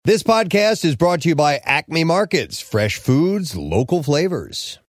This podcast is brought to you by Acme Markets, fresh foods, local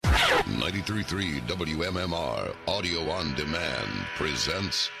flavors. 93.3 WMMR Audio on Demand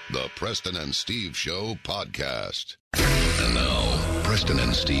presents the Preston and Steve Show podcast. And now, Preston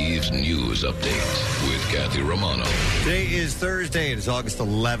and Steve's news update with Kathy Romano. Today is Thursday. It is August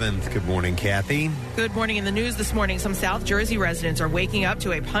 11th. Good morning, Kathy. Good morning. In the news this morning, some South Jersey residents are waking up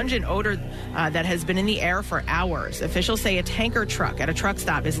to a pungent odor that has been in the air for hours. Officials say a tanker truck at a truck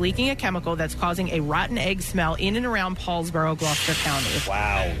stop is leaking a chemical that's causing a rotten egg smell in and around Paulsboro, Gloucester County.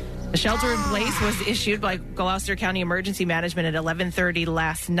 Wow. The shelter in place was issued by Gloucester County Emergency Management at 11:30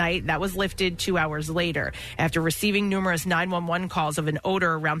 last night. That was lifted 2 hours later. After receiving numerous 911 calls of an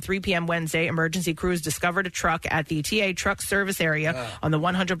odor around 3 p.m. Wednesday, emergency crews discovered a truck at the TA truck service area on the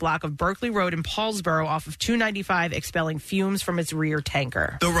 100 block of Berkeley Road in Paulsboro off of 295, expelling fumes from its rear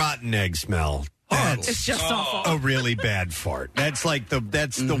tanker. The rotten egg smell. It's just awful. A really bad fart. That's like the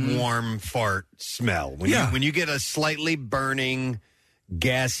warm fart smell. When you get a slightly burning,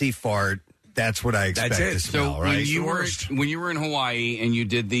 gassy fart, that's what I expect to smell, so right? When you were in Hawaii and you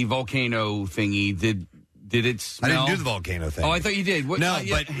did the volcano thingy, did it smell? I didn't do the volcano thing. Oh, I thought you did.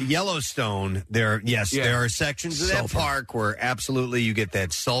 But Yellowstone, there are sections of that park where absolutely you get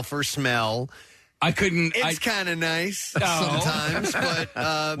that sulfur smell. It's kind of nice sometimes,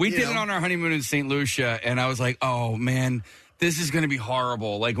 but we did it on our honeymoon in St. Lucia, and I was like, oh man, this is going to be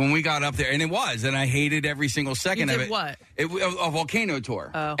horrible. Like when we got up there, and it was, and I hated every single second of it. What? A volcano tour.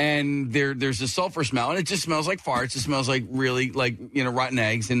 Oh. And there's a sulfur smell, and it just smells like farts. It smells like really rotten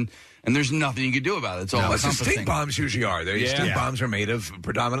eggs, and there's nothing you can do about it. It's all that's what stink bombs usually are. Stink bombs are made of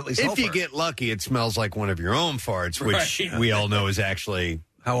predominantly sulfur. If you get lucky, it smells like one of your own farts, which we all know is actually...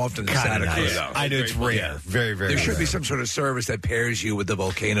 How often does that occur, though? I know it's rare. Very, very There rare. should be some sort of service that pairs you with the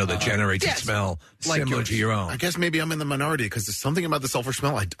volcano that generates a smell similar to your own. I guess maybe I'm in the minority because there's something about the sulfur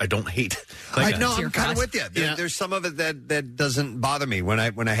smell I don't hate. I'm kind of with you. There's some of it that doesn't bother me. When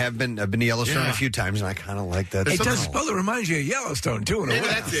I've been to Yellowstone a few times, and I kind of like that. It does. Well, it reminds you of Yellowstone too. In a way.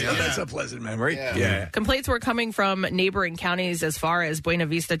 That's it. That's a pleasant memory. Yeah. Complaints were coming from neighboring counties as far as Buena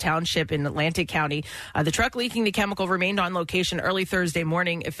Vista Township in Atlantic County. The truck leaking the chemical remained on location early Thursday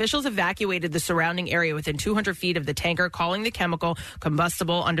morning. Officials evacuated the surrounding area within 200 feet of the tanker, calling the chemical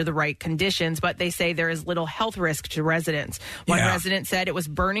combustible under the right conditions, but they say there is little health risk to residents. One resident said it was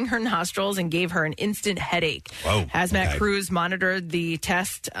burning her nostrils and gave her an instant headache. Whoa, Hazmat crews monitored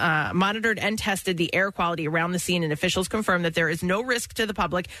and tested the air quality around the scene, and officials confirmed that there is no risk to the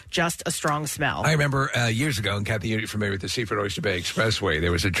public, just a strong smell. I remember years ago, and Kathy, you're familiar with the Seaford Oyster Bay Expressway,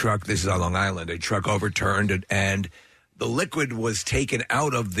 there was a truck, this is on Long Island, a truck overturned and the liquid was taken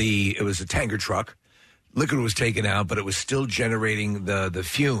out of it was a tanker truck. Liquid was taken out, but it was still generating the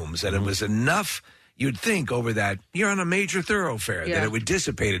fumes. And it was enough, you'd think, over that, you're on a major thoroughfare, that it would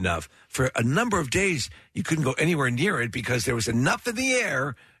dissipate enough. For a number of days, you couldn't go anywhere near it because there was enough in the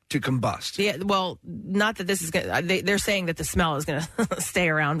air to combust. Yeah, well, not that this is going to... They're saying that the smell is going to stay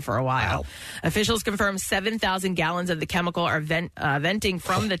around for a while. Wow. Officials confirmed 7,000 gallons of the chemical are venting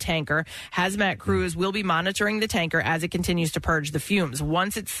from the tanker. Hazmat crews will be monitoring the tanker as it continues to purge the fumes.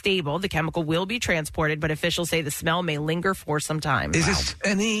 Once it's stable, the chemical will be transported, but officials say the smell may linger for some time. Is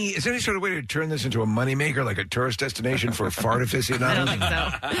there any sort of way to turn this into a moneymaker, like a tourist destination for fart aficionados? I don't think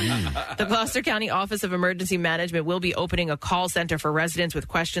so. The Gloucester County Office of Emergency Management will be opening a call center for residents with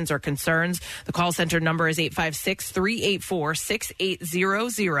questions or concerns. The call center number is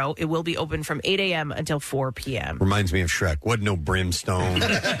 856-384-6800. It will be open from 8 a.m. until 4 p.m. Reminds me of Shrek. Wasn't no brimstone.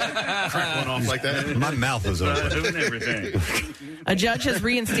 Crack one off like that. My mouth was open. A judge has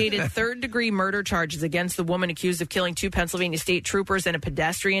reinstated third-degree murder charges against the woman accused of killing 2 Pennsylvania state troopers and a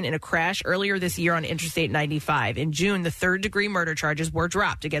pedestrian in a crash earlier this year on Interstate 95. In June, the third-degree murder charges were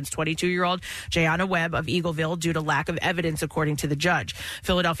dropped against 22-year-old Jayana Webb of Eagleville due to lack of evidence, according to the judge.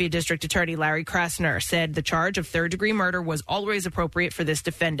 Philadelphia District Attorney Larry Krasner said the charge of third-degree murder was always appropriate for this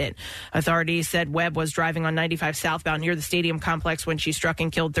defendant. Authorities said Webb was driving on 95 southbound near the stadium complex when she struck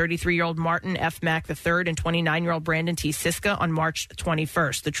and killed 33-year-old Martin F. Mack III and 29-year-old Brandon T. Siska on March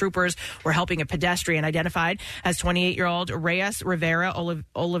 21st. The troopers were helping a pedestrian identified as 28-year-old Reyes Rivera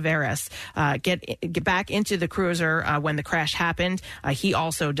Oliveras get back into the cruiser when the crash happened. He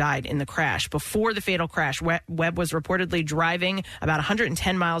also died in the crash. Before the fatal crash, Webb was reportedly driving about 110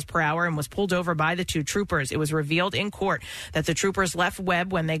 10 miles per hour and was pulled over by the two troopers. It was revealed in court that the troopers left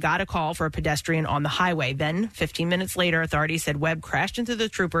Webb when they got a call for a pedestrian on the highway. Then, 15 minutes later, authorities said Webb crashed into the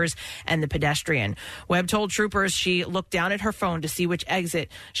troopers and the pedestrian. Webb told troopers she looked down at her phone to see which exit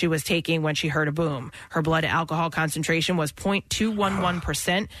she was taking when she heard a boom. Her blood alcohol concentration was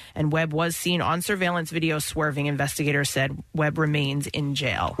 0.211%, and Webb was seen on surveillance video swerving. Investigators said Webb remains in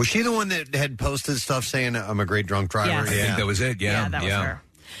jail. Was she the one that had posted stuff saying, I'm a great drunk driver? Yes. I think that was it, Yeah, that was her.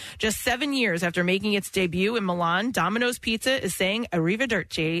 Just 7 years after making its debut in Milan, Domino's Pizza is saying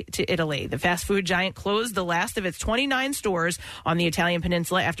arrivederci to Italy. The fast food giant closed the last of its 29 stores on the Italian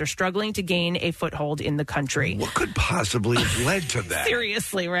peninsula after struggling to gain a foothold in the country. What could possibly have led to that?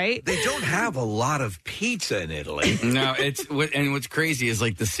 Seriously, right? They don't have a lot of pizza in Italy. No, and what's crazy is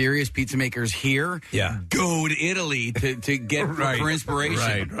like the serious pizza makers here go to Italy to get for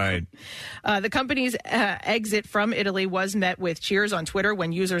inspiration. Right. The company's exit from Italy was met with cheers on Twitter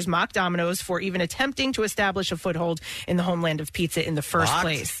when users mocked Domino's for even attempting to establish a foothold in the homeland of pizza in the first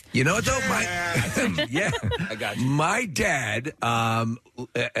place. You know what, though? I got you. My dad, out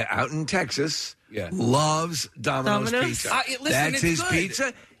in Texas, loves Domino's pizza. That's his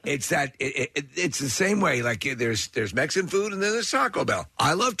pizza. It's that. It's the same way. Like there's Mexican food and then there's Taco Bell.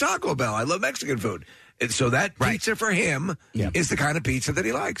 I love Taco Bell. I love Mexican food. And so that pizza for him is the kind of pizza that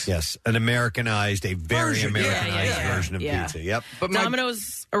he likes. Yes, a very Americanized version of pizza. Yep. But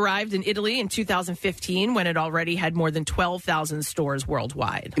Domino's arrived in Italy in 2015 when it already had more than 12,000 stores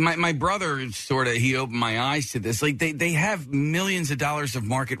worldwide. My brother he opened my eyes to this. Like they have millions of dollars of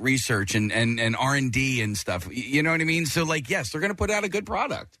market research and R&D and stuff. You know what I mean? So yes, they're going to put out a good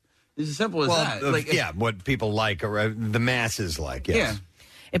product. It's as simple as that. What people like, or the masses like. Yes. Yeah.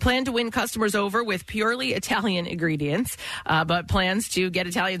 It planned to win customers over with purely Italian ingredients, but plans to get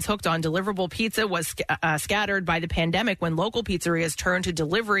Italians hooked on deliverable pizza was scattered by the pandemic when local pizzerias turned to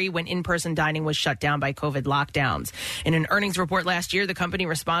delivery when in-person dining was shut down by COVID lockdowns. In an earnings report last year, the company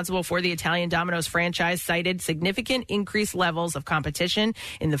responsible for the Italian Domino's franchise cited significant increased levels of competition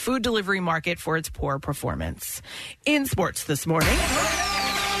in the food delivery market for its poor performance. In sports this morning...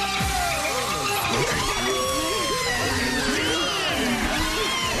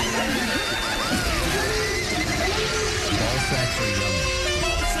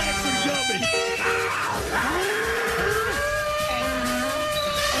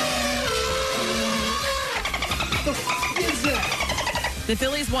 The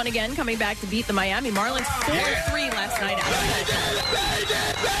Phillies won again, coming back to beat the Miami Marlins 4-3 last night.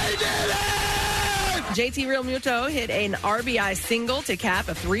 JT Realmuto hit an RBI single to cap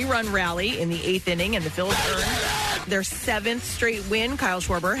a 3-run rally in the 8th inning, and the Phillies earned their 7th straight win. Kyle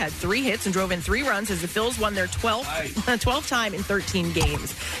Schwarber had 3 hits and drove in 3 runs as the Phils won their 12th time in 13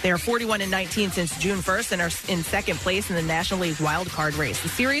 games. They are 41-19 since June 1st and are in second place in the National League wild card race. The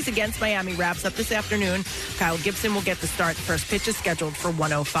series against Miami wraps up this afternoon. Kyle Gibson will get the start. The first pitch is scheduled for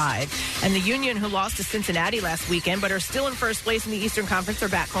 1:05. And the Union, who lost to Cincinnati last weekend but are still in first place in the Eastern Conference, are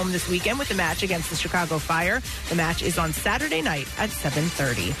back home this weekend with the match against the Chicago Fire. The match is on Saturday night at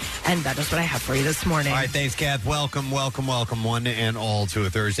 7:30. And that is what I have for you this morning. All right, thanks, Kath. Welcome one and all to a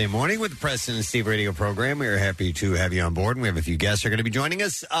Thursday morning with the Preston and Steve radio program. We are happy to have you on board, and we have a few guests who are going to be joining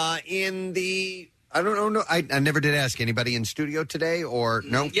us in the... I don't know. I never did ask anybody in studio today, or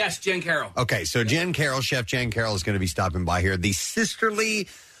no? Yes, Jen Carroll. Okay, so Jen Carroll, Chef Jen Carroll, is going to be stopping by here. The Sisterly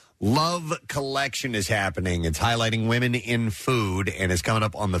Love Collection is happening. It's highlighting women in food, and it's coming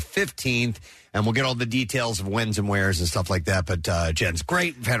up on the 15th. And we'll get all the details of whens and wheres and stuff like that. But Jen's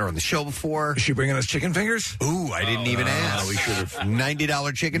great. We've had her on the show before. Is she bringing us chicken fingers? Ooh, I didn't even ask. We should have.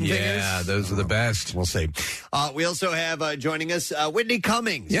 $90 chicken fingers? Yeah, those are the best. We'll see. We also have joining us Whitney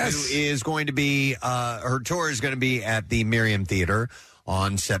Cummings, yes, who is going to be, her tour is going to be at the Miriam Theater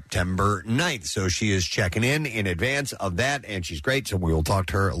on September 9th. So she is checking in advance of that, and she's great. So we will talk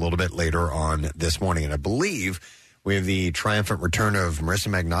to her a little bit later on this morning. And I believe we have the triumphant return of Marissa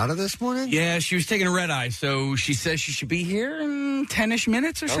Magnotta this morning. Yeah, she was taking a red eye, so she says she should be here in 10-ish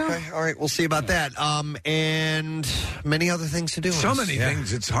minutes or so. Okay, all right, we'll see about that. And many other things to do. So many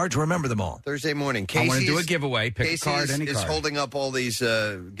things, it's hard to remember them all. Thursday morning. I want to do a giveaway. Pick Casey's a card, any is card. holding up all these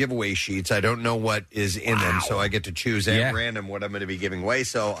giveaway sheets. I don't know what is in them, so I get to choose at random what I'm going to be giving away.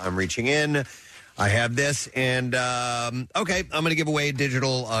 So I'm reaching in. I have this, and okay, I'm going to give away a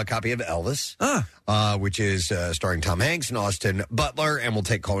digital copy of Elvis, which is starring Tom Hanks and Austin Butler, and we'll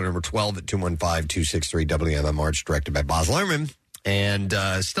take caller number 12 at 215-263-WMMR. It's directed by Baz Luhrmann. And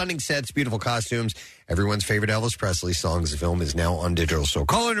stunning sets, beautiful costumes, everyone's favorite Elvis Presley songs. The film is now on digital. So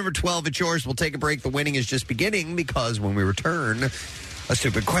caller number 12, it's yours. We'll take a break. The winning is just beginning, because when we return, a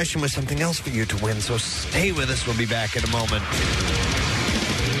stupid question with something else for you to win. So stay with us. We'll be back in a moment.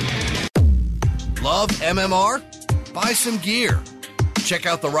 Love MMR? Buy some gear. Check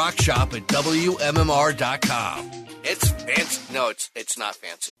out the rock shop at WMMR.com. It's fancy. No, it's not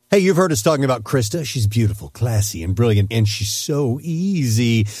fancy. Hey, you've heard us talking about Krista. She's beautiful, classy, and brilliant, and she's so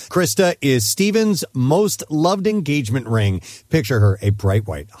easy. Krista is Steven's most loved engagement ring. Picture her, a bright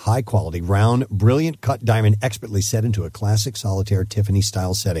white, high-quality, round, brilliant cut diamond expertly set into a classic solitaire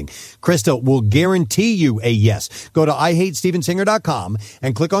Tiffany-style setting. Krista will guarantee you a yes. Go to IHateStevenSinger.com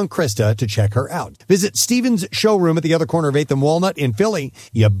and click on Krista to check her out. Visit Steven's showroom at the other corner of 8th and Walnut in Philly.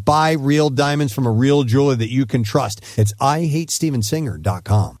 You buy real diamonds from a real jeweler that you can trust. It's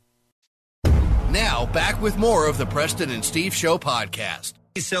IHateStevenSinger.com. Now, back with more of the Preston and Steve Show podcast.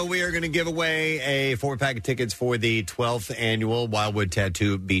 So we are going to give away a 4-pack of tickets for the 12th annual Wildwood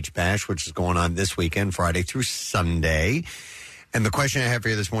Tattoo Beach Bash, which is going on this weekend, Friday through Sunday. And the question I have for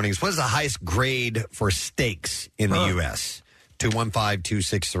you this morning is, what is the highest grade for steaks in the U.S.?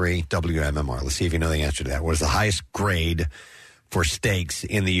 215-263-WMMR. Let's see if you know the answer to that. What is the highest grade for steaks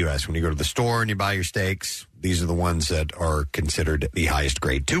in the U.S.? When you go to the store and you buy your steaks, these are the ones that are considered the highest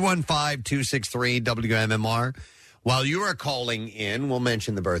grade. 215-263-WMMR. While you are calling in, we'll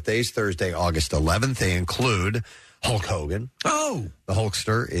mention the birthdays. Thursday, August 11th. They include Hulk Hogan. Oh. The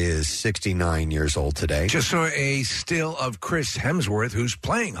Hulkster is 69 years old today. Just saw a still of Chris Hemsworth, who's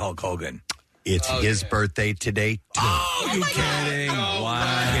playing Hulk Hogan. It's his birthday today, too. Oh, you kidding? Oh,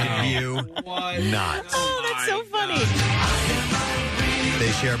 wow. You not. Oh, that's so funny.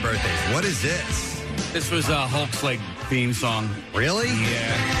 They share birthdays. What is this? This was Hulk's theme song. Really?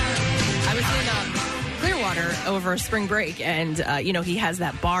 Yeah. I was in Clearwater over spring break, and he has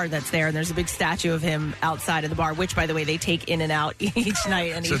that bar that's there, and there's a big statue of him outside of the bar, which, by the way, they take in and out each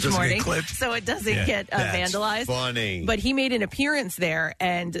night and each morning, so it doesn't get vandalized. Funny. But he made an appearance there,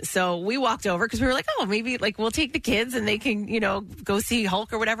 and so we walked over because we were like, oh, maybe we'll take the kids and they can go see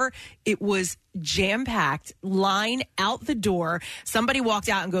Hulk or whatever. It was jam-packed, line out the door. Somebody walked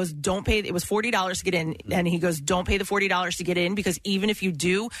out and goes, don't pay. It was $40 to get in, and he goes, don't pay the $40 to get in, because even if you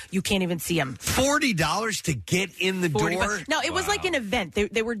do, you can't even see him. $40 to get in the door? No, it was like an event.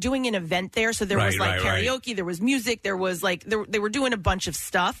 They were doing an event there, so there was karaoke, there was music, there was they were doing a bunch of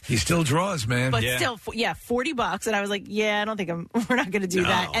stuff. He still draws, man. But still, $40, and I was like, I don't think we're not going to do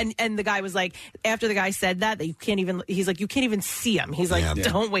that. And the guy was like, after the guy said that you can't even. He's like, you can't even see him. He's like,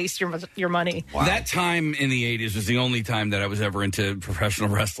 don't waste your money. Wow. That time in the 80s was the only time that I was ever into professional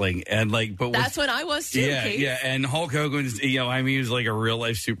wrestling, and that's when I was too. Yeah. And Hulk Hogan's, he was like a real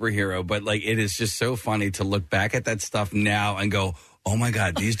life superhero, but it is just so funny to look back at that stuff now and go, oh my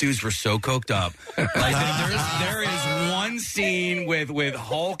God, these dudes were so coked up. There is one scene with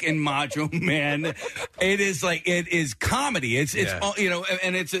Hulk and Macho Man. It is comedy. It's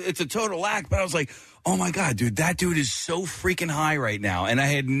and it's a total act. But I was like, oh my God, dude, that dude is so freaking high right now. And I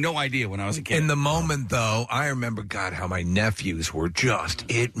had no idea when I was a kid. In the moment, though, I remember, God, how my nephews were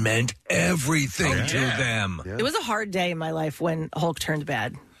it meant everything to them. Yeah. It was a hard day in my life when Hulk turned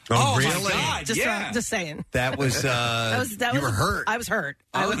bad. Oh, really? My God, just saying. That was, you were hurt. I was hurt.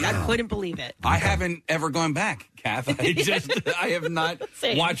 I couldn't believe it. I haven't ever gone back, Kath. I have not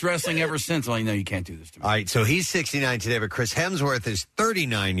watched wrestling ever since. Well, you can't do this to me. All right, so he's 69 today, but Chris Hemsworth is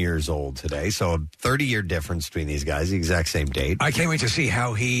 39 years old today, so a 30-year difference between these guys, the exact same date. I can't wait to see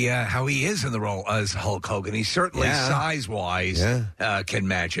how he is in the role as Hulk Hogan. He certainly, size-wise, can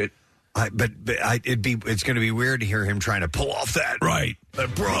match it. It's going to be weird to hear him trying to pull off that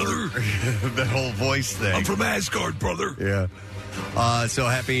that brother, that whole voice thing. I'm from Asgard, brother. Yeah. So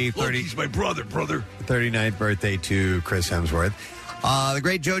happy 30. He's my brother. 39th birthday to Chris Hemsworth. The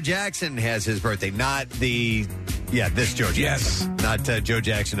great Joe Jackson has his birthday. Not this Joe Jackson. Yes. Not Joe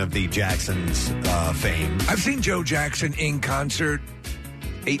Jackson of the Jacksons fame. I've seen Joe Jackson in concert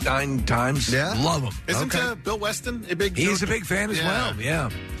 8-9 times. Yeah. Love him. Isn't Bill Weston a big He's a big fan as well. Yeah.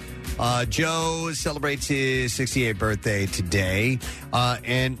 Joe celebrates his 68th birthday today.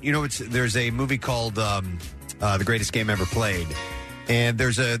 And, there's a movie called The Greatest Game Ever Played. And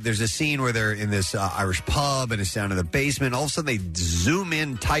there's a scene where they're in this Irish pub and it's down in the basement. All of a sudden they zoom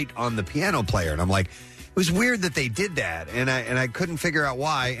in tight on the piano player. And I'm like, it was weird that they did that. And I couldn't figure out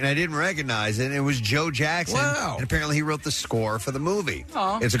why. And I didn't recognize it. And it was Joe Jackson. Wow. And apparently he wrote the score for the movie.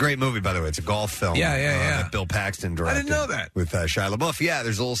 Aww. It's a great movie, by the way. It's a golf film. Yeah. That Bill Paxton directed. I didn't know that. With Shia LaBeouf. Yeah,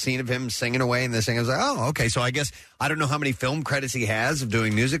 there's a little scene of him singing away in this thing. I was like, oh, okay. So I guess, I don't know how many film credits he has of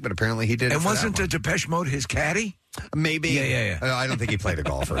doing music, but apparently he did it. And wasn't Depeche Mode his caddy? Maybe. Yeah. I don't think he played a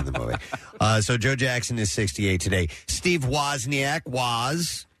golfer in the movie. So Joe Jackson is 68 today. Steve Wozniak,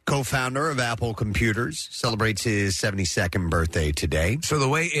 co-founder of Apple Computers, celebrates his 72nd birthday today. So the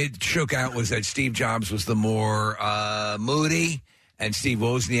way it shook out was that Steve Jobs was the more moody, and Steve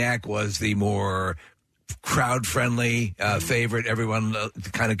Wozniak was the more crowd-friendly favorite. Everyone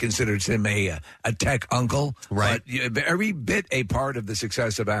kind of considers him a tech uncle. Right. But every bit a part of the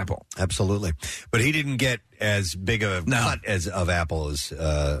success of Apple. Absolutely. But he didn't get as big of a cut of Apple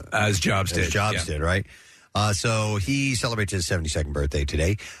as Jobs did. Jobs did, right? So he celebrates his 72nd birthday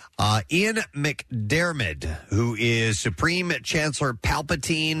today. Ian McDiarmid, who is Supreme Chancellor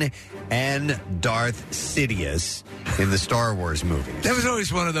Palpatine and Darth Sidious in the Star Wars movies. That was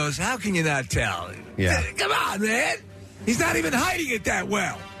always one of those, how can you not tell? Yeah. Come on, man. He's not even hiding it that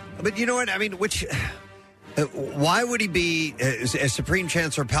well. But you know what? I mean, why would he be, as Supreme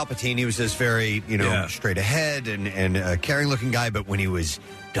Chancellor Palpatine, he was this very, straight ahead and caring-looking guy, but when he was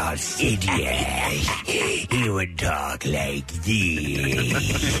Darth Sidious, he would talk like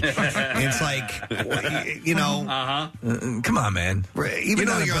this. It's like, come on, man. Even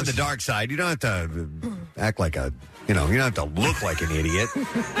though you're on the dark side, you don't have to act like you don't have to look like an idiot.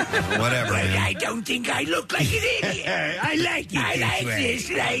 Whatever. I don't think I look like an idiot. I like it. I like this.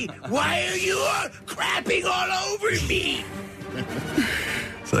 Why are you crapping all over me?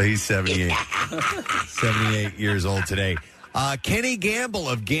 So he's 78. 78 years old today. Kenny Gamble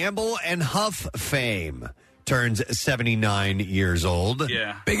of Gamble and Huff fame turns 79 years old.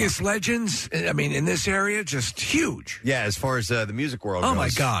 Yeah. Biggest legends, I mean, in this area, just huge. Yeah, as far as the music world goes. Oh, my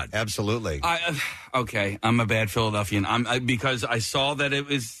God. Absolutely. Okay, I'm a bad Philadelphian. Because I saw that it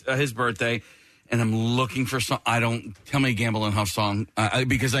was his birthday, and I'm looking for some. Tell me a Gamble and Huff song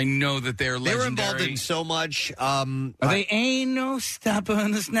because I know that they're legendary. They were involved in so much. They ain't no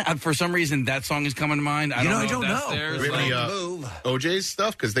stopping us now. For some reason, that song is coming to mind. I don't know. Really, OJ's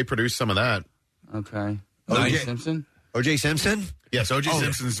stuff because they produced some of that. Okay. O.J. Simpson? O.J. Simpson? Yes, O.J.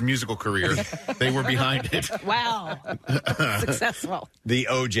 Simpson's musical career. They were behind it. Wow. Successful. The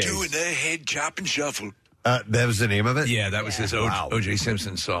O.J. Doing the head chop and shuffle. That was the name of it? Yeah, that was his O.J.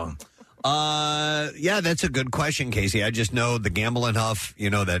 Simpson song. Yeah, that's a good question, Casey. I just know the Gamble and Huff,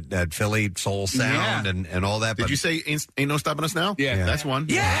 that Philly soul sound and all that. Did you say Ain't No Stopping Us Now? Yeah. That's one.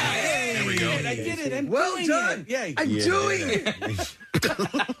 Yeah. There we go. I did it. I'm well doing done. It. I'm doing it.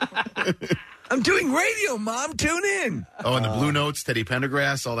 I'm doing radio, Mom. Tune in. Oh, and the Blue Notes, Teddy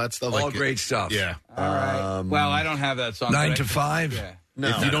Pendergrass, all that stuff. All great stuff. Yeah. All right. Well, I don't have that song. 9 to 5. Yeah. No.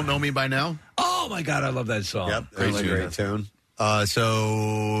 If you don't know me by now. Oh, my God. I love that song. Yep. Great tune.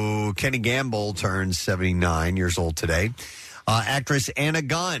 So Kenny Gamble turns 79 years old today. Actress Anna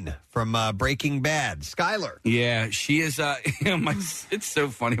Gunn from Breaking Bad. Skyler. Yeah, she is. It's so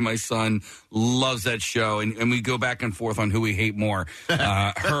funny. My son loves that show, and we go back and forth on who we hate more,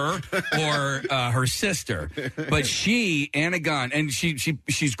 her or her sister. But Anna Gunn, and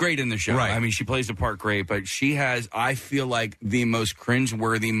she's great in the show. Right. I mean, she plays the part great, but she has, I feel like, the most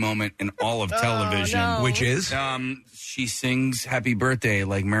cringeworthy moment in all of television. No. Which is? She sings Happy Birthday,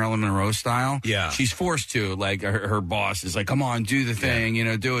 like Marilyn Monroe style. Yeah. She's forced to. Like, her boss is like, come on, do the thing,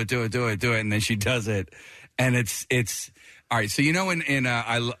 do it. And then she does it. And it's all right. So, in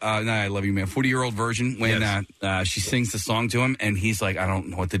I Love You, Man, 40-year-old version, when she sings the song to him and he's like, I don't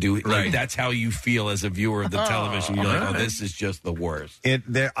know what to do. Like, Right. that's how you feel as a viewer of the television. You're like, this is just the worst.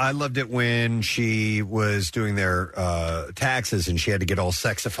 I loved it when she was doing their taxes and she had to get all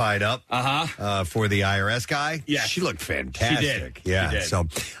sexified up for the IRS guy. Yes. She looked fantastic. She did. Yeah. She did. So,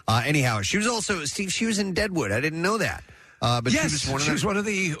 anyhow, she was also, Steve, she was in Deadwood. I didn't know that. But Yes, she was one of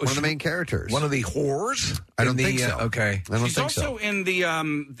the main characters. One of the whores? I don't think so. Okay. I don't She's think also so. in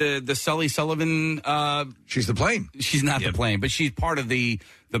the Sully Sullivan. She's the plane. She's not the plane, but she's part of the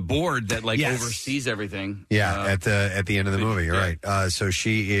board that oversees everything. Yeah, at the end of the movie, you're right. So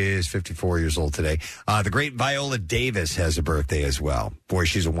she is 54 years old today. The great Viola Davis has a birthday as well. Boy,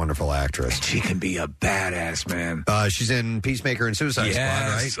 she's a wonderful actress. She can be a badass, man. She's in Peacemaker and Suicide Squad,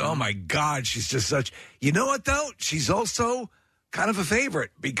 right? Oh, my God. She's just such... You know what, though? She's also kind of a favorite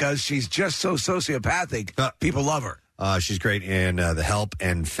because she's just so sociopathic. People love her. She's great in The Help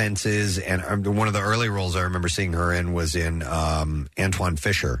and Fences, and one of the early roles I remember seeing her in was in Antoine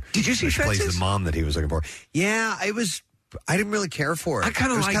Fisher. Did you see She Fences? plays the mom that he was looking for. Yeah, I didn't really care for it. I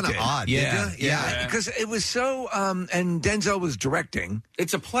kind of liked it. It was kind of odd. Yeah. Did you? Yeah, because it was so... and Denzel was directing.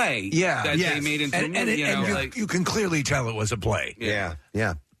 It's a play. Yeah. That they made into a movie. You can clearly tell it was a play. Yeah.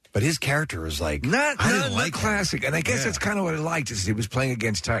 But his character was like... Not like classic. And I guess that's kind of what I liked, is he was playing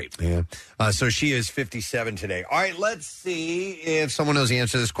against type. Yeah. So she is 57 today. All right, let's see if someone knows the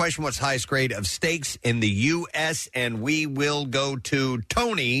answer to this question. What's the highest grade of steaks in the U.S.? And we will go to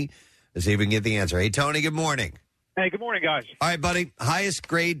Tony to see if we can get the answer. Hey, Tony, good morning. Hey, good morning, guys. All right, buddy. Highest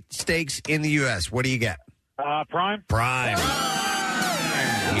grade steaks in the U.S. What do you get? Prime. Prime.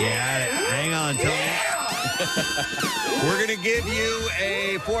 Yeah. Hang on, Tony. We're going to give you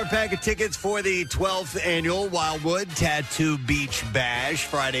a 4-pack of tickets for the 12th annual Wildwood Tattoo Beach Bash,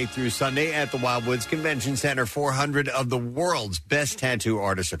 Friday through Sunday at the Wildwoods Convention Center. 400 of the world's best tattoo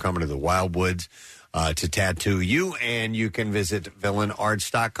artists are coming to the Wildwoods to tattoo you, and you can visit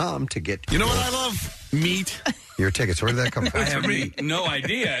villainarts.com to get You know what I love? Meat. your tickets. Where did that come from? I have no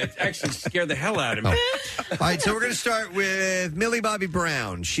idea. It actually scared the hell out of me. All right, so we're going to start with Millie Bobby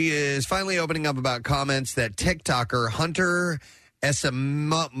Brown. She is finally opening up about comments that TikToker Hunter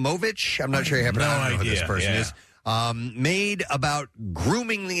Esimovich, I'm not sure I don't know who this person is, made about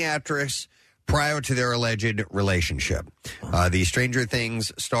grooming the actress prior to their alleged relationship. The Stranger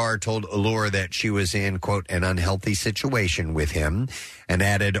Things star told Allure that she was in, quote, an unhealthy situation with him, and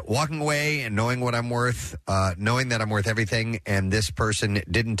added, walking away and knowing what I'm worth, knowing that I'm worth everything, and this person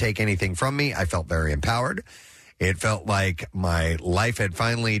didn't take anything from me, I felt very empowered. It felt like my life had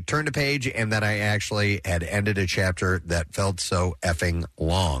finally turned a page and that I actually had ended a chapter that felt so effing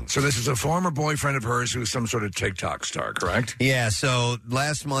long. So this is a former boyfriend of hers who's some sort of TikTok star, correct? Yeah, so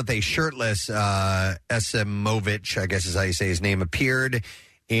last month a shirtless Esimovich, I guess is how you say his name, appeared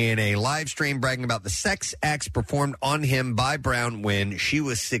in a live stream bragging about the sex acts performed on him by Brown when she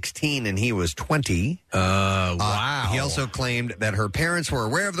was 16 and he was 20. Wow. He also claimed that her parents were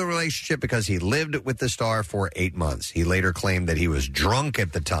aware of the relationship because he lived with the star for 8 months. He later claimed that he was drunk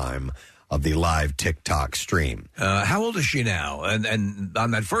at the time of the live TikTok stream. How old is she now? And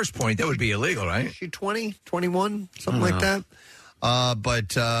on that first point, that would be illegal, right? Is she 20, 21, something like that?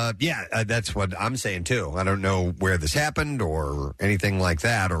 That's what I'm saying, too. I don't know where this happened or anything like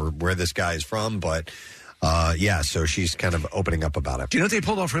that or where this guy's from, but so she's kind of opening up about it. Do you know what they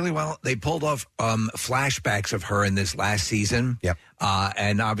pulled off really well? They pulled off flashbacks of her in this last season. Yep.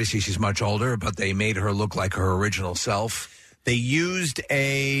 And obviously she's much older, but they made her look like her original self. They used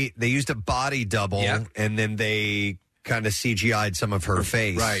a body double, and then they kind of CGI'd some of her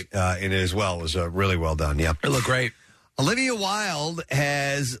face in it as well. It was really well done. Yep. It looked great. Olivia Wilde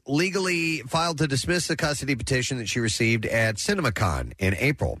has legally filed to dismiss the custody petition that she received at CinemaCon in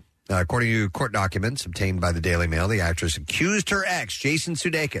April. According to court documents obtained by the Daily Mail, the actress accused her ex, Jason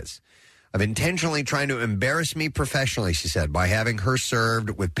Sudeikis, of intentionally trying to embarrass me professionally, she said, by having her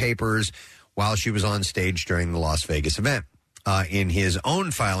served with papers while she was on stage during the Las Vegas event. In his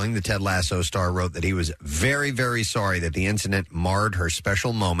own filing, the Ted Lasso star wrote that he was very, very sorry that the incident marred her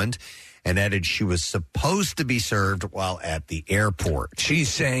special moment and added she was supposed to be served while at the airport. She's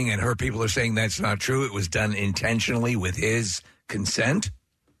saying, and her people are saying that's not true. It was done intentionally with his consent.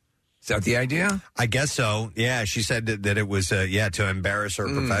 Is that the idea? I guess so. Yeah, she said that it was, to embarrass her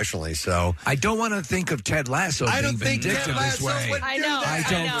professionally. So I don't want to think of Ted Lasso being vindictive this way. I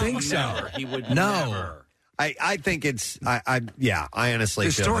don't think so. Never. He would never. I think it's, I honestly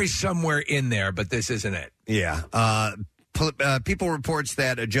The feel story's somewhere in there, but this isn't it. Yeah. People reports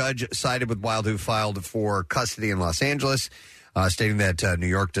that a judge sided with Wilde who filed for custody in Los Angeles, stating that New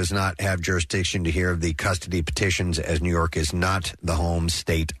York does not have jurisdiction to hear the custody petitions as New York is not the home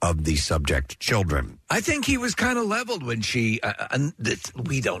state of the subject children. I think he was kind of leveled when she,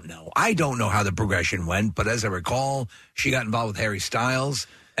 we don't know. I don't know how the progression went, but as I recall, she got involved with Harry Styles.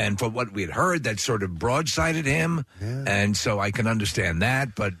 And from what we had heard, that sort of broadsided him. Yeah. And so I can understand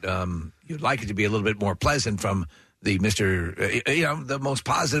that, but you'd like it to be a little bit more pleasant from the the most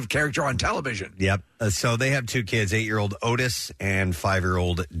positive character on television. Yep. So they have two kids, 8-year-old Otis and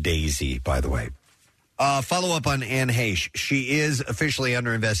 5-year-old Daisy, by the way. Follow up on Anne Heche. She is officially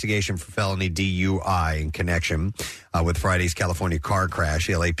under investigation for felony DUI in connection with Friday's California car crash.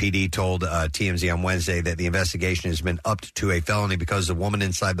 The LAPD told TMZ on Wednesday that the investigation has been upped to a felony because the woman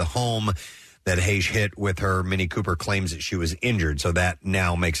inside the home that Heche hit with her Mini Cooper claims that she was injured. So that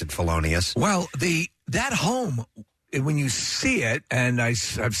now makes it felonious. Well, that home, when you see it, and I've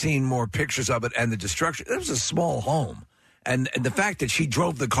seen more pictures of it and the destruction, it was a small home. And the fact that she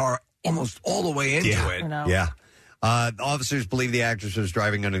drove the car almost all the way into it. Yeah. Officers believe the actress was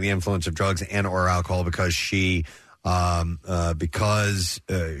driving under the influence of drugs and or alcohol because she was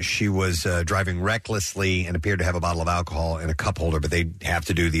driving recklessly and appeared to have a bottle of alcohol in a cup holder, but they have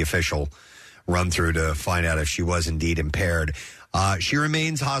to do the official run through to find out if she was indeed impaired. She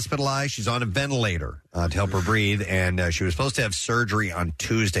remains hospitalized. She's on a ventilator to help her breathe, and she was supposed to have surgery on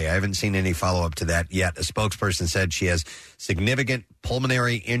Tuesday. I haven't seen any follow-up to that yet. A spokesperson said she has significant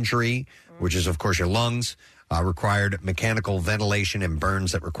pulmonary injury, which is, of course, your lungs, required mechanical ventilation, and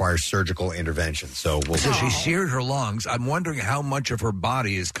burns that require surgical intervention. So she seared her lungs. I'm wondering how much of her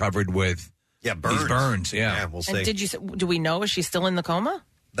body is covered with burns. These burns. Yeah, we'll see. And do we know, is she still in the coma?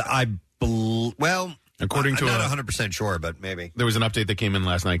 According to I'm not 100% sure, but maybe. There was an update that came in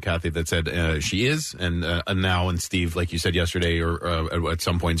last night, Kathy, that said she is, and now, and Steve, like you said yesterday, or at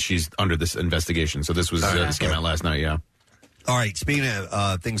some point, she's under this investigation. So this was this came out last night, yeah. All right, speaking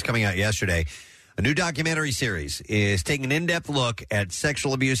of things coming out yesterday, a new documentary series is taking an in-depth look at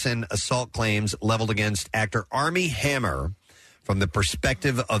sexual abuse and assault claims leveled against actor Armie Hammer from the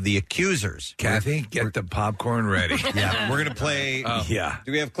perspective of the accusers. Kathy, get the popcorn ready. Yeah, we're going to play. Yeah.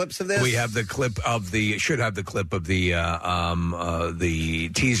 Do we have clips of this? We have the clip of the. Should have the clip of the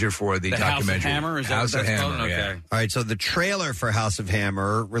teaser for the documentary. House of Hammer. Is that House what of that's Hammer? called? Yeah. Okay. All right, so the trailer for House of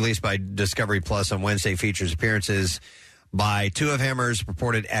Hammer, released by Discovery Plus on Wednesday, features appearances by two of Hammer's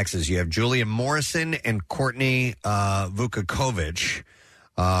purported exes. You have Julia Morrison and Courtney Vukovic.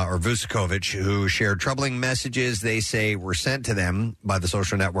 Who shared troubling messages they say were sent to them by the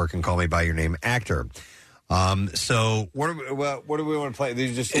social network and Call Me By Your Name actor. So what do we want to play?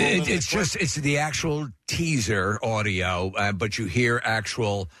 It's the actual teaser audio, but you hear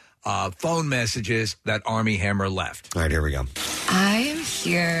actual phone messages that Armie Hammer left. All right, here we go. I am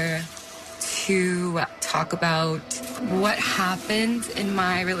here to talk about what happened in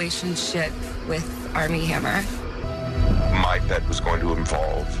my relationship with Armie Hammer. My bet was going to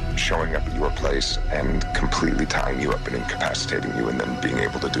involve showing up at your place and completely tying you up and incapacitating you and then being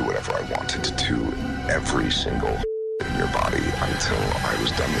able to do whatever I wanted to every single in your body until I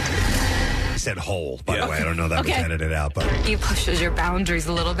was done with you. He said whole, by the way. I don't know that was edited out, but He pushes your boundaries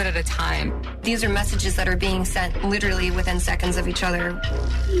a little bit at a time. These are messages that are being sent literally within seconds of each other.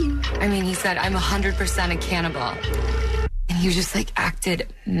 I mean, he said, I'm 100% a cannibal. And you just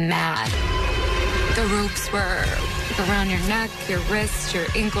acted mad. The ropes were around your neck, your wrists, your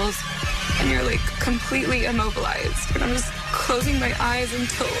ankles, and you're completely immobilized. And I'm just closing my eyes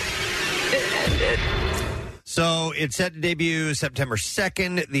until it ended. So it's set to debut September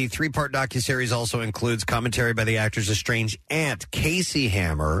 2nd. The three-part docuseries also includes commentary by the actor's estranged aunt, Casey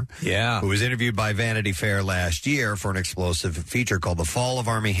Hammer, who was interviewed by Vanity Fair last year for an explosive feature called The Fall of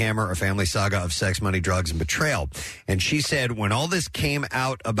Armie Hammer, a family saga of sex, money, drugs, and betrayal. And she said, when all this came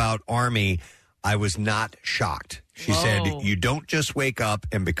out about Armie, I was not shocked. She said, you don't just wake up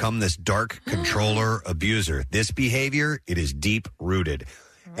and become this dark controller abuser. This behavior, it is deep-rooted.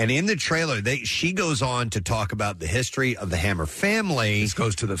 And in the trailer, she goes on to talk about the history of the Hammer family. This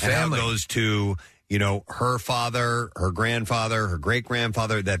goes to the family. And how it goes to, her father, her grandfather, her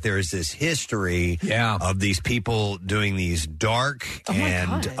great-grandfather, that there is this history of these people doing these dark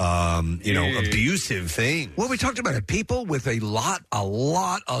and, abusive things. Well, we talked about it. People with a lot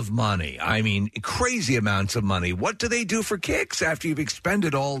of money. I mean, crazy amounts of money. What do they do for kicks after you've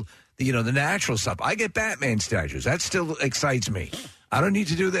expended all the natural stuff? I get Batman statues. That still excites me. I don't need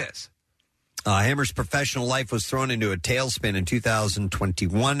to do this. Hammer's professional life was thrown into a tailspin in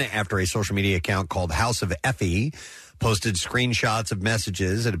 2021 after a social media account called House of Effie posted screenshots of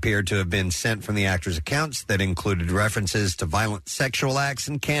messages that appeared to have been sent from the actor's accounts that included references to violent sexual acts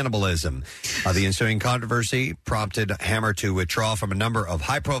and cannibalism. The ensuing controversy prompted Hammer to withdraw from a number of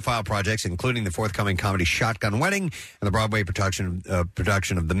high-profile projects, including the forthcoming comedy Shotgun Wedding and the Broadway production of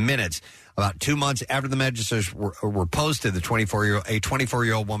The Minutes. About 2 months after the messages were posted, a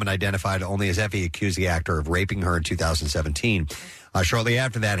 24-year-old woman identified only as Effie accused the actor of raping her in 2017. Shortly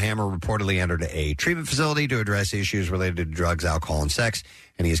after that, Hammer reportedly entered a treatment facility to address issues related to drugs, alcohol, and sex,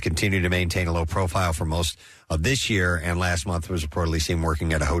 and he has continued to maintain a low profile for most of this year, and last month was reportedly seen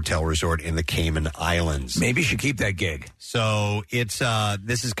working at a hotel resort in the Cayman Islands. Maybe you should keep that gig. So it's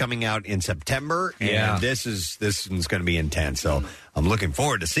this is coming out in September, and this one's going to be intense, so I'm looking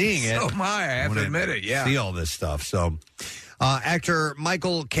forward to seeing it. Oh, my, I have to admit it, See all this stuff, so... actor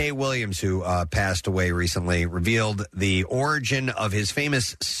Michael K. Williams, who passed away recently, revealed the origin of his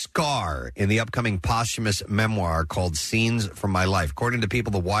famous scar in the upcoming posthumous memoir called Scenes from My Life. According to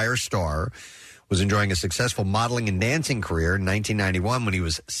People, the Wire star was enjoying a successful modeling and dancing career in 1991 when he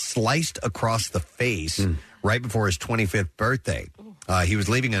was sliced across the face right before his 25th birthday. He was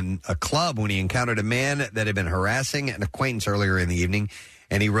leaving a club when he encountered a man that had been harassing an acquaintance earlier in the evening.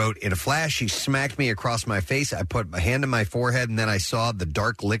 And he wrote, in a flash, he smacked me across my face. I put my hand on my forehead, and then I saw the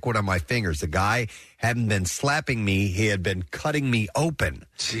dark liquid on my fingers. The guy hadn't been slapping me. He had been cutting me open.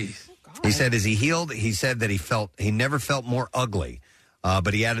 Jeez. He said as he healed, he said that he never felt more ugly.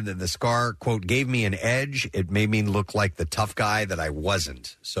 But he added that the scar, quote, gave me an edge. It made me look like the tough guy that I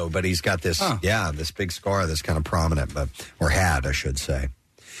wasn't. So, but he's got this, this big scar that's kind of prominent, or had, I should say.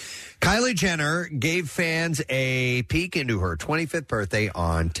 Kylie Jenner gave fans a peek into her 25th birthday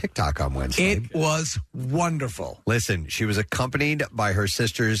on TikTok on Wednesday. It was wonderful. Listen, she was accompanied by her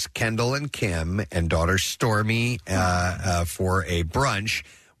sisters Kendall and Kim and daughter Stormy for a brunch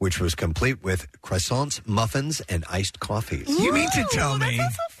which was complete with croissants, muffins, and iced coffees. You mean to tell me?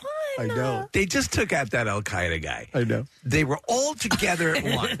 That's so fun. I know. They just took out that Al Qaeda guy. I know. They were all together at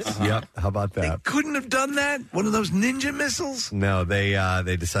once. Yep. How about that? Couldn't have done that? One of those ninja missiles? No, they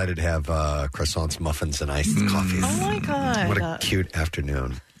decided to have croissants, muffins, and iced coffees. Oh, my God. What a cute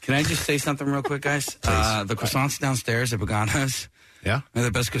afternoon. Can I just say something real quick, guys? The croissants downstairs at Pagano's. Yeah, they're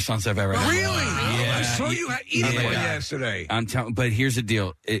the best croissants I've ever had. Really? Yeah. I saw you eating one yesterday. I'm telling, but here's the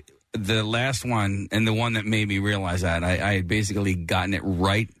deal. The last one, and the one that made me realize that, I had basically gotten it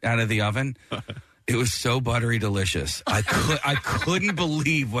right out of the oven. It was so buttery delicious. I couldn't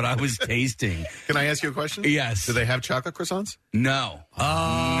believe what I was tasting. Can I ask you a question? Yes. Do they have chocolate croissants? No.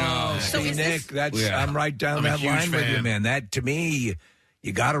 Oh, no. So Nick, I'm right down I'm that a huge line with fan. you, man. That, to me,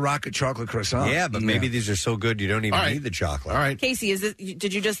 you got to rock a chocolate croissant. Yeah, but maybe these are so good you don't even need the chocolate. All right. Casey,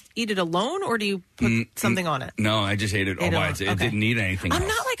 did you just eat it alone, or do you put something on it? No, I just ate it all by itself. It didn't need anything I'm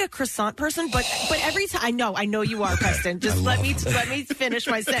else. not like a croissant person, but every time I know you are, Preston. Just let me finish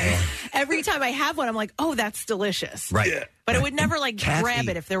my sentence. Every time I have one, I'm like, oh, that's delicious. Right. Yeah. But I would never grab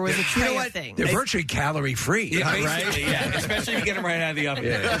it if there was a tray of thing. They're virtually calorie free. Yeah, basically, yeah. Especially if you get them right out of the oven.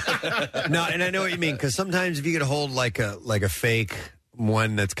 Yeah. No, and I know what you mean, because sometimes if you get a hold like a fake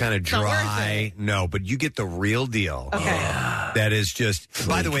one that's kind of dry, no, but you get the real deal. Okay. That is just,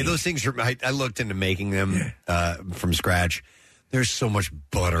 by the way, those things are, I looked into making them from scratch. There's so much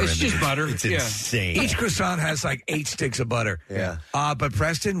butter in it. It's just butter. It's Yeah. insane. Each croissant has like 8 sticks of butter. Yeah. But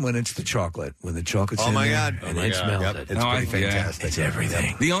Preston, when it's the chocolate, when the chocolate's in there, and it's melted. It's pretty fantastic. It's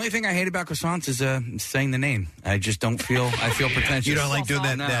everything. The only thing I hate about croissants is saying the name. I just don't feel. I feel pretentious. You don't like doing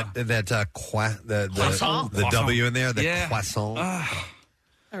No. the W in there, the croissant.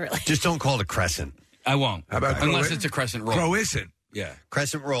 Really? Just don't call it a crescent. I won't. How about unless it's a crescent roll? Croissant. Yeah.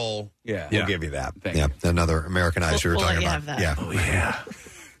 Crescent roll. Yeah. We'll give you that. Thank yeah. you. Another Americanized we were We'll talking let you about. have that. Yeah.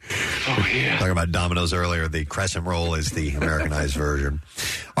 Oh, yeah. Talking about Domino's earlier. The crescent roll is the Americanized version.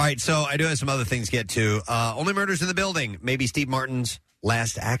 All right. So I do have some other things to get to. Only Murders in the Building. Maybe Steve Martin's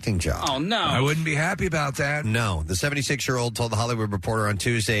last acting job. Oh, no. I wouldn't be happy about that. No. The 76-year-old told The Hollywood Reporter on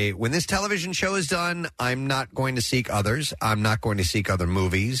Tuesday, when this television show is done, I'm not going to seek others. I'm not going to seek other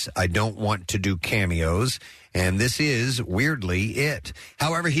movies. I don't want to do cameos. And this is, weirdly, it.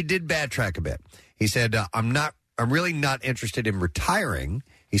 However, he did backtrack a bit. He said, I'm really not interested in retiring.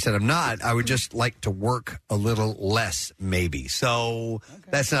 He said, I'm not. I would just like to work a little less, maybe. So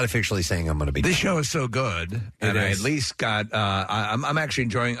that's not officially saying I'm going to be. This show is so good, and I at least got. I'm actually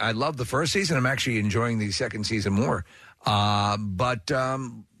enjoying. I love the first season. I'm actually enjoying the second season more. Yeah,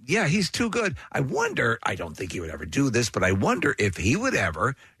 he's too good. I wonder. I don't think he would ever do this, but I wonder if he would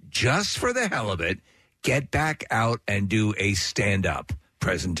ever, just for the hell of it, get back out and do a stand-up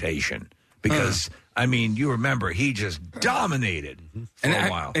presentation because. I mean, you remember, he just dominated for a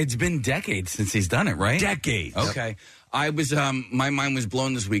while. It's been decades since he's done it, right? Decades. Okay. I was, my mind was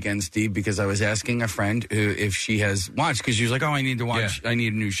blown this weekend, Steve, because I was asking a friend who, if she has watched, because she was like, oh, I need to watch, I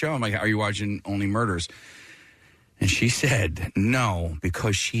need a new show. I'm like, are you watching Only Murders? And she said no,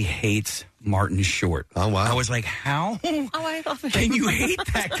 because she hates Martin Short. Oh, wow. I was like, how? Oh, I love it. Can you hate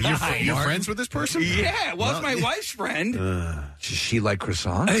that guy? You're friends with this person? Yeah, well, it's my wife's friend. Does she like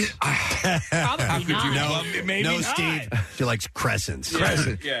croissants? Probably not. Well, maybe No, not. Steve. She likes crescents.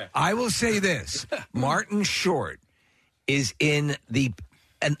 Crescent. Yeah. I will say this: Martin Short is in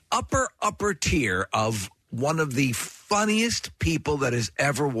an upper tier of one of the funniest people that has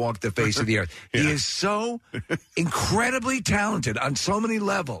ever walked the face of the earth. He is so incredibly talented on so many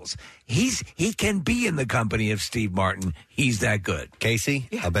levels. He can be in the company of Steve Martin. He's that good. Casey,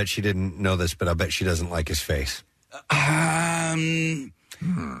 I bet she didn't know this, but I bet she doesn't like his face. I'm trying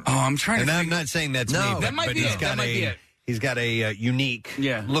And to I'm think. not saying that's me, that might but be he's it. got That might be it. He's got a unique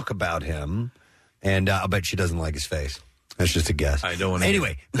look about him, and I bet she doesn't like his face. That's just a guess. I don't want to.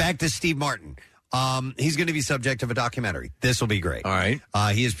 Anyway, back to Steve Martin. He's going to be subject of a documentary. This will be great. All right.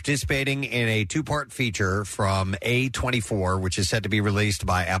 He is participating in a 2-part feature from A24, which is set to be released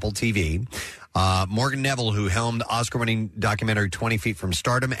by Apple TV. Morgan Neville, who helmed Oscar-winning documentary 20 Feet from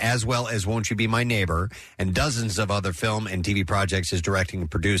Stardom, as well as Won't You Be My Neighbor, and dozens of other film and TV projects, is directing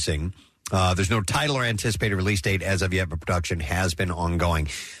and producing. There's no title or anticipated release date as of yet, but production has been ongoing.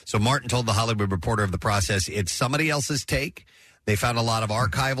 So Martin told The Hollywood Reporter of the process, it's somebody else's take. They found a lot of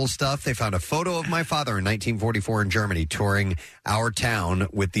archival stuff. They found a photo of my father in 1944 in Germany touring our town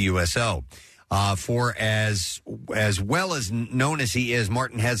with the USO. For as well as known as he is,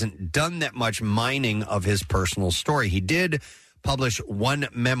 Martin hasn't done that much mining of his personal story. He did publish one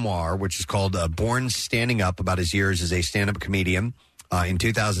memoir, which is called Born Standing Up, about his years as a stand-up comedian in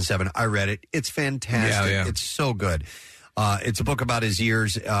 2007. I read it. It's fantastic. Yeah. It's so good. It's a book about his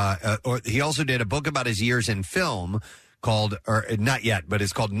years, or he also did a book about his years in film called, or not yet, but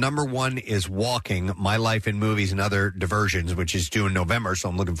it's called Number One is Walking, My Life in Movies and Other Diversions, which is due in November, so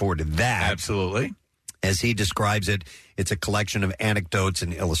I'm looking forward to that. Absolutely. As he describes it, it's a collection of anecdotes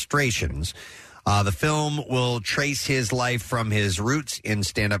and illustrations. The film will trace his life from his roots in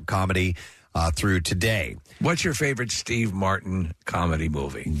stand-up comedy through today. What's your favorite Steve Martin comedy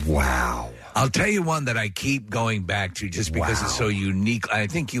movie? Wow. I'll tell you one that I keep going back to just because it's so unique. I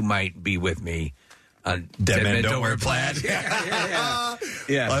think you might be with me. Dead Men Don't Wear Plaid. Yeah.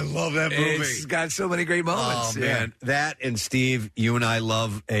 I love that movie. It's got so many great moments. Oh, man. That and Steve, you and I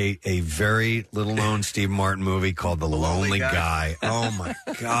love a very little-known Steve Martin movie called The Lonely Guy. Oh, my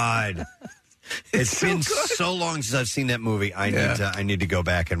God. It's been so long since I've seen that movie. I need to go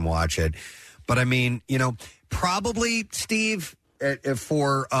back and watch it. But, I mean, probably, Steve,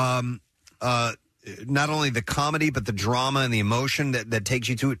 for not only the comedy, but the drama and the emotion that takes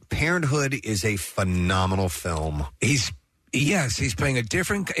you to it, Parenthood is a phenomenal film. He's playing a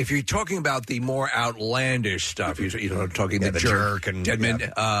different. If you're talking about the more outlandish stuff, you're talking the jerk and Dead Man,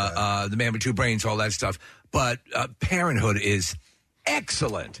 the Man with Two Brains, all that stuff. But Parenthood is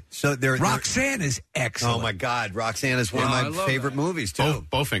excellent. So Roxanne is excellent. Oh my God, Roxanne is one of my favorite movies too.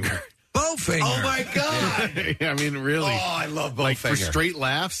 Bowfinger. Oh my God! I mean, really. Oh, I love Bowfinger. Like for straight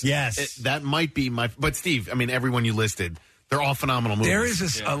laughs. Yes, that might be my. But Steve, I mean, everyone you listed, they're all phenomenal movies. There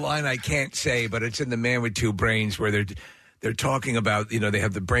is a line I can't say, but it's in The Man with Two Brains where they're talking about, they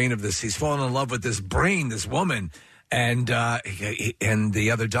have the brain of this. He's fallen in love with this brain, this woman. And the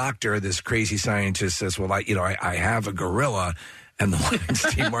other doctor, this crazy scientist, says, well, I have a gorilla. And the line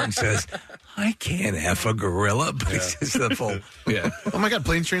Steve Martin says, I can't F a gorilla, but he says the full, Oh, my God,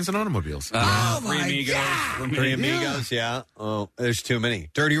 Planes, Trains, and Automobiles. Three Amigos, yeah. Oh, there's too many.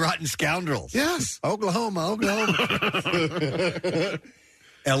 Dirty Rotten Scoundrels. Yes. Oklahoma.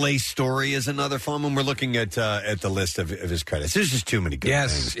 L.A. Story is another fun one. We're looking at the list of his credits. There's just too many good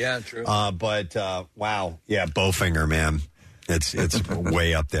things. Yeah, true. But wow. Yeah, Bowfinger, man. It's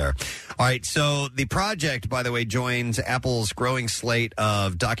way up there. All right, so the project, by the way, joins Apple's growing slate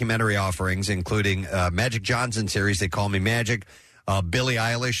of documentary offerings, including Magic Johnson series, They Call Me Magic, Billie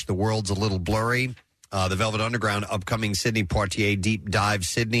Eilish, The World's a Little Blurry, the Velvet Underground, upcoming Sidney Poitier Deep Dive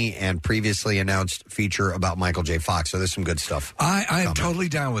Sydney, and previously announced feature about Michael J. Fox. So there's some good stuff. I am totally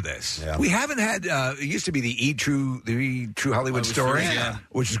down with this. Yeah. We haven't had, it used to be the True Hollywood Story,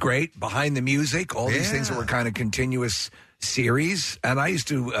 which is great. Behind the Music, all these things that were kind of continuous series, and I used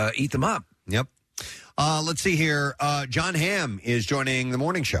to eat them up. Yep. Let's see here. John Hamm is joining the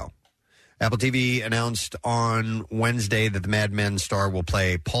morning show. Apple TV announced on Wednesday that the Mad Men star will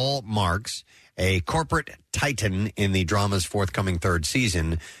play Paul Marks, a corporate titan in the drama's forthcoming third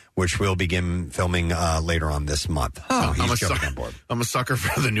season, which will begin filming later on this month. So he's jumping on board. I'm a sucker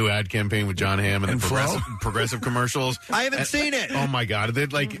for the new ad campaign with John Hamm and the progressive commercials. I haven't seen it. Oh, my God.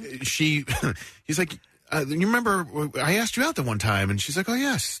 He's like, you remember I asked you out the one time, and she's like, "Oh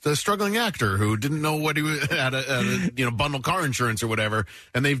yes, the struggling actor who didn't know what he was had a bundle car insurance or whatever,"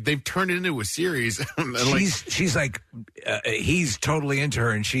 and they've turned it into a series. She's like, he's totally into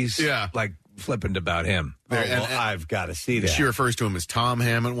her, and she's like flippant about him. I've got to see that. She refers to him as Tom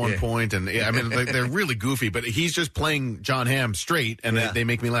Hamm at one point, and I mean they're really goofy, but he's just playing John Hamm straight, and they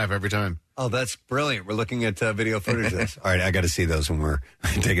make me laugh every time. Oh, that's brilliant. We're looking at video footage of this. All right, I got to see those when we're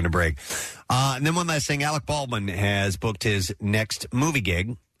taking a break. And then one last thing, Alec Baldwin has booked his next movie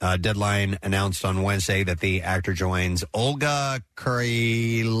gig. Deadline announced on Wednesday that the actor joins Olga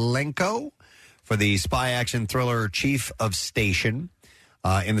Kurylenko for the spy action thriller Chief of Station.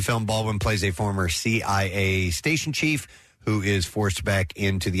 In the film, Baldwin plays a former CIA station chief who is forced back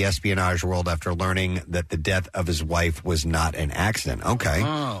into the espionage world after learning that the death of his wife was not an accident. Okay.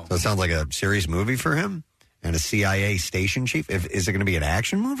 Oh. So it sounds like a serious movie for him and a CIA station chief. Is it going to be an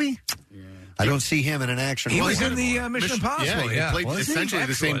action movie? Yeah. I don't see him in an action movie. He was in the Mission Impossible. Yeah, he played essentially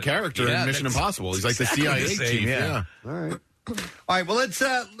the same character in Mission Impossible. He's like the CIA chief. Yeah. All right. All right, well, let's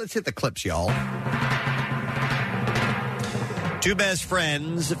hit the clips, y'all. Two best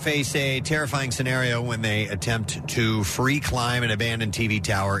friends face a terrifying scenario when they attempt to free climb an abandoned TV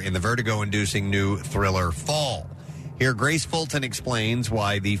tower in the vertigo-inducing new thriller Fall. Here, Grace Fulton explains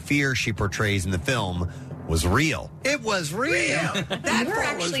why the fear she portrays in the film was real. It was real. We were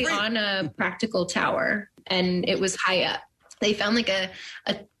actually on a practical tower, and it was high up. They found like a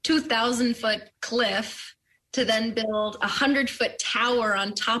 2,000-foot cliff to then build a 100-foot tower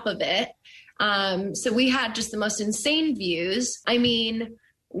on top of it. So we had just the most insane views. I mean,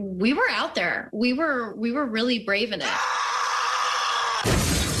 we were out there. We were really brave in it.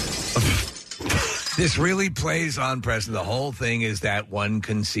 This really plays on Preston. The whole thing is that one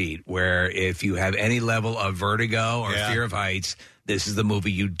conceit where if you have any level of vertigo or fear of heights, this is the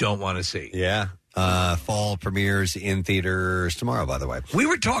movie you don't want to see. Yeah. Fall premieres in theaters tomorrow, by the way. We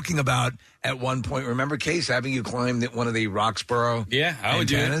were talking about, at one point, remember, Case, having you climb one of the Roxborough I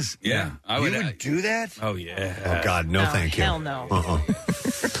would antennas? do it. Yeah. I would. You would do that? Oh, yeah. Oh, God, no thank you. Hell no. All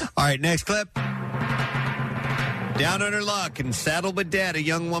right, next clip. Down on her luck and saddled with debt, a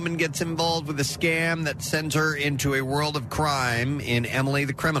young woman gets involved with a scam that sends her into a world of crime in Emily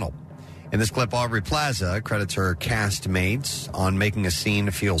the Criminal. In this clip, Aubrey Plaza credits her castmates on making a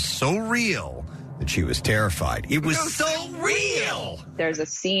scene feel so real that she was terrified. It was so real! There's a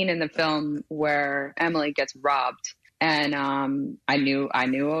scene in the film where Emily gets robbed, and I knew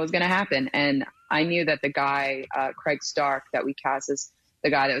what was going to happen. And I knew that the guy, Craig Stark, that we cast as the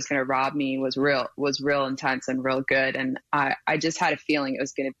guy that was going to rob me was real intense and real good. And I just had a feeling it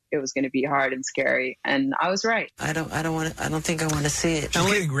was going to be hard and scary. And I was right. I don't think I want to see it. She's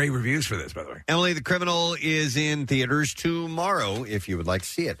getting great reviews for this, by the way. Emily the Criminal is in theaters tomorrow if you would like to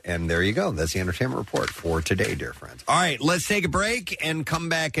see it. And there you go. That's the entertainment report for today, dear friends. All right, let's take a break and come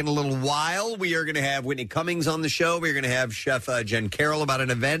back in a little while. We are going to have Whitney Cummings on the show. We're going to have Chef Jen Carroll about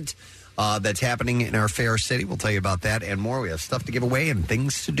an event that's happening in our fair city. We'll tell you about that and more. We have stuff to give away and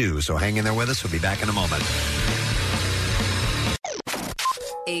things to do. So hang in there with us. We'll be back in a moment.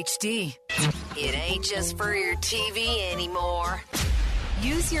 HD. It ain't just for your TV anymore.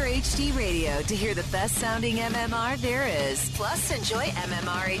 Use your HD radio to hear the best sounding MMR there is. Plus, enjoy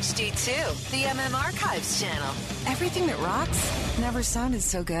MMR HD 2, the MM Archives channel. Everything that rocks never sounded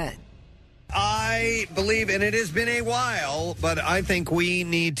so good. I believe, and it has been a while, but I think we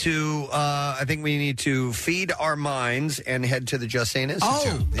need to. Feed our minds and head to the Just Saying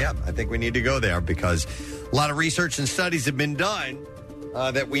Institute. Yeah, I think we need to go there because a lot of research and studies have been done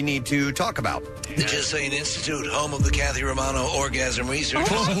that we need to talk about. The Just Saying Institute, home of the Kathy Romano Orgasm Research.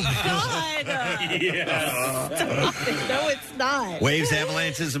 Oh, God. No, it's not. Waves,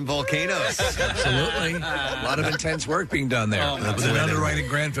 avalanches, and volcanoes. Absolutely. A lot of intense work being done there. With an underwriting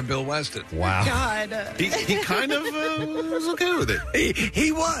grant from Bill Weston. Wow. God. He kind of was okay with it.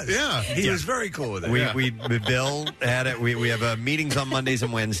 He was. Yeah. He was very cool with it. Bill had it. We have meetings on Mondays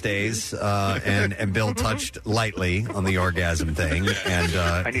and Wednesdays, and Bill touched lightly on the orgasm thing. And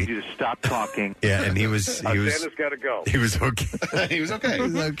I need you to stop talking. Yeah, and he was Santa's got to go. He was okay. He was okay. He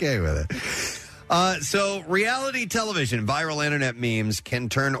was okay with it. So reality television, viral internet memes can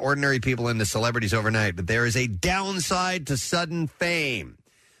turn ordinary people into celebrities overnight, but there is a downside to sudden fame.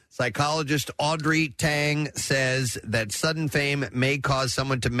 Psychologist Audrey Tang says that sudden fame may cause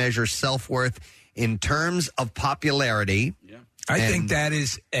someone to measure self-worth in terms of popularity. I think that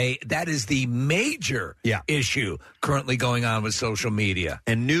is the major issue currently going on with social media.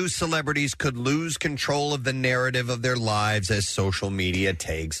 And new celebrities could lose control of the narrative of their lives as social media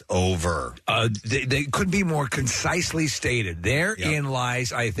takes over. They could be more concisely stated. Therein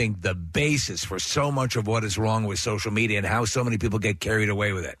lies, I think, the basis for so much of what is wrong with social media and how so many people get carried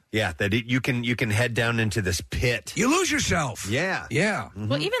away with it. Yeah, that you can head down into this pit. You lose yourself. Yeah. Yeah. Mm-hmm.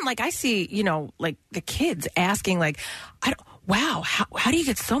 Well, even I see, like the kids asking, wow, how do you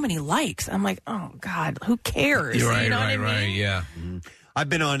get so many likes? I'm like, oh God, who cares? You're right, you know what I mean? right, yeah. Mm-hmm. I've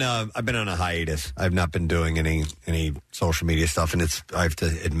been on a hiatus. I've not been doing any social media stuff, and I have to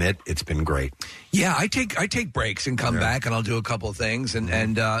admit it's been great. Yeah, I take breaks and come back, and I'll do a couple of things, and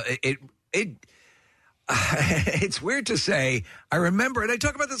it's weird to say. I remember, and I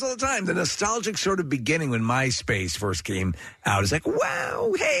talk about this all the time, the nostalgic sort of beginning when MySpace first came out. It's like,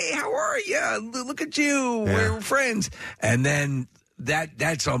 wow, hey, how are you? Look at you. We're friends. And then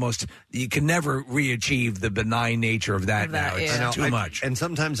that's almost, you can never re-achieve the benign nature of that now. It's too much. And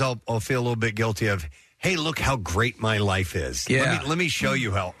sometimes I'll feel a little bit guilty of, hey, look how great my life is. Yeah. Let me show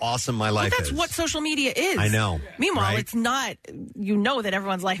you how awesome my life is. That's what social media is. I know. Meanwhile, right? it's not, that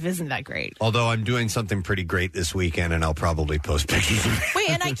everyone's life isn't that great. Although I'm doing something pretty great this weekend, and I'll probably post pictures of it. Wait,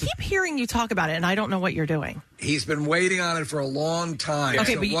 and I keep hearing you talk about it, and I don't know what you're doing. He's been waiting on it for a long time.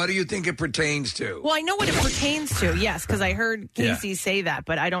 Okay, so what do you think it pertains to? Well, I know what it pertains to, yes, because I heard Casey say that,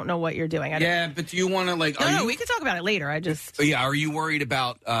 but I don't know what you're doing. But do you want to, No, we can talk about it later. Are you worried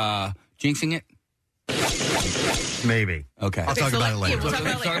about jinxing it? Maybe. Okay. I'll talk about it later. We'll talk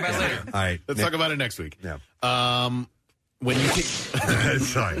about it later. All right. Let's talk about it next week. Yeah. When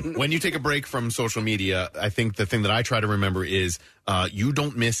you take a break from social media, I think the thing that I try to remember is you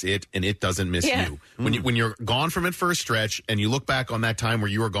don't miss it and it doesn't miss you. When you're gone from it for a stretch and you look back on that time where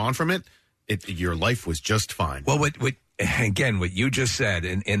you were gone from it, your life was just fine. Well, what you just said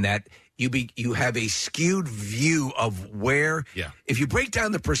in that you have a skewed view of where. Yeah. If you break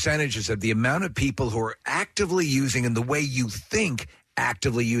down the percentages of the amount of people who are actively using and the way you think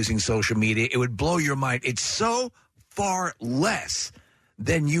actively using social media, it would blow your mind. It's so far less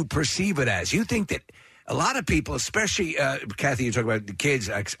than you perceive it as. You think that a lot of people, especially, Kathy, you talk about the kids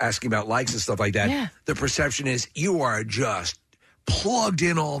asking about likes and stuff like that. Yeah. The perception is you are just plugged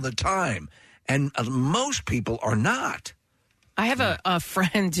in all the time. And most people are not. I have a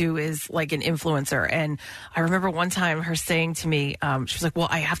friend who is like an influencer, and I remember one time her saying to me, she was like, well,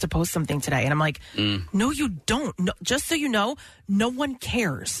 I have to post something today. And I'm like, no, you don't. No, just so you know, no one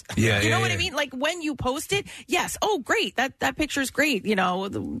cares. Yeah, you know what I mean? Like when you post it, yes, oh, great, that picture's great.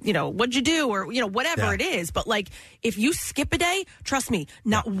 What'd you do? Or, whatever it is. But like if you skip a day, trust me,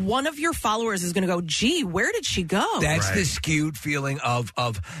 not one of your followers is going to go, gee, where did she go? That's the skewed feeling of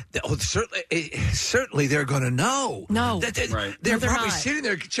certainly they're going to know. No. They're No, probably not. sitting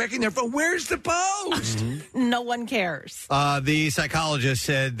there checking their phone. Where's the post? No one cares. The psychologist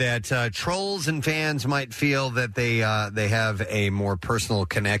said that trolls and fans might feel that they have a more personal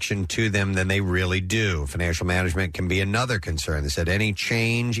connection to them than they really do. Financial management can be another concern. They said any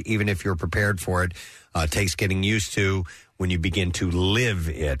change, even if you're prepared for it, takes getting used to when you begin to live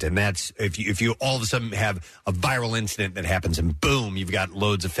it. And that's if you all of a sudden have a viral incident that happens and boom, you've got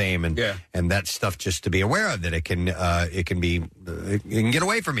loads of fame and that stuff, just to be aware of that it can get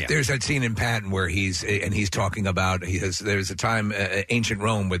away from you. There's that scene in Patton where he's talking about there's a time ancient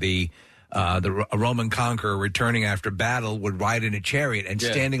Rome where the Roman conqueror returning after battle would ride in a chariot, and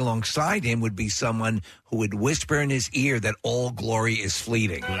standing alongside him would be someone who would whisper in his ear that all glory is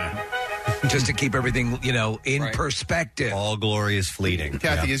fleeting. Just to keep everything, in perspective. All glory is fleeting.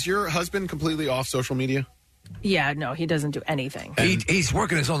 Kathy, is your husband completely off social media? Yeah, no, he doesn't do anything. He's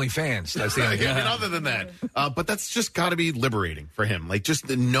working his OnlyFans. That's the idea. I mean, other than that. But that's just got to be liberating for him. Like, just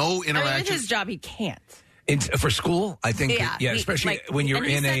no interaction. with his job, he can't. For school, I think, especially when you're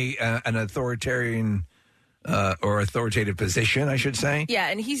in an authoritarian or authoritative position, I should say. Yeah,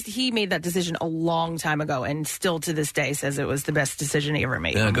 and he made that decision a long time ago, and still to this day says it was the best decision he ever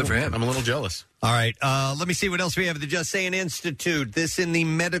made. Yeah, good for him. I'm a little jealous. All right, let me see what else we have at the Just Saying Institute. This in the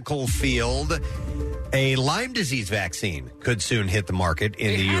medical field. A Lyme disease vaccine could soon hit the market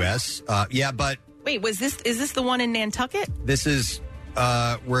in the U.S. But... Wait, is this the one in Nantucket? This is...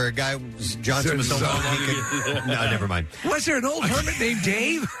 where a guy Johnson was so long he could... No, never mind. Was there an old hermit named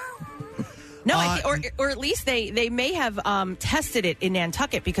Dave? No, or at least they may have tested it in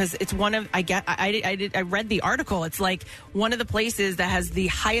Nantucket, because it's one of I read the article. It's like one of the places that has the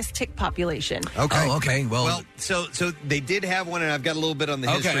highest tick population. Okay. Oh, okay. Well, so they did have one, and I've got a little bit on the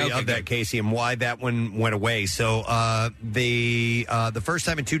history of that, Casey, and why that one went away. So the first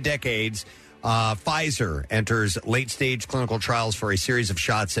time in 2 decades. Pfizer enters late-stage clinical trials for a series of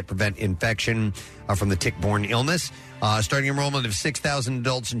shots that prevent infection from the tick-borne illness. Starting enrollment of 6,000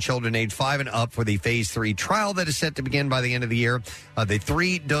 adults and children aged 5 and up for the Phase 3 trial that is set to begin by the end of the year. The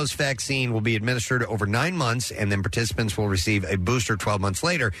 3-dose vaccine will be administered over 9 months, and then participants will receive a booster 12 months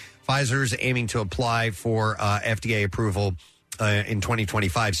later. Pfizer's aiming to apply for FDA approval in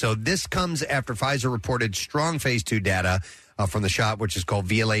 2025. So this comes after Pfizer reported strong Phase 2 data from the shot, which is called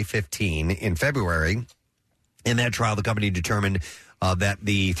VLA-15, in February. In that trial, the company determined that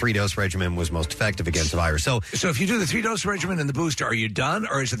the 3-dose regimen was most effective against the virus. So if you do the 3-dose regimen and the booster, are you done,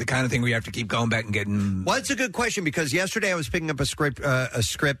 or is it the kind of thing where you have to keep going back and getting... Well, it's a good question, because yesterday I was picking up a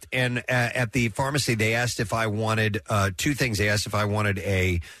script, and at the pharmacy, they asked if I wanted 2 things. They asked if I wanted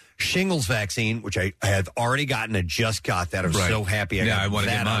a shingles vaccine, which I have already gotten. I just got that. I'm so happy I wanted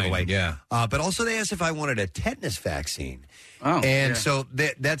that out of the way. Yeah. But also they asked if I wanted a tetanus vaccine. So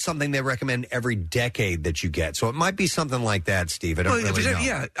that's something they recommend every decade that you get. So it might be something like that, Steve. I don't really know.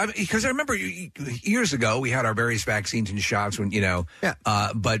 Yeah, because I remember years ago we had our various vaccines and shots when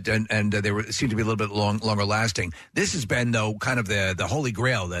but they seemed to be a little bit longer lasting. This has been though kind of the holy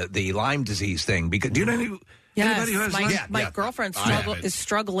grail, the Lyme disease thing. Because do you know anybody who has Lyme? My girlfriend is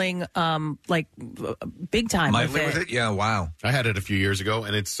struggling big time with it. Yeah, wow. I had it a few years ago,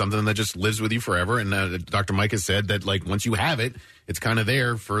 and it's something that just lives with you forever. And Dr. Mike has said that once you have it, it's kind of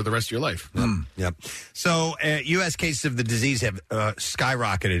there for the rest of your life. Yep. So U.S. cases of the disease have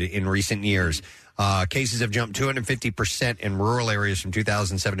skyrocketed in recent years. Cases have jumped 250% in rural areas from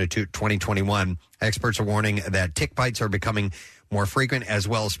 2007 to 2021. Experts are warning that tick bites are becoming more frequent as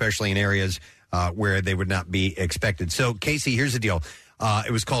well, especially in areas where they would not be expected. So, Casey, here's the deal.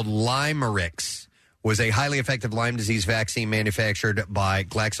 It was called Limerix, was a highly effective Lyme disease vaccine manufactured by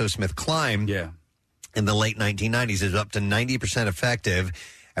GlaxoSmithKline in the late 1990s. It was up to 90% effective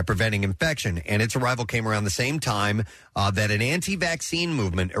at preventing infection. And its arrival came around the same time that an anti-vaccine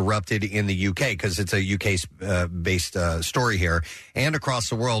movement erupted in the UK, because it's a UK-based story here, and across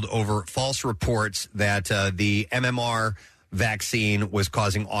the world over false reports that the MMR vaccine was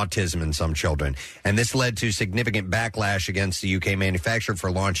causing autism in some children. And this led to significant backlash against the UK manufacturer for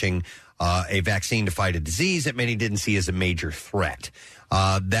launching a vaccine to fight a disease that many didn't see as a major threat.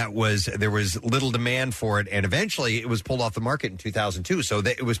 There was little demand for it, and eventually it was pulled off the market in 2002. So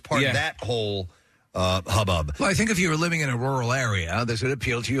it was part of that whole hubbub. Well, I think if you were living in a rural area, this would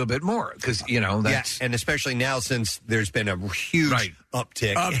appeal to you a bit more because, that's... Yeah, and especially now since there's been a huge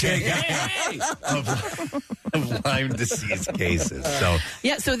uptick of Lyme disease cases.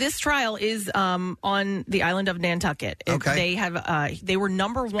 So this trial is on the island of Nantucket. Okay. They were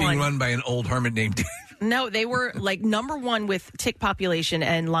number one. Being run by an old hermit named Dave. No, they were like number one with tick population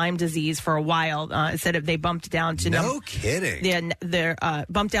and Lyme disease for a while. Instead of they bumped down to kidding. Yeah, they're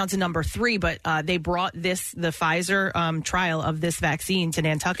bumped down to number 3, but they brought the Pfizer trial of this vaccine to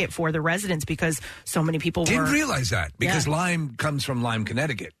Nantucket for the residents because so many people didn't realize that because Lyme comes from Lyme,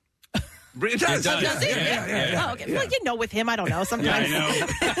 Connecticut. It does. Does it? Yeah. Oh, okay. Well, with him, I don't know. Sometimes.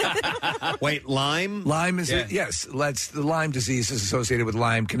 Wait, Lyme? Lyme is yes. The Lyme disease is associated with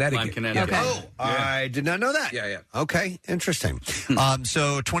Lyme, Connecticut. Okay. Oh, I did not know that. Yeah. Okay, interesting.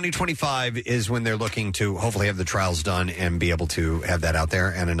 So 2025 is when they're looking to hopefully have the trials done and be able to have that out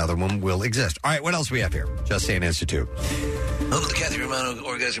there, and another one will exist. All right, what else do we have here? Just Saying Institute. Home of the Kathy Romano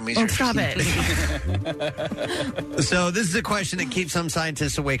Orgasm Research. Stop it. So this is a question that keeps some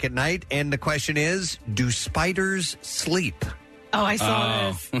scientists awake at night, and the question is, do spiders sleep? Oh, I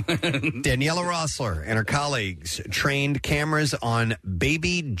saw this. Daniela Rossler and her colleagues trained cameras on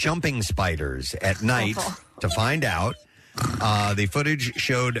baby jumping spiders at night to find out. The footage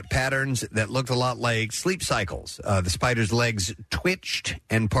showed patterns that looked a lot like sleep cycles. The spider's legs twitched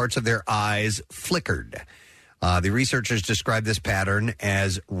and parts of their eyes flickered. The researchers described this pattern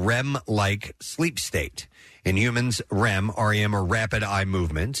as REM-like sleep state. In humans, REM, or rapid eye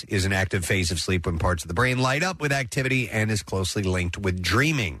movement, is an active phase of sleep when parts of the brain light up with activity and is closely linked with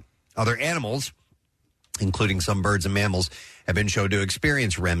dreaming. Other animals, including some birds and mammals, have been shown to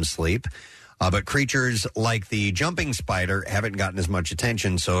experience REM sleep. But creatures like the jumping spider haven't gotten as much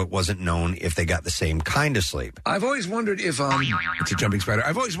attention, so it wasn't known if they got the same kind of sleep. I've always wondered if it's a jumping spider.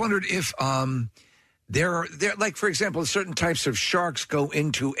 I've always wondered if there are like, for example, certain types of sharks go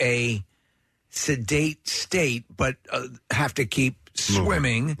into a sedate state, but have to keep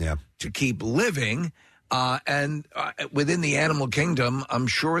swimming to keep living. And within the animal kingdom, I'm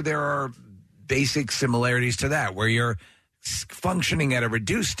sure there are basic similarities to that, where you're functioning at a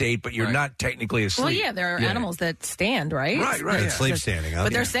reduced state, but you're not technically asleep. Well, yeah, there are animals that stand, right? Right. Sleep standing up.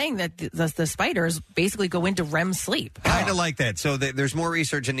 But they're saying that the spiders basically go into REM sleep. Kind of like that. So there's more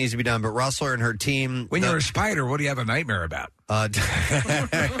research that needs to be done, but Rossler and her team... When you're a spider, what do you have a nightmare about? Us?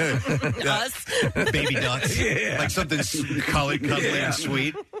 Baby ducks. Like something cuddly and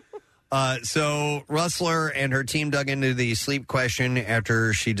sweet. So Rossler and her team dug into the sleep question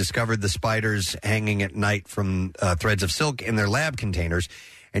after she discovered the spiders hanging at night from threads of silk in their lab containers.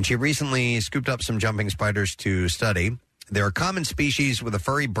 And she recently scooped up some jumping spiders to study. They're a common species with a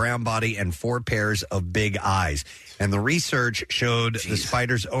furry brown body and 4 pairs of big eyes. And the research showed the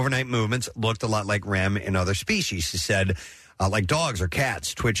spiders' overnight movements looked a lot like REM in other species. She said, like dogs or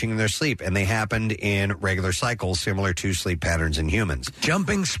cats twitching in their sleep, and they happened in regular cycles similar to sleep patterns in humans.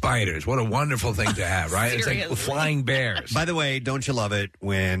 Jumping spiders, what a wonderful thing to have, right? It's like flying bears. By the way, don't you love it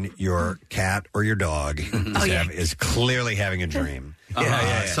when your cat or your dog is clearly having a dream?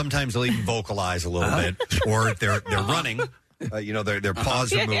 Sometimes they'll even vocalize a little bit, or they're running. Their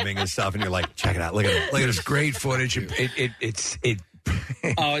paws are moving and stuff, and you're like, check it out, look at it. There's great footage. It's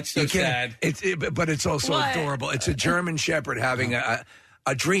so sad. But it's also adorable. It's a German Shepherd having a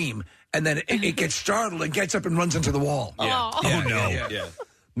dream, and then it gets startled and gets up and runs into the wall. Yeah.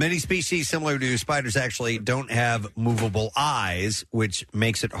 Many species similar to spiders actually don't have movable eyes, which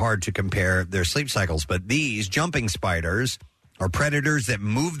makes it hard to compare their sleep cycles. But these jumping spiders are predators that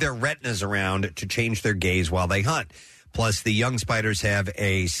move their retinas around to change their gaze while they hunt. Plus, the young spiders have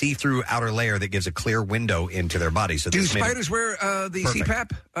a see-through outer layer that gives a clear window into their body. So do spiders wear the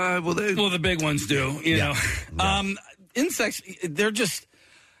CPAP? Well, the big ones do. You know, insects. They're just.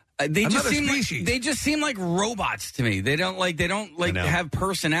 They just seem like robots to me. They don't have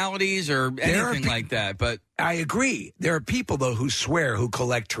personalities or anything like that. But I agree. There are people though who swear, who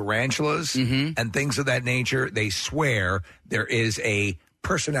collect tarantulas and things of that nature. They swear there is a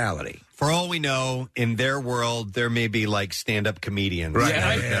personality. For all we know, in their world, there may be like stand-up comedians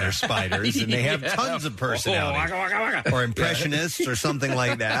that are spiders, and they have tons of personality. Or impressionists or something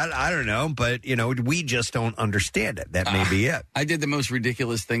like that. I don't know, but, we just don't understand it. That may be it. I did the most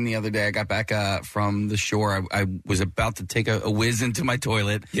ridiculous thing the other day. I got back from the shore. I was about to take a whiz into my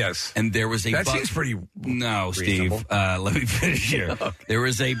toilet. Yes. And there was a That seems pretty No, reasonable. Steve. Let me finish here. Okay. There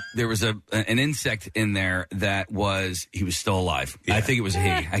was an insect in there that he was still alive. Yeah. I think it was a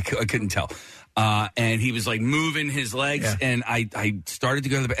he. I couldn't tell. And he was like moving his legs, and I started to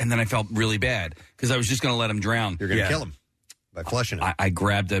go to the bed, and then I felt really bad because I was just going to let him drown. You're going to kill him by flushing him. I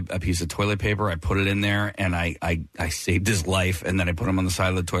grabbed a piece of toilet paper, I put it in there, and I saved his life, and then I put him on the side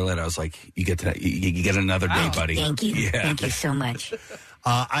of the toilet. I was like, you get another day, buddy. Thank you. Yeah. Thank you so much.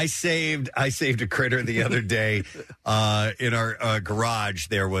 I saved a critter the other day. In our garage,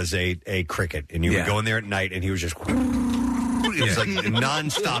 there was a cricket, and you would go in there at night, and he was just... It was like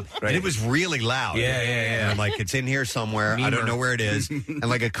nonstop, and it was really loud. Yeah. And I'm like, it's in here somewhere. I don't know where it is. And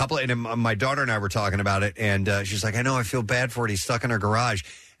like my daughter and I were talking about it, and she's like, I know, I feel bad for it. He's stuck in our garage.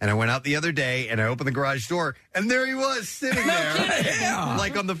 And I went out the other day, and I opened the garage door, and there he was sitting there,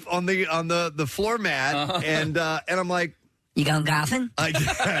 like on the floor mat, and I'm like, you going golfing?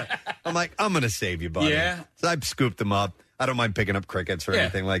 I'm like, I'm going to save you, buddy. Yeah. So I scooped him up. I don't mind picking up crickets or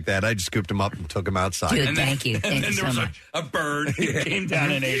anything like that. I just scooped him up and took him outside. Dude, thank you. Thank you there so was much. a bird who came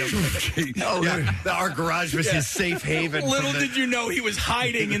down and ate him. Our garage was his safe haven. Little did you know he was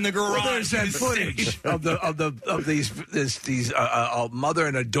hiding in the garage. There's that footage of these mother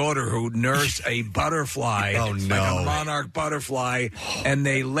and a daughter who nurse a butterfly. Oh, no. Like a monarch butterfly, and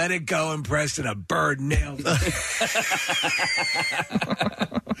they let it go, and Preston, a bird nailed it.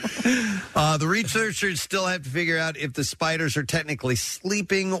 The researchers still have to figure out if the spiders are technically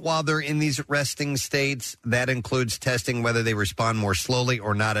sleeping while they're in these resting states. That includes testing whether they respond more slowly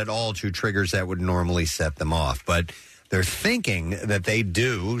or not at all to triggers that would normally set them off. But they're thinking that they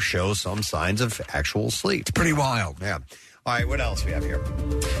do show some signs of actual sleep. It's pretty wild. Yeah. All right, what else we have here?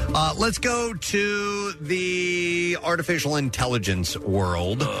 Let's go to the artificial intelligence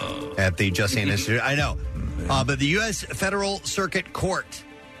world at the Justine Institute. I know. But the U.S. Federal Circuit Court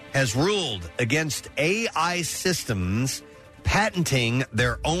has ruled against AI systems patenting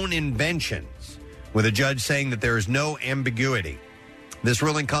their own inventions, with a judge saying that there is no ambiguity. This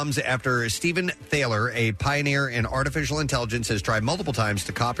ruling comes after Stephen Thaler, a pioneer in artificial intelligence, has tried multiple times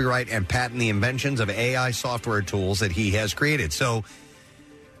to copyright and patent the inventions of AI software tools that he has created. So,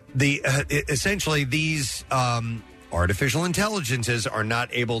 essentially, these artificial intelligences are not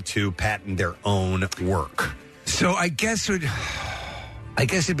able to patent their own work. So I guess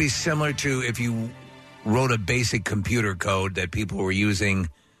it'd be similar to if you wrote a basic computer code that people were using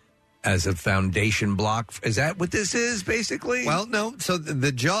as a foundation block. Is that what this is, basically? Well, no. So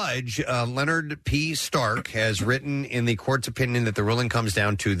the judge, Leonard P. Stark, has written in the court's opinion that the ruling comes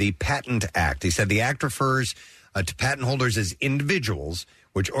down to the Patent Act. He said the act refers to patent holders as individuals,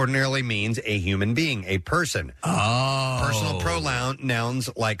 which ordinarily means a human being, a person. Oh. Personal pronouns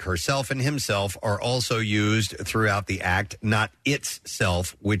like herself and himself are also used throughout the act, not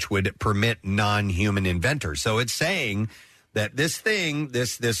itself, which would permit non-human inventors. So it's saying that this thing,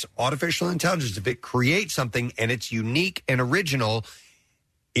 this artificial intelligence, if it creates something and it's unique and original,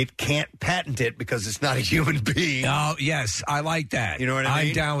 it can't patent it because it's not a human being. Oh, yes. I like that. You know what I mean?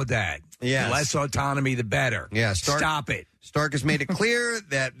 I'm down with that. Yes. The less autonomy, the better. Yeah, Stop it. Stark has made it clear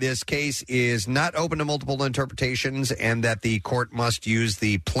that this case is not open to multiple interpretations and that the court must use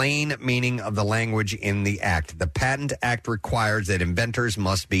the plain meaning of the language in the act. The Patent Act requires that inventors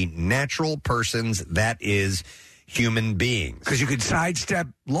must be natural persons, that is, human beings. Because you could sidestep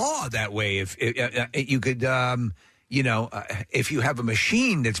law that way. If you could, if you have a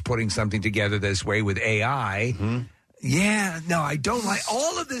machine that's putting something together this way with AI. Mm-hmm. Yeah, no, I don't like.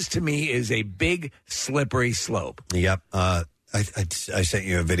 All of this to me is a big slippery slope. Yep. I sent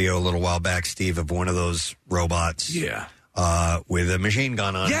you a video a little while back, Steve, of one of those robots. Yeah. With a machine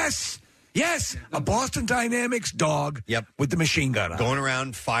gun on. Yes, a Boston Dynamics dog. Yep. With the machine gun on. Going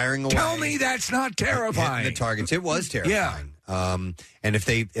around firing away. Tell me that's not terrifying. Hitting the targets. It was terrifying. Yeah. And if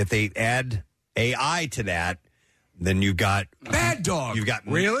they add AI to that, then you've got Bad Dog. You've got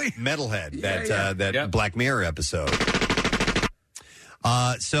really Metalhead, that Black Mirror episode.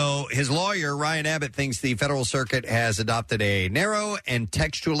 So his lawyer, Ryan Abbott, thinks the Federal Circuit has adopted a narrow and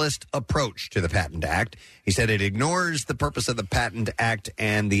textualist approach to the Patent Act. He said it ignores the purpose of the Patent Act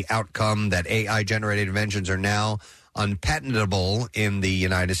and the outcome that AI-generated inventions are now unpatentable in the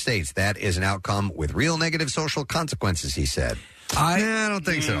United States. That is an outcome with real negative social consequences, he said. I don't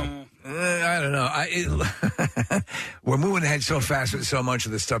think so. I don't know. We're moving ahead so fast with so much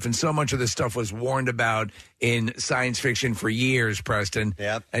of this stuff, and so much of this stuff was warned about in science fiction for years, Preston.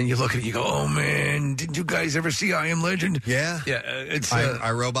 Yep. And you look at it, you go, oh, man, didn't you guys ever see I Am Legend? Yeah. Yeah. It's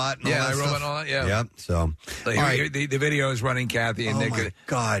iRobot and all that iRobot stuff. and all that, yeah. Yep. So, all right. The video is running, Kathy, and oh, Nick. my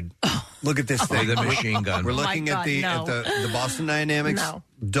God. Look at this thing. The machine gun. We're looking at the Boston Dynamics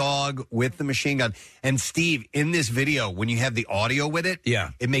dog with the machine gun. And Steve, in this video, when you have the audio with it,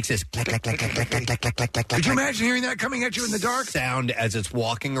 it makes this clack, clack, clack, clack, clack, clack, clack, clack, clack, clack. Could you imagine hearing that coming at you in the dark? Sound as it's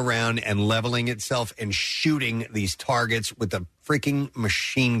walking around and leveling itself and shooting these targets with a freaking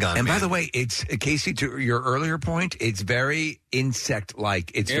machine gun. And by the way, it's, Casey, to your earlier point, it's very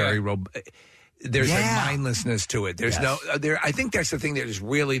insect-like. It's very there's a mindlessness to it. There's I think that's the thing that is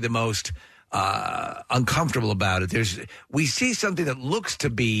really the most uncomfortable about it. We see something that looks to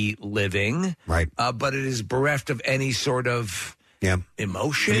be living, right? But it is bereft of any sort of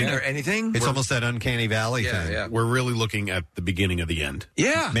emotion or anything. It's almost that uncanny valley thing. Yeah. We're really looking at the beginning of the end.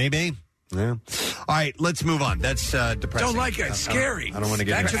 Yeah. Maybe. Yeah. All right, let's move on. That's depressing. Don't like it. It's scary. I don't want to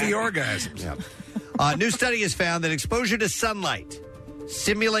get back to into the that. orgasms. Yeah. New study has found that exposure to sunlight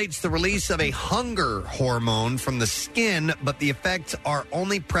simulates the release of a hunger hormone from the skin, but the effects are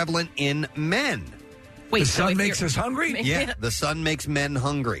only prevalent in men. Wait, the sun makes us hungry? Yeah, the sun makes men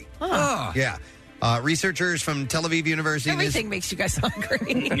hungry. Oh. Yeah. Researchers from Tel Aviv University Everything makes you guys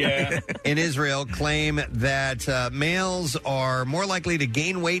hungry. in Israel claim that males are more likely to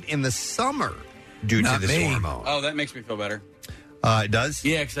gain weight in the summer due to this hormone. Oh, that makes me feel better. It does?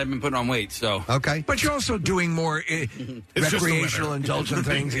 Yeah, because I've been putting on weight, so. Okay. But you're also doing more recreational, indulgent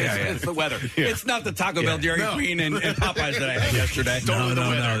things. It's the weather. Yeah. It's not the Taco Bell, Dairy Queen, and Popeyes that I had yesterday. No,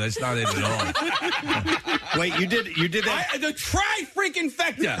 that's not it at all. Wait, you did that? The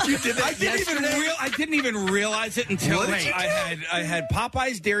trifecta. You did that I didn't even realize it until I had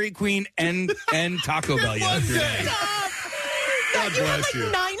Popeyes, Dairy Queen, and Taco Bell yesterday. God bless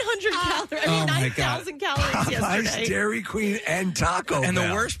you. 900 calories. 9,000 calories yesterday. Dairy Queen and Taco And Bell.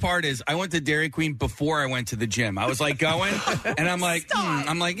 the worst part is, I went to Dairy Queen before I went to the gym. I was like going, and I'm like,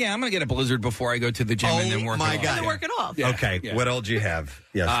 I'm gonna get a Blizzard before I go to the gym and then work it off. Oh, my God. And work it off. Yeah. Okay. Yeah. What all did you have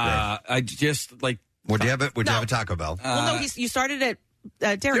yesterday? I just like. Would you have it? Would you have a Taco Bell? Well, no, you started at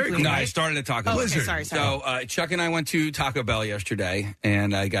Dairy Queen. No, right? I started at Taco Bell. Oh, okay, sorry. So Chuck and I went to Taco Bell yesterday,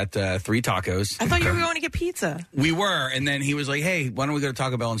 and I got 3 tacos. I thought you were going to get pizza. We were, and then he was like, "Hey, why don't we go to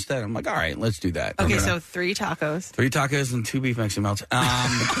Taco Bell instead?" I'm like, "All right, let's do that." Okay, so 3 tacos. 3 tacos and 2 beef Mexican melts.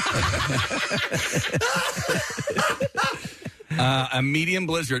 A medium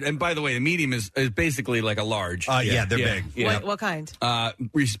Blizzard, and by the way, the medium is basically like a large. Yeah, they're big. Yeah. What kind?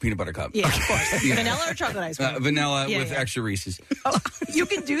 Reese's peanut butter cup. Yeah, of course. Vanilla or chocolate ice cream? Vanilla with extra Reese's. Oh, you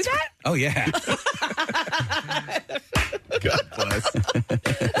can do that? Oh yeah. God bless.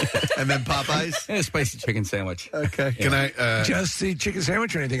 And then Popeyes? And a spicy chicken sandwich. Okay. Can I just the chicken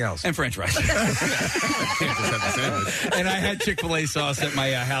sandwich or anything else? And French fries. can't just have the sandwich. And I had Chick-fil-A sauce at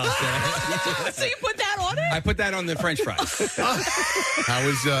my house. So you put that on it? I put that on the French fries.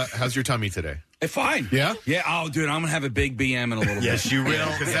 How's your tummy today? Fine. Yeah? Yeah. Oh, dude, I'm gonna have a big BM in a little bit. Yes, you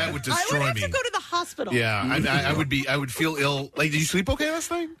will. Because that would I destroy would have me. to go to the hospital. Yeah, I would feel ill. Like, did you sleep okay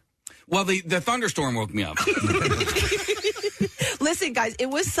last night? Well, the thunderstorm woke me up. Listen, guys, it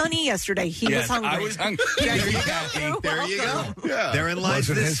was sunny yesterday. He was hungry. I was hungry. There you go. Yeah. Therein lies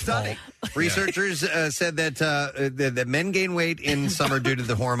Wasn't this his study. Researchers said that men gain weight in summer due to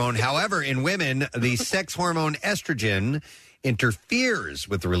the hormone. However, in women, the sex hormone estrogen interferes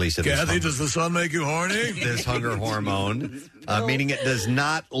with the release of Kathy, does the sun make you horny? this hunger hormone, meaning it does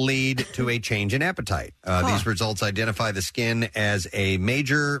not lead to a change in appetite. These results identify the skin as a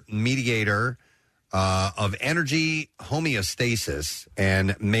major mediator of energy homeostasis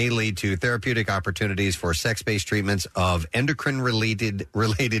and may lead to therapeutic opportunities for sex-based treatments of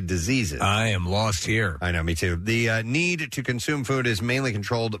endocrine-related diseases. I am lost here. I know, me too. The need to consume food is mainly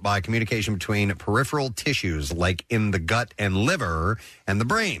controlled by communication between peripheral tissues, like in the gut and liver, and the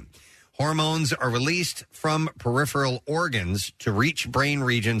brain. Hormones are released from peripheral organs to reach brain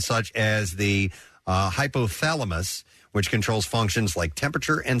regions such as the hypothalamus, which controls functions like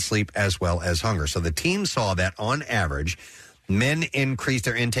temperature and sleep as well as hunger. So the team saw that, on average, men increase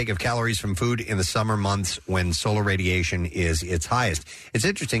their intake of calories from food in the summer months when solar radiation is its highest. It's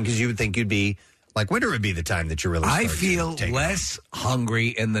interesting because you would think you'd be, like, winter would be the time that you really start I feel to take less hungry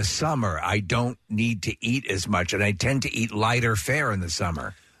in the summer. I don't need to eat as much, and I tend to eat lighter fare in the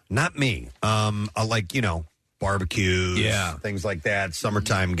summer. Not me. Like, barbecues, things like that,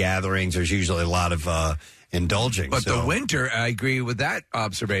 summertime gatherings. There's usually a lot of indulging. But so. the winter, I agree with that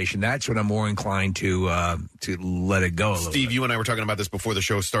observation. That's when I'm more inclined to let it go a little Steve, bit. you and I were talking about this before the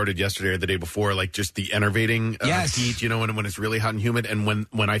show started yesterday or the day before, like just the enervating heat, when it's really hot and humid. And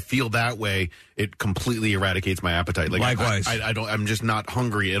when I feel that way, it completely eradicates my appetite. Like, likewise. I'm just not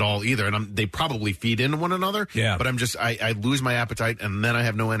hungry at all either. And they probably feed into one another. Yeah. But I lose my appetite, and then I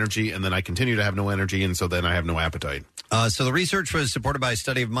have no energy, and then I continue to have no energy, and so then I have no appetite. So the research was supported by a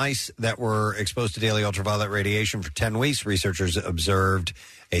study of mice that were exposed to daily ultraviolet radiation for 10 weeks. Researchers observed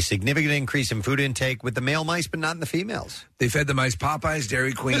a significant increase in food intake with the male mice, but not in the females. They fed the mice Popeyes,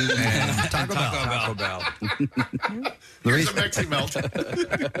 Dairy Queen, and Taco Bell. Here's a Mexi melt.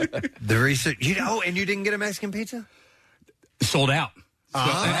 The research, and you didn't get a Mexican pizza? Sold out. And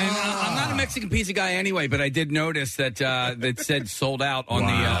I'm not a Mexican pizza guy anyway, but I did notice that that said sold out on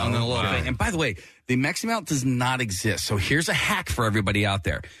the little thing. And by the way, the Mexi Melt does not exist. So here's a hack for everybody out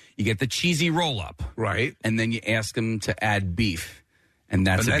there: you get the cheesy roll up, right, and then you ask them to add beef, and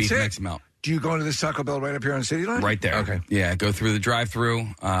that's a beef Mexi Melt. Do you go into this Taco Bell right up here on City Line? Right there. Okay. Yeah, go through the drive-through,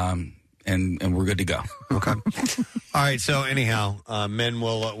 and we're good to go. Okay. All right. So anyhow, men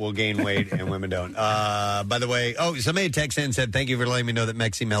will gain weight and women don't. By the way, somebody texted in and said, "Thank you for letting me know that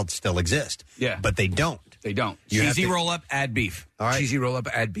Mexi Melts still exist." Yeah, but they don't. They don't. Cheesy roll up, add beef. All right. Cheesy roll up,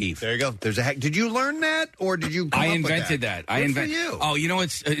 add beef. There you go. There's a hack. Did you learn that, or did you? I invented that. I invented. you. Oh,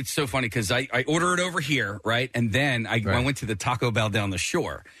 it's so funny because I order it over here, right, and then I went to the Taco Bell down the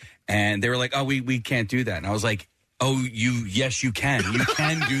shore, and they were like, "Oh, we can't do that," and I was like, "Oh, yes, you can. You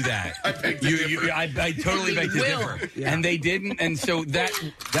can do that." I totally beg to differ. Yeah. And they didn't. And so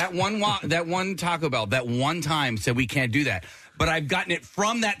that one Taco Bell, that one time said we can't do that. But I've gotten it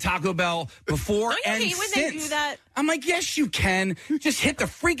from that Taco Bell before and hate when since. they do that? I'm like, yes, you can. Just hit the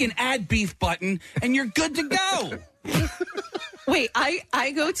freaking add beef button, and you're good to go. Wait,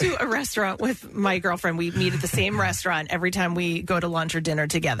 I go to a restaurant with my girlfriend. We meet at the same restaurant every time we go to lunch or dinner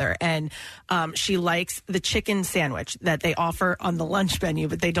together. And she likes the chicken sandwich that they offer on the lunch menu,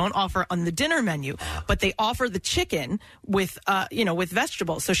 but they don't offer on the dinner menu. But they offer the chicken with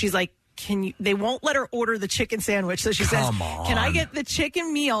vegetables. So she's like, they won't let her order the chicken sandwich. So she says, "Can I get the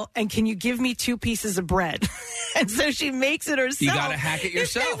chicken meal and can you give me 2 pieces of bread?" And so she makes it herself. You got to hack it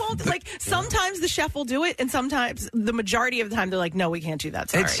yourself. They won't, sometimes the chef will do it, and sometimes the majority of the time they're like, "No, we can't do that."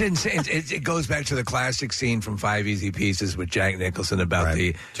 Sorry. It's insane. It goes back to the classic scene from 5 Easy Pieces with Jack Nicholson about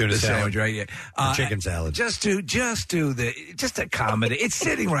the tuna sandwich, right? Yeah. The chicken salad. Just a comedy. It's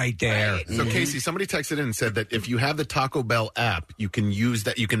sitting right there. Right. So Casey, somebody texted in and said that if you have the Taco Bell app, you can use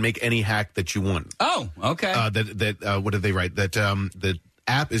that. You can make any hack that you want. Oh, okay. What did they write? That the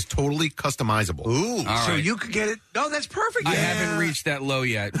app is totally customizable. Ooh, so you could get it. No, that's perfect. I haven't reached that low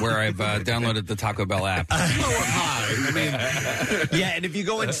yet where I've downloaded the Taco Bell app. Yeah, and if you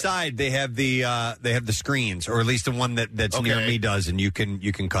go inside, they have the screens, or at least the one that's near me does, and you can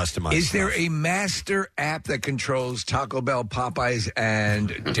customize. Is there a master app that controls Taco Bell, Popeyes,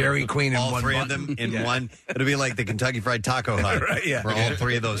 and Dairy Queen in all one three button? of them in one? It'll be like the Kentucky Fried Taco Hut, Right, yeah. where all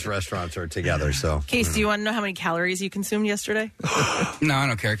 3 of those restaurants are together. So, Case, do you want to know how many calories you consumed yesterday? No, I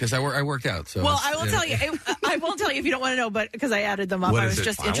don't care because I worked out. So well, I will tell you. I won't tell you if you don't want to know, but because I added them up, What I is was it?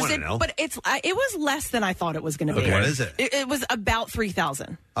 just I wanna interested. know. But it was less than I thought it was going to be. Okay. What is it? It was about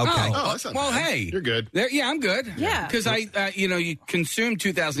 3,000. Okay. That's not bad. Hey, you're good. Yeah, I'm good. Yeah. Because you consume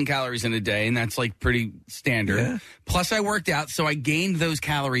 2,000 calories in a day, and that's like pretty standard. Yeah. Plus, I worked out, so I gained those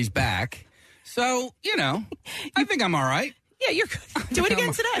calories back. So, I think I'm all right. Yeah, you're good. Do it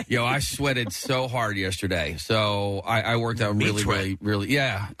again today. Yo, I sweated so hard yesterday. So I worked out really.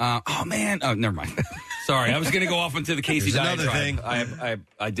 Yeah. Oh, man. Oh, never mind. Sorry. I was going to go off into the Casey There's another diatribe. thing.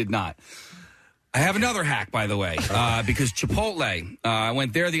 I did not. I have another hack, by the way, because Chipotle, I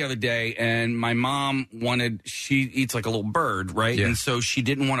went there the other day, and my mom she eats like a little bird, right? Yeah. And so she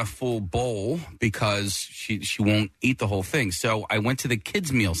didn't want a full bowl because she won't eat the whole thing. So I went to the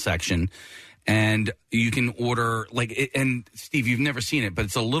kids' meal section, and you can order and Steve, you've never seen it, but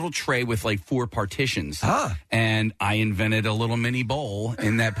it's a little tray with like 4 partitions. And I invented a little mini bowl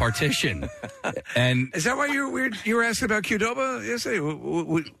in that partition. And is that why you were asking about Qdoba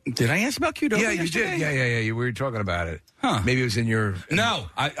yesterday? Did I ask about Qdoba? Yeah, you yesterday? did. Yeah. You were talking about it. Huh. Maybe it was in your... No,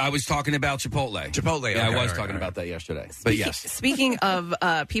 I was talking about Chipotle. Chipotle. Yeah, Okay, I was talking about that yesterday. But yes. Speaking of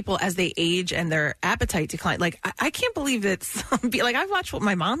people as they age and their appetite decline, I can't believe it's... I've watched what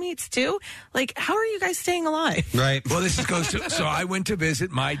my mom eats, too. How are you guys staying alive? Right. Well, this goes to... So I went to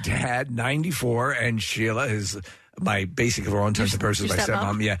visit my dad, 94, and Sheila is my basic for all intents and purposes, my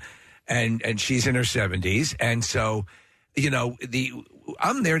stepmom. Yeah. And she's in her 70s. And so,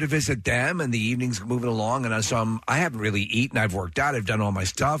 I'm there to visit them, and the evening's moving along, and so I haven't really eaten. I've worked out. I've done all my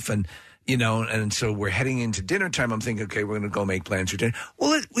stuff, and and so we're heading into dinner time. I'm thinking, okay, we're going to go make plans for dinner.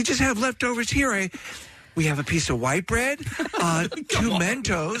 Well, we just have leftovers here. We have a piece of white bread, 2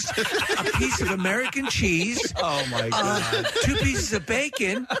 Mentos, a piece of American cheese. Oh, my God. 2 pieces of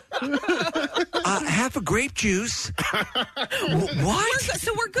bacon, half a grape juice. What?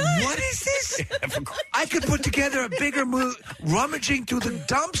 So we're good. What is this? I could put together a bigger rummaging through the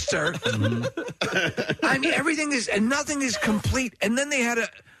dumpster. I mean, everything is, and nothing is complete. And then they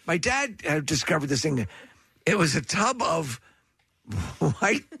my dad had discovered this thing. It was a tub of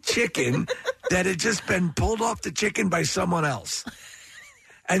white chicken that had just been pulled off the chicken by someone else.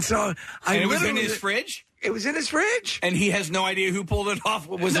 And so it was in his fridge? It was in his fridge. And he has no idea who pulled it off?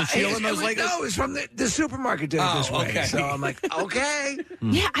 Was it Sheila and those Legos? No, it was from the supermarket did it this way. Okay. So I'm like, okay.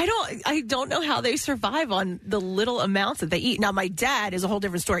 Yeah, I don't know how they survive on the little amounts that they eat. Now, my dad is a whole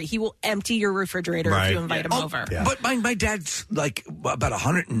different story. He will empty your refrigerator if you invite him over. Yeah. But my dad's like about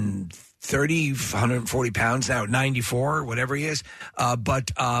 130, 140 pounds now, 94, whatever he is.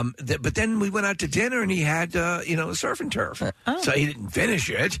 But then we went out to dinner and he had, surf and turf. So he didn't finish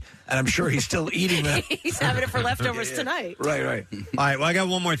it. And I'm sure he's still eating that. He's having it for leftovers tonight. Right. All right, well, I got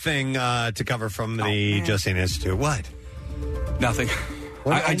one more thing to cover from the Justine Institute. What? Nothing.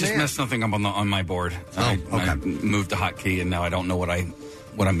 I just man. messed something up on my board. Oh, okay. I moved a hotkey, and now I don't know what I'm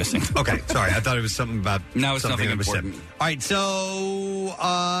missing. Okay, sorry. I thought it was something about No, it's something nothing that was said. important. All right, so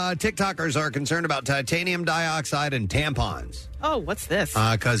TikTokers are concerned about titanium dioxide and tampons Oh, what's this?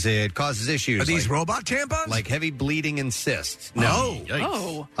 because it causes issues. Are these robot tampons? like heavy bleeding and cysts?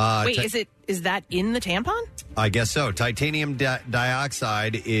 Oh. Wait, is that in the tampon? I guess so. Titanium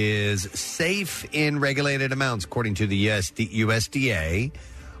dioxide is safe in regulated amounts, according to the USDA.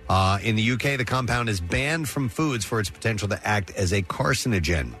 In the UK, the compound is banned from foods for its potential to act as a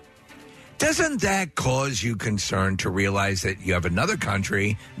carcinogen. Doesn't that cause you concern to realize that you have another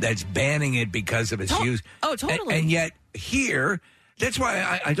country that's banning it because of its use? Oh, totally. And yet here, that's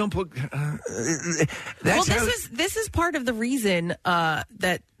why I don't put. This is part of the reason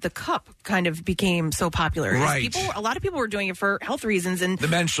that the cup kind of became so popular. Right. A lot of people were doing it for health reasons, and the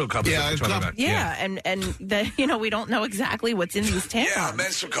menstrual cup. Yeah, is what I'm talking about. and that we don't know exactly what's in these tampons. Yeah,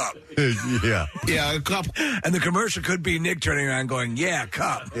 menstrual cup. Yeah. A couple. And the commercial could be Nick turning around going, "Yeah,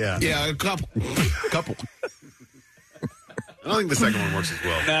 cup." Yeah, a couple. I don't think the second one works as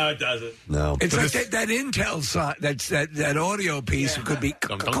well. No, it doesn't. No. It's like that Intel song, that audio piece could be.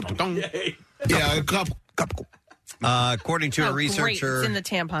 Yeah, a couple. According to a Great. researcher, It's in the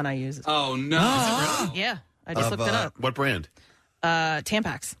tampon I use. Oh, no. Yeah, I just looked it up. What brand?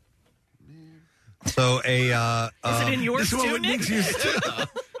 Tampax. so Is it in yours too, Nick?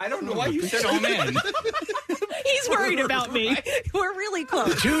 I don't know why you said, oh, man. He's worried about me. We're really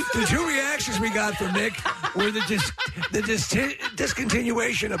close. The two reactions we got from Nick were the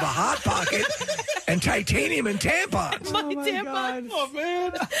discontinuation of a Hot Pocket and titanium and tampons. My tampon. God. Oh,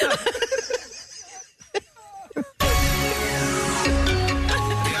 man.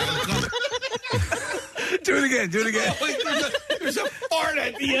 Do it again. There's a fart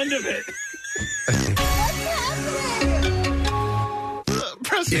at the end of it.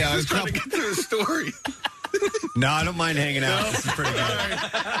 Preston, I was trying to get through a story. no, I don't mind hanging out. This is pretty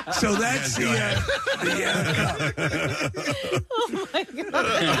good. So that's Oh my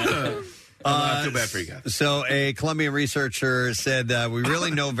god. I feel bad for you guys. So a Colombian researcher said we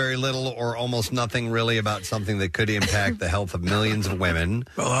really know very little or almost nothing really about something that could impact the health of millions of women.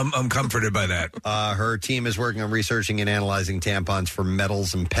 Well, I'm comforted by that. Her team is working on researching and analyzing tampons for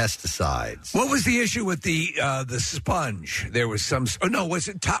metals and pesticides. What was the issue with the sponge? There was some. Oh no, was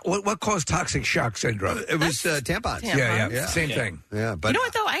it what caused toxic shock syndrome? It was tampons. Yeah, same thing. Yeah, but You know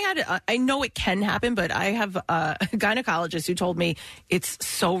what though? I know it can happen, but I have a gynecologist who told me it's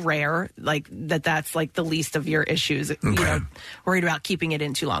so rare, like that's like the least of your issues. You know, worried about keeping it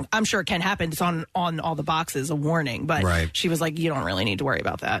in too long. I'm sure it can happen. It's on all the boxes, a warning, but she was like, you don't really need to worry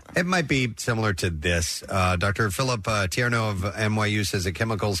about that. It might be similar to this. Dr. Philip Tierno of NYU says that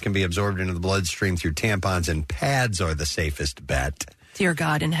chemicals can be absorbed into the bloodstream through tampons, and pads are the safest bet. Dear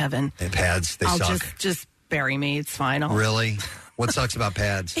God in heaven. And pads, they suck. Just bury me. It's fine. Really? What sucks about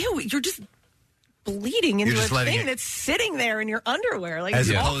pads? Ew, you're just bleeding into just a letting thing it- that's sitting there in your underwear. Like, As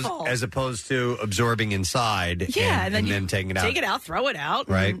it's opposed, awful. as opposed to absorbing inside and you taking it out. Take it out, throw it out.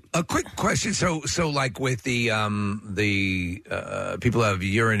 Right. A quick question. So like with the people who have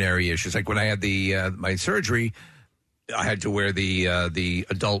urinary issues, like when I had my surgery, I had to wear the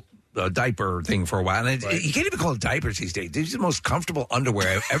adult diaper thing for a while. And you can't even call it diapers these days. These are the most comfortable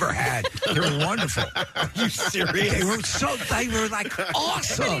underwear I've ever had. They were wonderful. Are you serious? They were like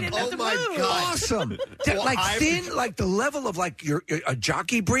awesome. Oh my God. Awesome. Well, Thin, like the level of like a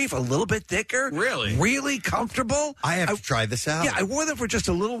jockey brief, a little bit thicker. Really comfortable. I have to try this out. Yeah, I wore them for just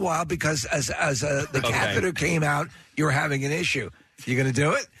a little while because as the catheter came out, you were having an issue. You going to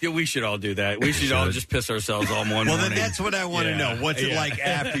do it? Yeah, we should all do that. We should all just piss ourselves all one morning. Well, then that's what I want to know. What's it like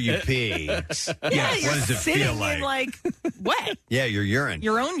after you pee? Yeah, what does it feel like? Wet. Yeah, your urine.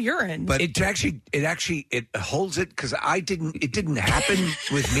 Your own urine. But it holds it because it didn't happen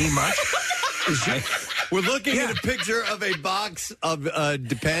with me much. We're looking at a picture of a box of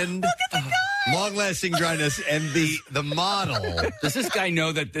Depend long-lasting dryness, and the model. Does this guy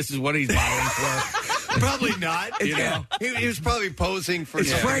know that this is what he's modeling for? Probably not. You know, he was probably posing for.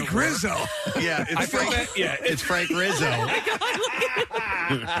 It's Frank Rizzo. Yeah, it's Frank Rizzo.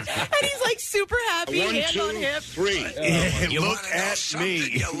 And he's like super happy, hand on hip. 3. You Look at me.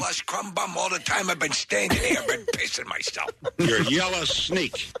 You lush crumb bum all the time. I've been standing here, I've been pissing myself. You're a yellow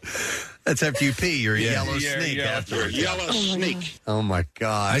sneak. That's after you pee. You're a yellow sneak. You're a yellow sneak. Oh my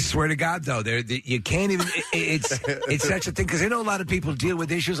God! I swear to God, though, you can't even. It's such a thing because I know a lot of people deal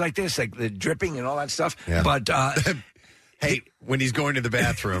with issues like this, like the dripping and all that stuff. Yeah. But hey, when he's going to the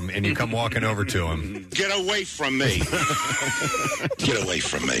bathroom and you come walking over to him, Get away from me. Get away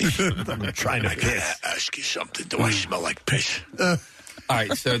from me. I'm trying to piss. Ask you something. Do I smell like piss? All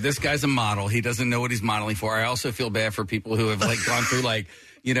right, so this guy's a model. He doesn't know what he's modeling for. I also feel bad for people who have gone through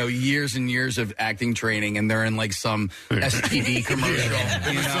years and years of acting training, and they're in some STD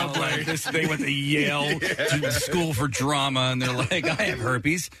commercial. Like this, they went to Yale to school for drama, and they're like, I have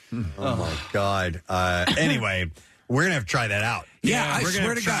herpes. Oh my God! Anyway, we're gonna have to try that out. Yeah, I we're gonna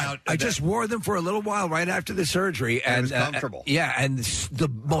swear to God, I just wore them for a little while right after the surgery, and it was comfortable. And the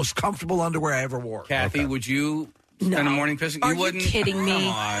most comfortable underwear I ever wore. Kathy, would you spend a morning pissing? Are wouldn't? you kidding me? Come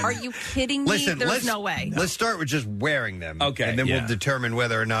on. Are you kidding me? Listen, There's no way. Let's start with just wearing them. Okay, and then we'll determine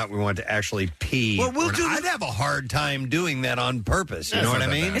whether or not we want to actually pee. Well, we'll do I'd have a hard time doing that on purpose. You know what I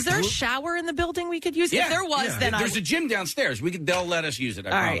mean? Is there a shower in the building we could use? Yeah, if there was, then there's a gym downstairs. They'll let us use it. I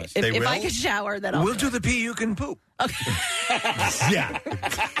All promise. right. If I could shower, then I'll We'll do the pee. You can poop. Okay. Yeah.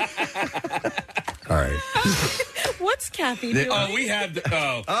 All right. What's Kathy doing? We have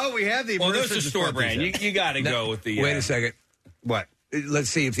the. we have the. Well, those are store brand. You got to go with the. Wait a second. What? Let's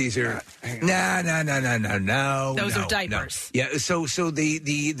see if these are. No. Those are diapers. No. Yeah. So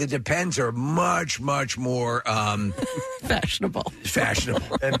the Depends are much more Fashionable.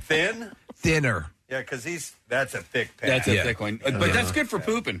 And thin. Thinner. Yeah, because that's a thick pad. That's a thick one, but that's good for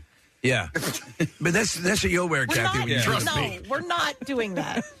pooping. Yeah, but that's what you'll wear, Kathy. When you trust me. No, we're not doing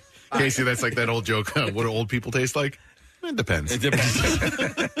that. Casey, that's like that old joke. What do old people taste like? It depends. It depends. All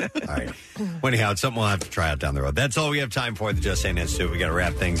right. Well, anyhow, it's something we'll have to try out down the road. That's all we have time for at the Just Saying Institute. We got to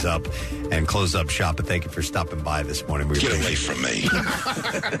wrap things up and close up shop. But thank you for stopping by this morning. Get away from me.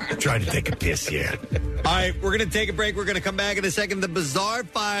 Trying to take a piss here. All right, we're going to take a break. We're going to come back in a second. The Bizarre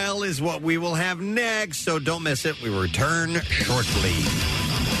File is what we will have next, so don't miss it. We will return shortly.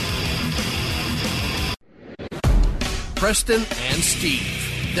 Preston and Steve.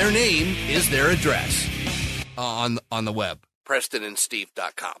 Their name is their address on the web.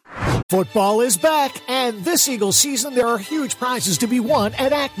 PrestonandSteve.com. Football is back, and this Eagles season there are huge prizes to be won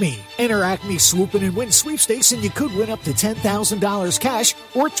at Acme. Enter Acme Swoop In and Win sweepstakes, and you could win up to $10,000 cash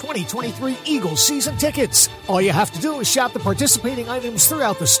or 2023 Eagles season tickets. All you have to do is shop the participating items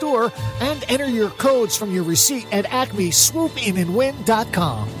throughout the store and enter your codes from your receipt at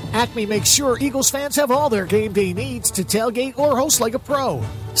AcmeSwoopInAndWin.com. Acme makes sure Eagles fans have all their game day needs to tailgate or host like a pro.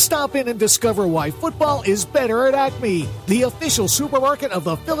 Stop in and discover why football is better at Acme, the official supermarket of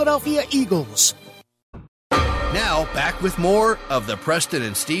the Philadelphia Eagles. Now, back with more of the Preston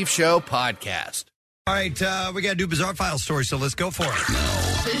and Steve Show podcast. All right, we got to do Bizarre File story, so let's go for it.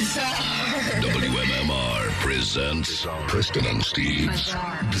 WMMR presents Preston and Steve's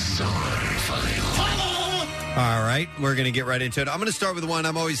Bizarre File. All right, we're going to get right into it. I'm going to start with one.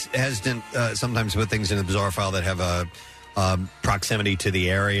 I'm always hesitant sometimes with things in the Bizarre File that have a proximity to the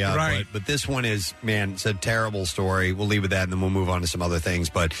area. Right. But this one is, man, it's a terrible story. We'll leave with that, and then we'll move on to some other things.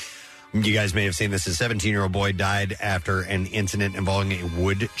 But you guys may have seen this. A 17-year-old boy died after an incident involving a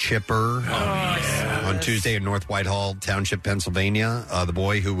wood chipper on Tuesday in North Whitehall Township, Pennsylvania. The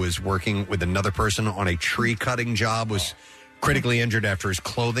boy, who was working with another person on a tree-cutting job, was critically injured after his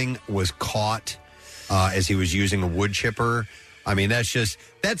clothing was caught as he was using a wood chipper. I mean, that's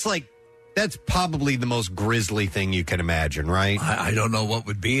probably the most grisly thing you can imagine, right? I don't know what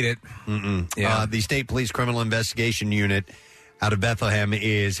would beat it. Yeah. The State Police Criminal Investigation Unit out of Bethlehem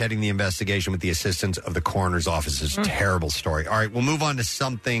is heading the investigation with the assistance of the coroner's office. It's a terrible story. All right, we'll move on to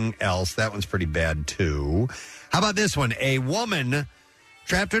something else. That one's pretty bad, too. How about this one? A woman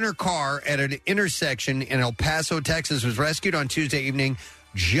trapped in her car at an intersection in El Paso, Texas, was rescued on Tuesday evening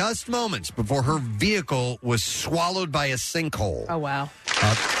just moments before her vehicle was swallowed by a sinkhole. Oh, wow.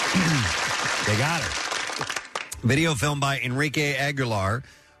 They got her. Video filmed by Enrique Aguilar,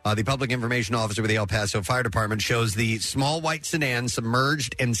 the public information officer with the El Paso Fire Department, shows the small white sedan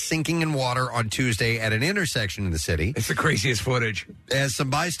submerged and sinking in water on Tuesday at an intersection in the city. It's the craziest footage. As some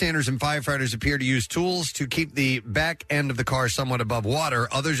bystanders and firefighters appear to use tools to keep the back end of the car somewhat above water,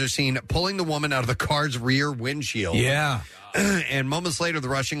 others are seen pulling the woman out of the car's rear windshield. Yeah. And moments later, the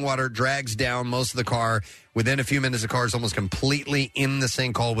rushing water drags down most of the car. Within a few minutes, the car is almost completely in the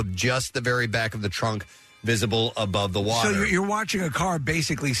sinkhole with just the very back of the trunk visible above the water. So you're watching a car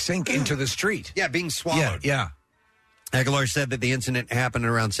basically sink into the street. Yeah, being swallowed. Yeah. Aguilar said that the incident happened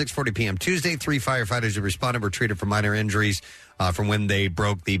at around 6:40 p.m. Tuesday. 3 firefighters who responded were treated for minor injuries from when they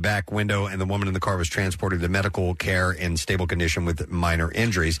broke the back window, and the woman in the car was transported to medical care in stable condition with minor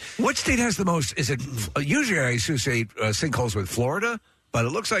injuries. What state has the most? Is it usually I associate sinkholes with Florida, but it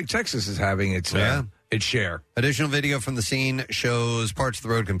looks like Texas is having its share. Additional video from the scene shows parts of the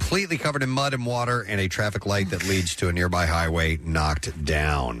road completely covered in mud and water, and a traffic light that leads to a nearby highway knocked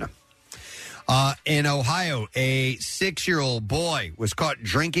down. In Ohio, a 6-year-old boy was caught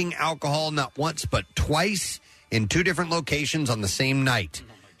drinking alcohol not once but twice in 2 different locations on the same night.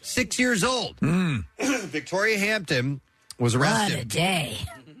 6 years old. Victoria Hampton was arrested. What a day.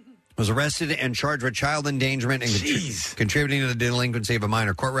 Was arrested and charged with child endangerment and contributing to the delinquency of a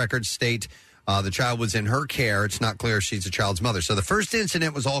minor. Court records state the child was in her care. It's not clear if she's the child's mother. So the first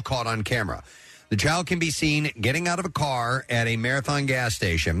incident was all caught on camera. The child can be seen getting out of a car at a Marathon gas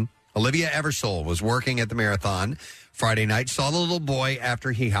station. Olivia Eversole was working at the Marathon Friday night, saw the little boy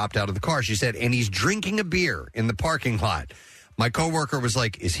after he hopped out of the car. She said, and he's drinking a beer in the parking lot. My coworker was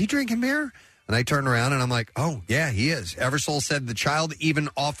like, is he drinking beer? And I turned around and I'm like, oh, yeah, he is. Eversole said the child even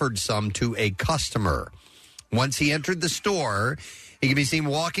offered some to a customer. Once he entered the store, he can be seen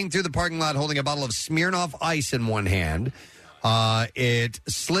walking through the parking lot holding a bottle of Smirnoff Ice in one hand. It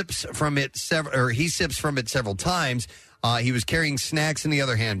slips from it he sips from it several times. He was carrying snacks in the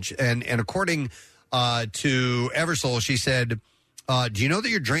other hand. And according to Eversole, she said, do you know that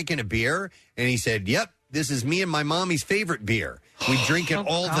you're drinking a beer? And he said, yep, this is me and my mommy's favorite beer. We drink it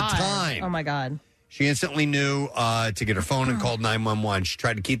all the time. Oh, my God. She instantly knew to get her phone and called 911. She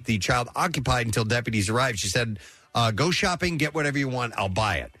tried to keep the child occupied until deputies arrived. She said, go shopping, get whatever you want, I'll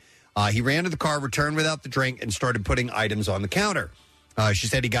buy it. He ran to the car, returned without the drink, and started putting items on the counter. She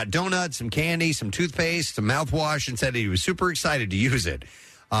said he got donuts, some candy, some toothpaste, some mouthwash, and said he was super excited to use it.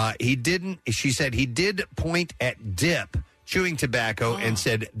 She said he did point at dip, chewing tobacco, and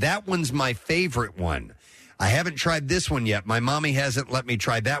said, that one's my favorite one. I haven't tried this one yet. My mommy hasn't let me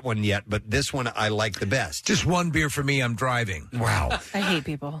try that one yet, but this one I like the best. Just one beer for me, I'm driving. Wow. I hate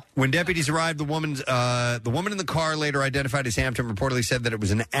people. When deputies arrived, the woman in the car, later identified as Hampton, reportedly said that it was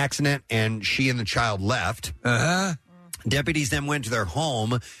an accident and she and the child left. Uh-huh. Deputies then went to their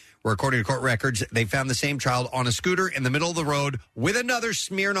home, where, according to court records, they found the same child on a scooter in the middle of the road with another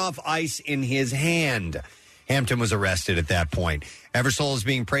Smirnoff Ice in his hand. Hampton was arrested at that point. Eversole is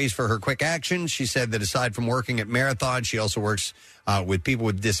being praised for her quick action. She said that aside from working at Marathon, she also works with people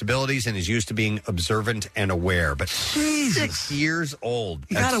with disabilities and is used to being observant and aware. But 6 years old.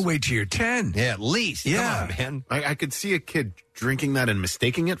 You got to wait till you're 10. Yeah, at least. Yeah. Come on, man. I could see a kid drinking that and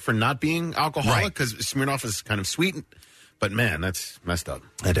mistaking it for not being alcoholic because Smirnoff is kind of sweet. But, man, that's messed up.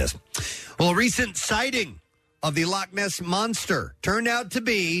 It is. Well, a recent sighting of the Loch Ness Monster turned out to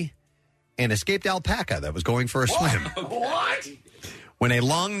be an escaped alpaca that was going for a swim. What? When a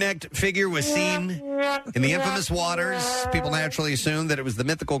long-necked figure was seen in the infamous waters, people naturally assumed that it was the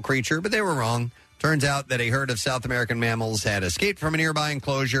mythical creature, but they were wrong. Turns out that a herd of South American mammals had escaped from a nearby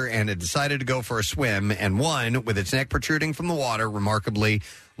enclosure and had decided to go for a swim, and one, with its neck protruding from the water, remarkably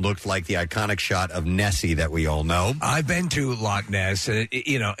looked like the iconic shot of Nessie that we all know. I've been to Loch Ness,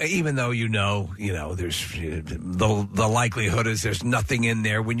 even though there's the likelihood is there's nothing in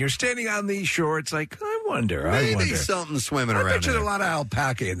there. When you're standing on the shore, it's like, I wonder. Maybe something swimming around. I bet you there. there's a lot of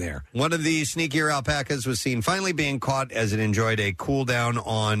alpaca in there. One of the sneakier alpacas was seen finally being caught as it enjoyed a cool down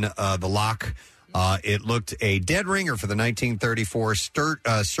on the loch. It looked a dead ringer for the 1934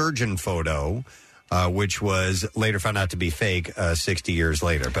 surgeon photo, which was later found out to be fake 60 years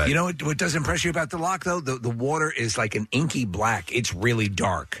later. But you know what does impress you about the loch, though? The water is like an inky black. It's really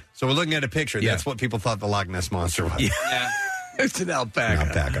dark. So we're looking at a picture. Yeah. That's what people thought the Loch Ness Monster was. Yeah. It's an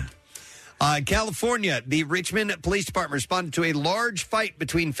alpaca. California, the Richmond Police Department responded to a large fight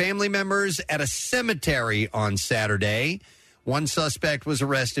between family members at a cemetery on Saturday. One suspect was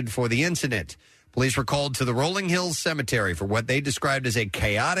arrested for the incident. Police were called to the Rolling Hills Cemetery for what they described as a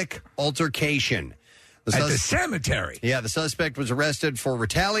chaotic altercation. At the cemetery? Yeah, the suspect was arrested for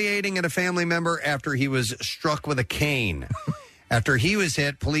retaliating at a family member after he was struck with a cane. After he was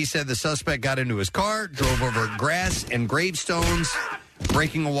hit, police said the suspect got into his car, drove over grass and gravestones,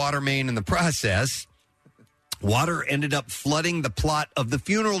 breaking a water main in the process. Water ended up flooding the plot of the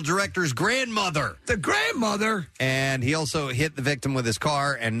funeral director's grandmother. The grandmother? And he also hit the victim with his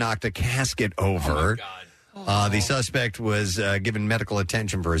car and knocked a casket over. Oh, my God. The suspect was given medical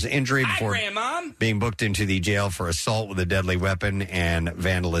attention for his injury before being booked into the jail for assault with a deadly weapon and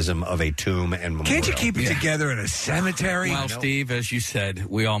vandalism of a tomb and memorial. Can't you keep it together in a cemetery? Well, Steve, as you said,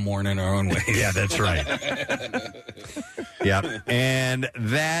 we all mourn in our own ways. Yeah, that's right. Yep. And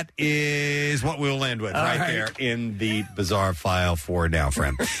that is what we'll end with right there in the bizarre file for now,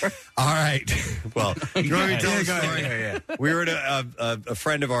 friend. All right. Well, you want me to tell a story? Yeah. We were at a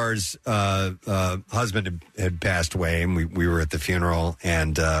friend of ours' husband had passed away, and we were at the funeral,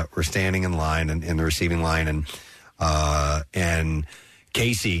 and we're standing in line in the receiving line, and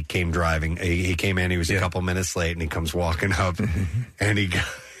Casey came driving. He came in. He was a couple minutes late, and he comes walking up, and he.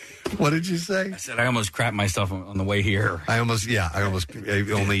 What did you say? I said I almost crapped myself on the way here. I almost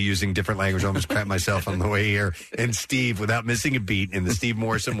only using different language. I almost crapped myself on the way here. And Steve, without missing a beat, in the Steve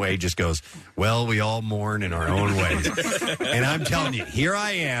Morrison way, just goes, "Well, we all mourn in our own ways." And I'm telling you, here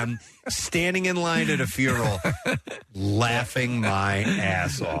I am standing in line at a funeral, laughing my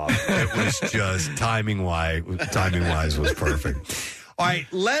ass off. It was just timing wise was perfect. All right,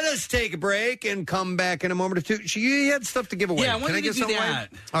 let us take a break and come back in a moment or two. You had stuff to give away. Yeah, when Can I did get you do something that?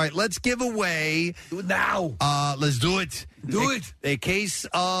 away? All right, let's give away. Do it now. Let's do it. Do it. A case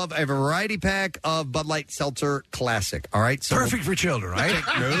of a variety pack of Bud Light Seltzer Classic. All right. So Perfect for children, right?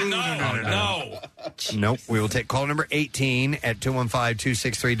 No. Nope. We will take call number 18 at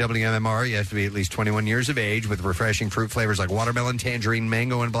 215-263-WMMR. You have to be at least 21 years of age with refreshing fruit flavors like watermelon, tangerine,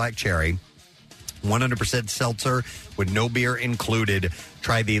 mango, and black cherry. 100% seltzer with no beer included.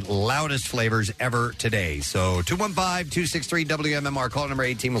 Try the loudest flavors ever today. So 215-263-WMMR. Call number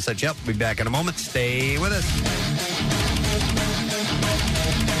 18 will set you up. We'll be back in a moment. Stay with us.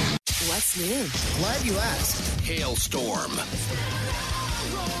 What's new? Glad you asked. Hailstorm.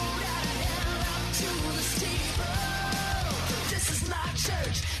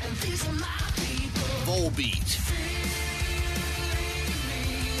 Volbeat.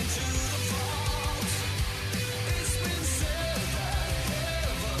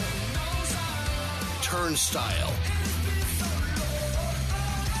 Turnstile.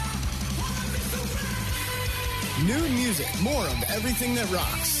 New music, more of everything that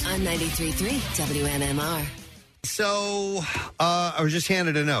rocks. On 93.3 WMMR. So, I was just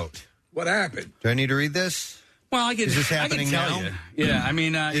handed a note. What happened? Do I need to read this? Well, Is this happening I can tell now? you. Yeah, I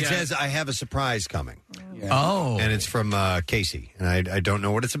mean, it says I have a surprise coming. Yeah. Oh, and it's from Casey, and I don't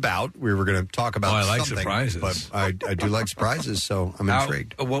know what it's about. We were going to talk about. I like something, surprises, but I do like surprises, so I'm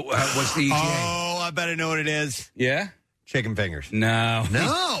intrigued. What's the ETA? Oh, I bet I know what it is. Yeah, chicken fingers. No,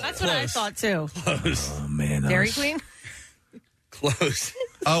 That's what I thought too. Close. Oh man, Dairy Queen. Close.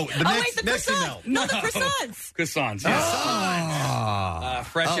 Oh, wait, the croissant. No, the croissants. Croissants. Yeah.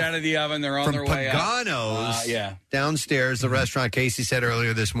 Fresh out of the oven. They're on From their way out. Pagano's, yeah. downstairs, the restaurant. Casey said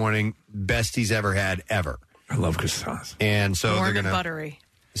earlier this morning, best he's ever had ever. I love croissants. And so Warm they're and going to. buttery.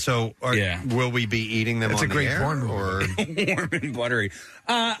 So, will we be eating them That's on a great the air? porn movie. Or Warm and buttery.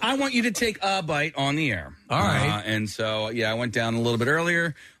 I want you to take a bite on the air. All right. And so, I went down a little bit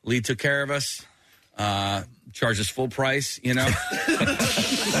earlier. Lee took care of us. Charges full price, you know.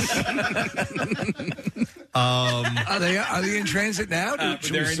 Are they in transit now?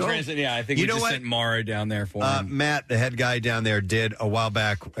 They're in transit. Yeah, I think we just sent Mara down there for them. Matt, the head guy down there, did a while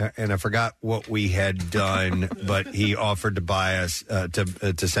back, and I forgot what we had done, but he offered to buy us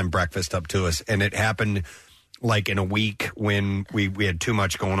to send breakfast up to us, and it happened like in a week when we had too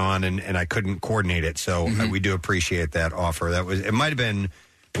much going on, and I couldn't coordinate it. So we do appreciate that offer. It might have been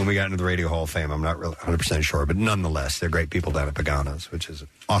when we got into the Radio Hall of Fame. I'm not really 100% sure, but nonetheless, they're great people down at Pagano's, which is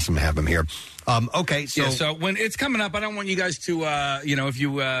awesome to have them here. Okay, so... Yeah, so when it's coming up, I don't want you guys to, if you...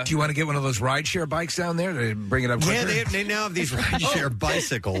 Do you want to get one of those rideshare bikes down there to bring it up quicker? Yeah, they now have these rideshare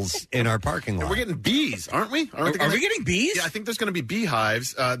bicycles in our parking lot. We're getting bees, aren't we? Are we getting bees? Yeah, I think there's going to be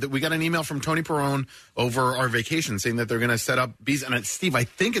beehives. That we got an email from Tony Perrone over our vacation saying that they're going to set up bees. And Steve, I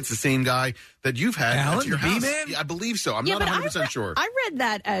think it's the same guy that you've had Alan, at your the house. B-Man? Yeah, I believe so. I'm Yeah, not but 100% sure. I read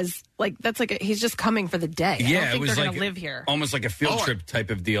that as like that's like he's just coming for the day. I don't Yeah, it think was they're like going to live here. almost like a field trip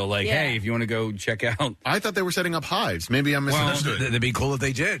type of deal. Like, Yeah. hey, if you want to go check out. I thought they were setting up hives. Maybe I misunderstood. That'd be cool if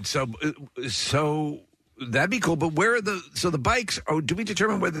they did. So that'd be cool. But where are the bikes? Oh, do we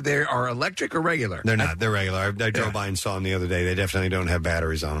determine whether they are electric or regular? They're not. They're regular. I drove by and saw them the other day. They definitely don't have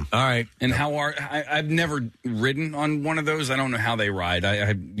batteries on them. All right. And how are I've never ridden on one of those. I don't know how they ride.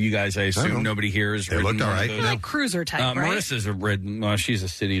 You guys, I assume nobody here has ridden. looked all right. One of those. Like cruiser type, right? Marissa's ridden. She's a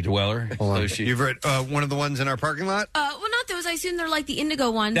city dweller. So You've read one of the ones in our parking lot? Well, not those. I assume they're like the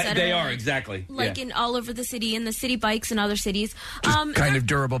Indigo ones. They are, exactly. Like in all over the city, in the city bikes and other cities. Kind of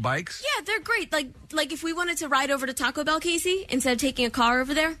durable bikes? Yeah, they're great. Like if we wanted to ride over to Taco Bell, Casey, instead of taking a car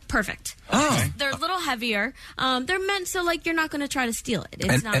over there, perfect. Oh. They're a little heavier. They're meant so like you're not going to try to steal it.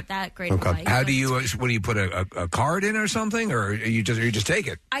 It's not that great of a bike. How do you? What do you put a card in or something, or you just take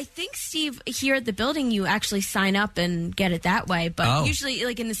it? I think, Steve, here at the building, you actually sign up and get it that way. But usually,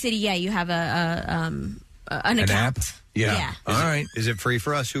 like in the city, you have an account. App? Yeah. All right. Is it free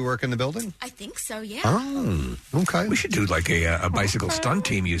for us who work in the building? I think so, yeah. Oh, okay. We should do like a bicycle stunt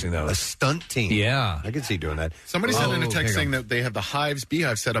team using those. A stunt team. Yeah. I could see doing that. Somebody sent in a text saying that they have the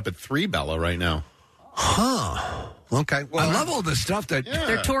beehive set up at 3 Bella right now. Huh. Okay. Well, I love all the stuff that...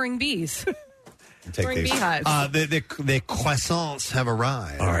 They're touring bees. Take touring these. beehives. The croissants have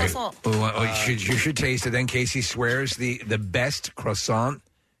arrived. All right. Croissant. You should taste it. Then Casey swears the best croissant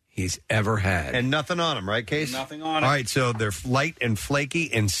he's ever had. And nothing on them, right, Case? Nothing on All it. right, so they're light and flaky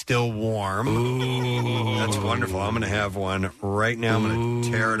and still warm. Ooh. That's wonderful. I'm going to have one right now. I'm going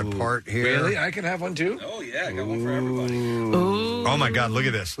to tear it apart here. Really? I can have one too? Oh, yeah. I got one for everybody. Ooh. Oh, my God. Look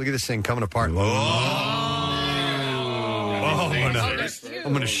at this. Look at this thing coming apart. I'm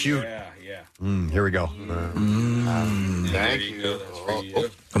going to shoot. Yeah. Here we go. Thank you.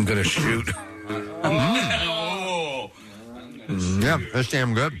 I'm going to shoot. Yeah, that's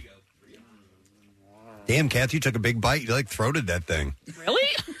damn good. Damn, Kathy, you took a big bite. You throated that thing. Really?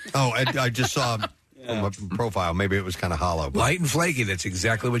 Oh, I just saw from a profile. Maybe it was kind of hollow. Light and flaky. That's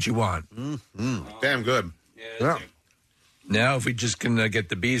exactly what you want. Damn good. Yeah. Now, if we just can get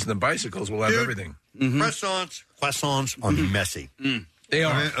the bees and the bicycles, we'll have everything. Croissants are messy. They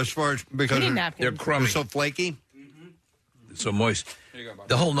are. I mean, as far as because they're crummy. They're so flaky. So moist.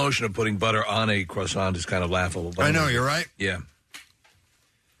 The whole notion of putting butter on a croissant is kind of laughable. I know, you're right. Yeah.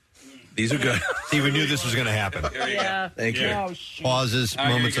 These are good. See, we knew this was going to happen. Yeah. Thank you. Oh, shit. Pauses, All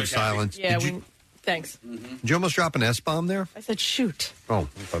right, moments here of you go, Kathy. silence. Yeah, Did thanks. you almost drop an S-bomb there? I said shoot. Oh,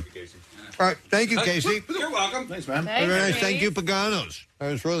 okay. All right. Thank you, Casey. You're welcome. Thanks, man. Thanks, Very nice. Casey. Thank you, Paganos.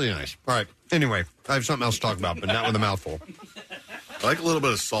 That was really nice. All right. Anyway, I have something else to talk about, but not with a mouthful. I like a little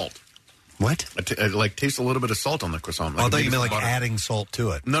bit of salt. What? I taste a little bit of salt on the croissant. I thought you meant like butter. adding salt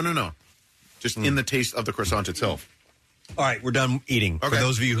to it. No. Just in the taste of the croissant itself. All right, we're done eating. Okay. For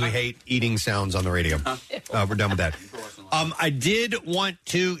those of you who hate eating sounds on the radio, we're done with that. I did want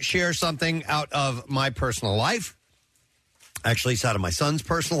to share something out of my personal life. Actually, it's out of my son's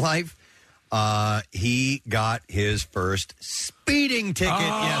personal life. He got his first speeding ticket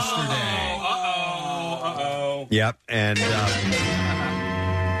yesterday. Uh-oh. Yep, and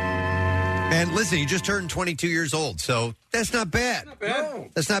listen, he just turned 22 years old, so that's not bad.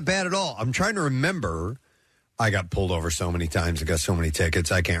 That's not bad at all. I'm trying to remember. I got pulled over so many times. I got so many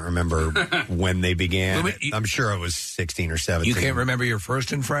tickets. I can't remember when they began. I'm sure it was 16 or 17. You can't remember your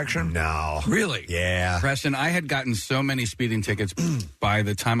first infraction? No. Really? Yeah. Preston, I had gotten so many speeding tickets by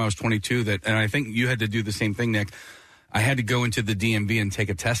the time I was 22 and I think you had to do the same thing, Nick. I had to go into the DMV and take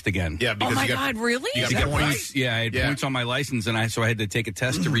a test again. Yeah, because Oh my God, really? You To got get points. points. Yeah, I had points on my license, and so I had to take a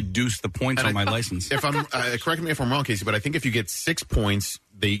test to reduce the points on my license. If I'm correct me if I'm wrong, Casey, but I think if you get 6 points,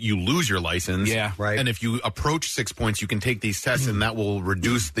 you lose your license. Yeah. Right. And if you approach 6 points, you can take these tests, and that will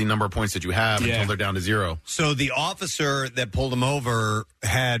reduce the number of points that you have until they're down to 0. So the officer that pulled him over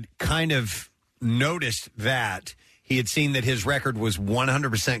had kind of noticed that. He had seen that his record was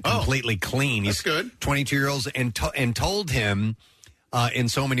 100% completely clean. That's good. 22 years old, and told him in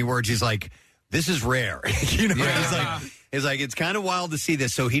so many words, he's like, "This is rare." He's like, it's kind of wild to see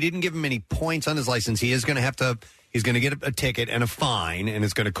this. So he didn't give him any points on his license. He is going to have to. He's going to get a ticket and a fine, and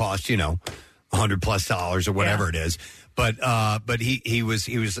it's going to cost $100+ or whatever it is. But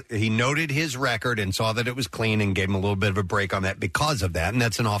he noted his record and saw that it was clean and gave him a little bit of a break on that because of that, and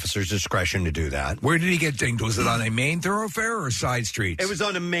that's an officer's discretion to do that. Where did he get dinged? Was it on a main thoroughfare or side streets? It was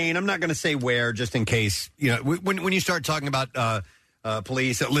on a main. I'm not going to say where, just in case. When you start talking about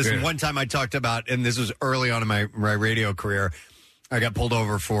police, listen. One time I talked about, and this was early on in my radio career, I got pulled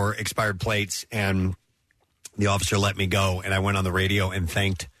over for expired plates, and the officer let me go, and I went on the radio and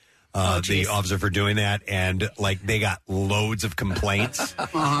thanked the officer for doing that, and like they got loads of complaints.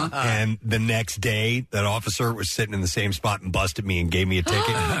 And the next day, that officer was sitting in the same spot and busted me and gave me a ticket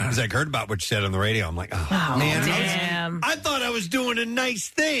because I heard about what you said on the radio. I'm like, oh man, damn. I thought I was doing a nice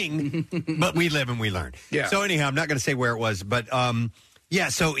thing, but we live and we learn. Yeah. So anyhow, I'm not going to say where it was, but yeah.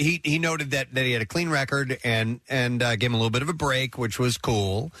 So he noted that he had a clean record and gave him a little bit of a break, which was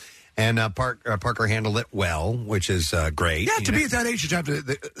cool. And Parker handled it well, which is great. Yeah, to be at that age, you have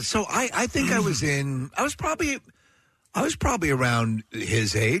to. So I think I was probably around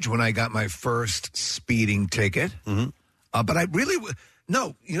his age when I got my first speeding ticket. But I really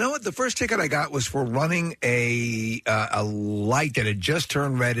no. You know what? The first ticket I got was for running a light that had just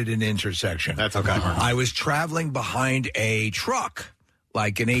turned red at an intersection. That's okay. I was traveling behind a truck.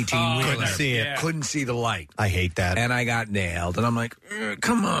 Like an 18-wheeler. Couldn't see it. Couldn't see the light. I hate that. And I got nailed. And I'm like,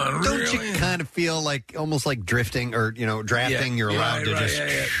 come on, Don't really? you kind of feel like almost like drifting or, drafting? You're allowed to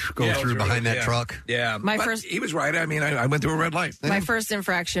just go through behind that truck. Yeah. He was right. I mean, I went through a red light. My first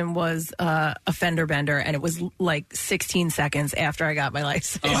infraction was a fender bender, and it was like 16 seconds after I got my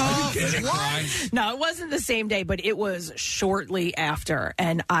license. No, it wasn't the same day, but it was shortly after.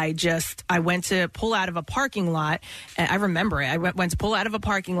 And I went to pull out of a parking lot, and I remember it. I went to pull out of a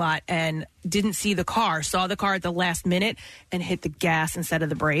parking lot and didn't see the car, saw the car at the last minute and hit the gas instead of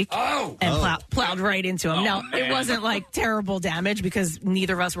the brake and plowed right into him. Now, it wasn't like terrible damage because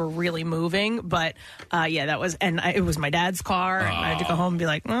neither of us were really moving, but that was, and it was my dad's car. And I had to go home and be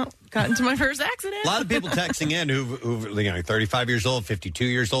like, well, got into my first accident. A lot of people texting in who've 35 years old, 52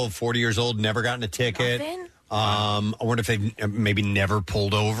 years old, 40 years old, never gotten a ticket. Nothing? I wonder if they've maybe never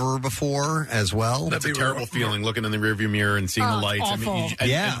pulled over before as well. That's a terrible feeling, looking in the rearview mirror and seeing the lights. Awful.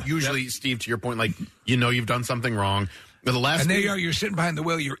 And usually, Steve, to your point, like, you've done something wrong. But And there you are, you're sitting behind the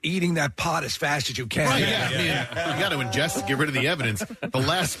wheel, you're eating that pot as fast as you can. Right, I mean, you got to ingest, get rid of the evidence. The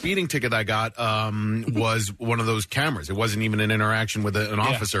last speeding ticket I got was one of those cameras. It wasn't even an interaction with an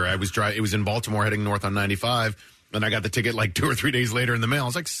officer. I was it was in Baltimore heading north on 95. And I got the ticket like 2 or 3 days later in the mail. I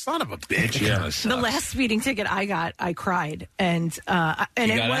was like, son of a bitch. The last speeding ticket I got, I cried. And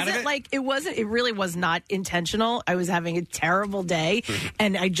it really was not intentional. I was having a terrible day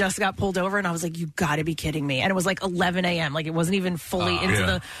and I just got pulled over and I was like, you got to be kidding me. And it was like 11 a.m. Like it wasn't even fully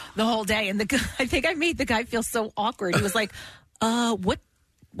into the whole day. And I think I made the guy feel so awkward. He was like,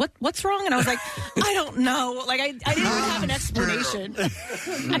 what's wrong? And I was like, I don't know. Like I didn't even have an explanation. I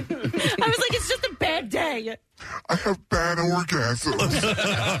was like, it's just a bad day. I have bad orgasms. They're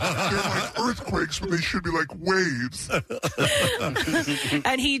like earthquakes when they should be like waves.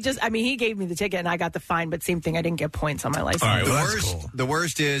 And he gave me the ticket and I got the fine, but same thing, I didn't get points on my license. All right, the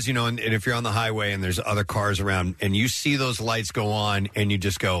worst is, and if you're on the highway and there's other cars around and you see those lights go on and you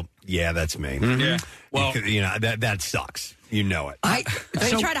just go, yeah, that's me. Yeah. Well, that sucks. You know it.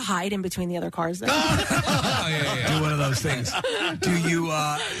 You try to hide in between the other cars, though. Do one of those things. Do you?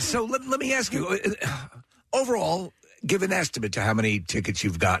 So let me ask you. Overall, give an estimate to how many tickets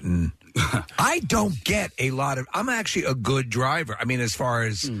you've gotten. I don't get a lot of. I'm actually a good driver. I mean, as far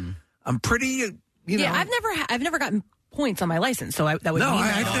as I'm pretty. Yeah, I've never gotten points on my license, so that would mean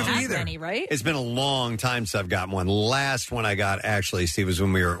I've not never that either. many, right? It's been a long time since I've gotten one. Last one I got, actually, Steve, was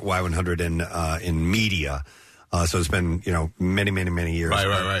when we were at Y100 in media. So it's been, many, many, many years.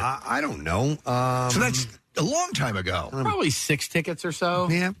 Right. I don't know. So that's a long time ago. Probably 6 tickets or so.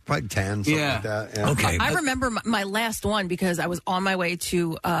 Yeah, probably 10, something like that. Yeah. Okay. I remember my last one because I was on my way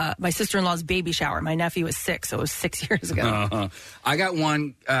to my sister-in-law's baby shower. My nephew was 6, so it was 6 years ago. I got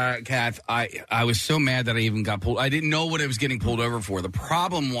one, Kath. I was so mad that I even got pulled. I didn't know what I was getting pulled over for. The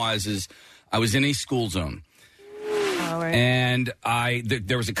problem is I was in a school zone. Right. And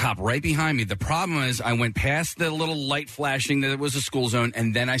there was a cop right behind me. The problem is I went past the little light flashing that it was a school zone,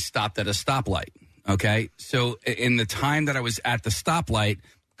 and then I stopped at a stoplight. Okay? So in the time that I was at the stoplight,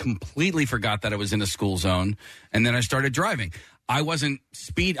 completely forgot that I was in a school zone, and then I started driving. I wasn't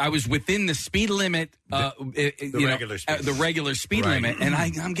I was within the speed limit, regular speed. The regular speed limit, and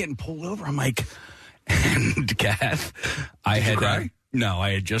I'm getting pulled over. I'm like, and Kath, I had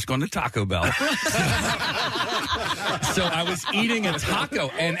just gone to Taco Bell. So I was eating a taco,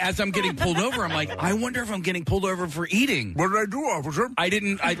 and as I'm getting pulled over, I'm like, I wonder if I'm getting pulled over for eating. What did I do, officer?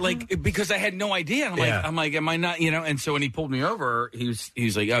 Because I had no idea. I'm like, am I not, And so when he pulled me over, he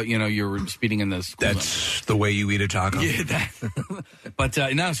was like, oh, you were speeding in the school That's zone. the way you eat a taco. Yeah, but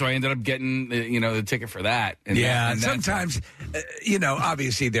no, so I ended up getting, the ticket for that. And sometimes,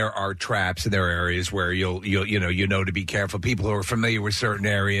 obviously there are traps and there are areas where you'll to be careful. People who are familiar with certain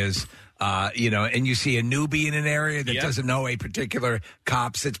areas, And you see a newbie in an area that doesn't know a particular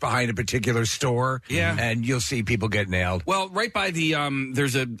cop sits behind a particular store. Yeah. And you'll see people get nailed. Well, right by the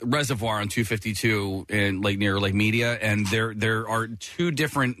there's a reservoir on 252 in near Lake Media, and there are two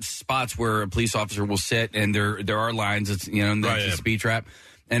different spots where a police officer will sit, and there are lines. It's a speed trap,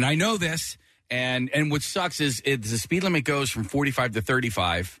 and I know this. And what sucks is the speed limit goes from 45 to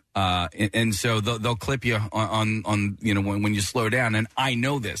 35, and so they'll clip you on when you slow down. And I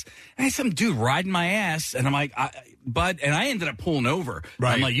know this. And I had some dude riding my ass, and I'm like, and I ended up pulling over.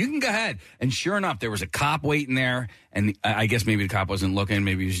 Right. I'm like, you can go ahead. And sure enough, there was a cop waiting there, and I guess maybe the cop wasn't looking.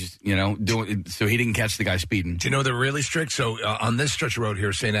 Maybe he was just doing so he didn't catch the guy speeding. Do you know they're really strict? So on this stretch of road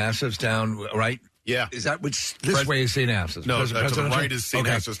here, St. Asaph's down, right? Yeah. Is that this way is St. Asaph's? No, to the right is St.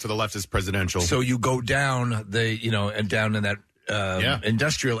 Asaph's, to the left is presidential. So you go down and down in that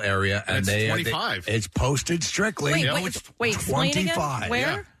industrial area, and it's 25. It's posted strictly. Wait, explain again. Where?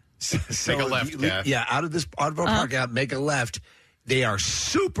 Yeah. So make a left, out of our park out, make a left. They are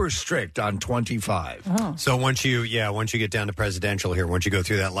super strict on 25. Oh. So once you get down to presidential here, once you go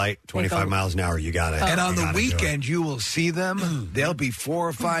through that light, 25 miles an hour, you got it. And on the weekend, you will see them. There'll be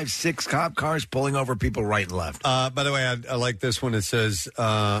 4, 5, 6 cop cars pulling over people right and left. By the way, I like this one. It says,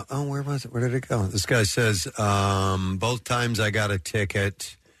 where was it? Where did it go? This guy says, both times I got a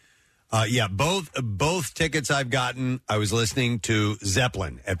ticket. Both tickets I've gotten, I was listening to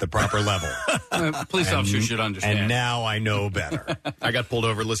Zeppelin at the proper level. Police officers should understand. And now I know better. I got pulled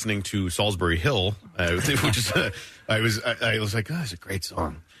over listening to Salisbury Hill, which is I was like, oh, that's a great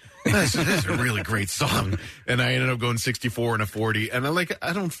song. This is a really great song. And I ended up going 64 and a 40. And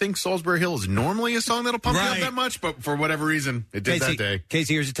I don't think Salisbury Hill is normally a song that'll pump you up that much, but for whatever reason, it did that day.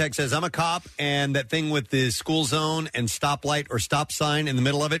 Casey, here's a text says, I'm a cop, and that thing with the school zone and stoplight or stop sign in the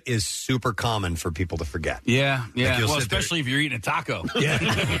middle of it is super common for people to forget. Yeah. Well, especially if you're eating a taco. Yeah.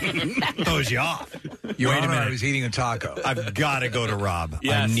 Throws you off. Wait a minute, I was eating a taco. I've got to go to Rob.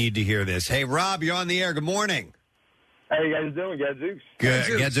 Yes. I need to hear this. Hey, Rob, you're on the air. Good morning. How you guys doing, Gadzooks?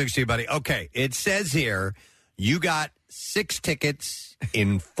 Good. Gadzooks to you, buddy. Okay, it says here you got 6 tickets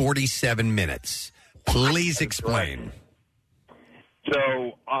in 47 minutes. Please explain.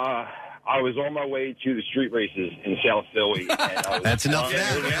 So, I was on my way to the street races in South Philly. And That's enough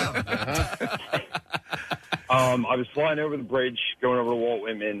there, yeah. I was flying over the bridge, going over to Walt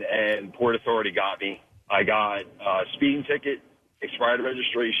Whitman, and Port Authority got me. I got a speeding ticket, expired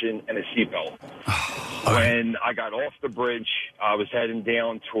registration, and a seatbelt. When I got off the bridge, I was heading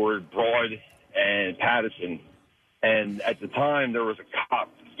down toward Broad and Patterson. And at the time, there was a cop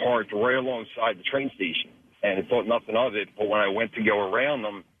parked right alongside the train station. And I thought nothing of it. But when I went to go around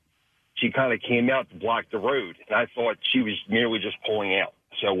them, she kind of came out to block the road. And I thought she was merely just pulling out.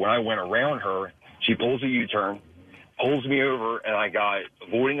 So when I went around her, she pulls a U-turn, pulls me over, and I got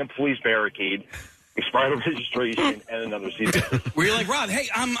avoiding a police barricade, expired registration, and another seatbelt. Where you're like, Rob, hey,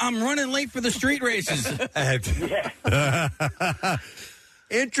 I'm running late for the street races.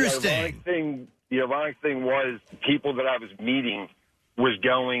 Interesting. The ironic thing was the people that I was meeting was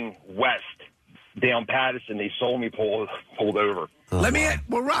going west down Patterson. They saw me pulled over.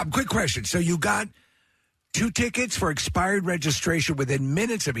 Rob, quick question. So you got 2 tickets for expired registration within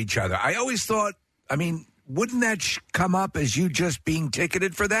minutes of each other. I always thought, wouldn't that come up as you just being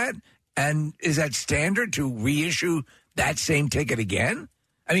ticketed for that? And is that standard to reissue that same ticket again?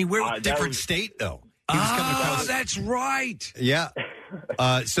 We're a different state, though. That's right. Yeah.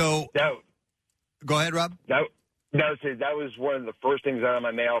 Go ahead, Rob. That was one of the first things out of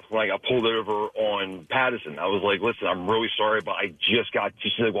my mouth when I got pulled over on Patterson. I was like, listen, I'm really sorry, but I just got...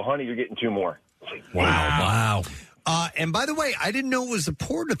 She's like, well, honey, you're getting 2 more. I was like, wow. And by the way, I didn't know it was the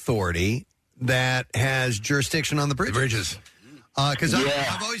Port Authority that has jurisdiction on the bridges. Because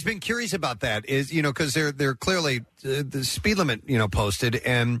I've always been curious about that. Because they're clearly the speed limit posted,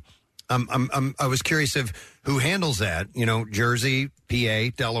 and I was curious of who handles that. Jersey, PA,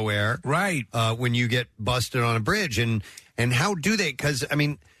 Delaware, right? When you get busted on a bridge, and how do they? Because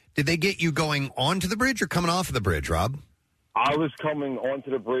did they get you going onto the bridge or coming off of the bridge, Rob? I was coming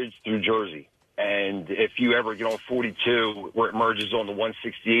onto the bridge through Jersey. And if you ever get on 42, where it merges on the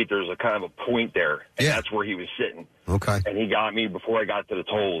 168, there's a kind of a point there. And that's where he was sitting. Okay. And he got me before I got to the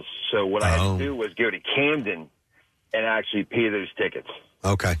tolls. So what I had to do was go to Camden and actually pay those tickets.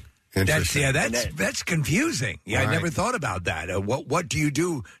 Okay. That's confusing. Yeah, I never thought about that. What do you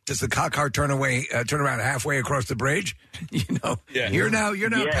do? Does the cop car turn around halfway across the bridge? You're now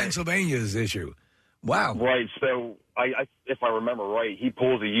Pennsylvania's issue. Wow. Right. So if I remember right, he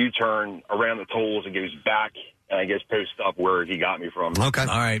pulls a U-turn around the tolls and goes back, and I guess posts up where he got me from. Okay.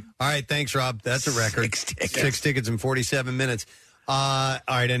 All right. Thanks, Rob. That's a record. 6 tickets in 47 minutes. All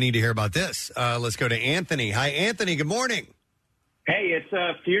right, I need to hear about this. Let's go to Anthony. Hi, Anthony. Good morning. Hey,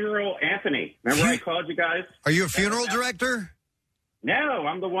 it's Funeral Anthony. Remember I called you guys? Are you a funeral director? No,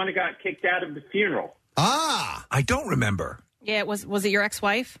 I'm the one who got kicked out of the funeral. Ah, I don't remember. Yeah, was it your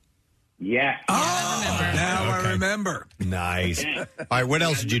ex-wife? Yeah. Oh, now I remember. Nice. All right, what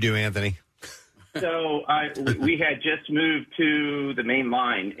else did you do, Anthony? So we had just moved to the main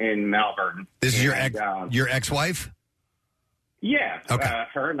line in Malvern. This is your ex-wife? Yeah. Okay.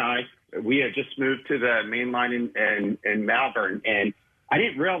 Her and I, we had just moved to the main line in Malvern, and I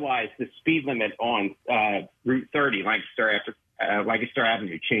didn't realize the speed limit on Route 30, Lancaster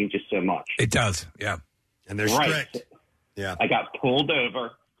Avenue, changes so much. It does, yeah. And they're strict. Yeah. I got pulled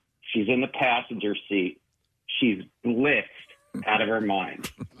over. She's in the passenger seat. She's blitzed out of her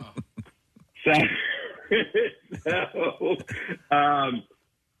mind. So,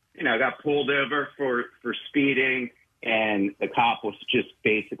 I got pulled over for speeding, and the cop was just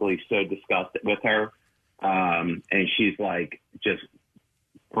basically so disgusted with her. And she's like, just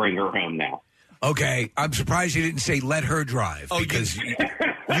bring her home now. Okay, I'm surprised you didn't say let her drive. Because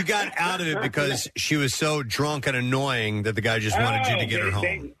you got out of it because she was so drunk and annoying that the guy just wanted you to get her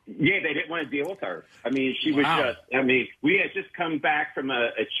home. They didn't want to deal with her. I mean, she was we had just come back from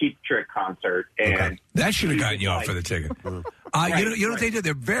a Cheap Trick concert. And that should have gotten you off for the ticket. You know what they do?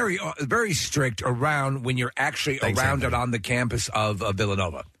 They're very, very strict around when you're actually around it on the campus of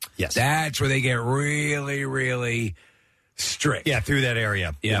Villanova. Yes. That's where they get really, really strict. Yeah, through that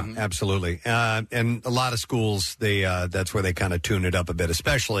area. Yeah, absolutely. And a lot of schools, that's where they kind of tune it up a bit,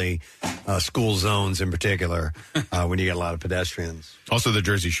 especially school zones in particular, when you get a lot of pedestrians. Also the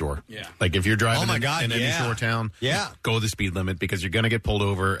Jersey Shore. Yeah. Like if you're driving in any shore town, go the speed limit because you're going to get pulled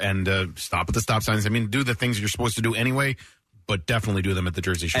over and stop at the stop signs. I mean, do the things you're supposed to do anyway, but definitely do them at the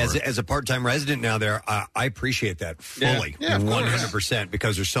Jersey Shore. As a part-time resident now there, I appreciate that fully, 100%,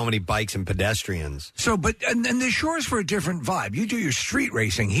 because there's so many bikes and pedestrians. So, but and the shore's for a different vibe. You do your street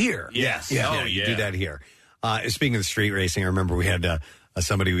racing here. Yes. Yeah. You do that here. Speaking of the street racing, I remember we had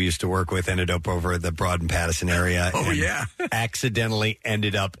somebody we used to work with ended up over at the Broad and Pattison area. Accidentally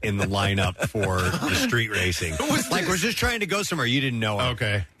ended up in the lineup for the street racing. Like, we're just trying to go somewhere. You didn't know it.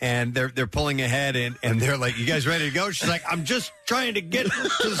 Okay. And they're pulling ahead, and they're like, you guys ready to go? She's like, I'm just trying to get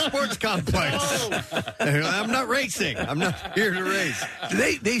to the sports complex. I'm not racing. I'm not here to race.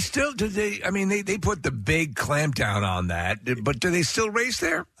 They put the big clampdown on that, but do they still race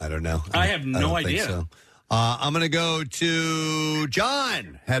there? I don't know. I have no idea. So. I'm going to go to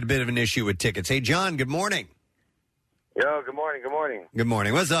John. Had a bit of an issue with tickets. Hey, John, good morning. Yo, good morning. Good morning. Good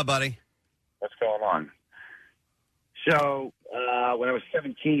morning. What's up, buddy? What's going on? So, when I was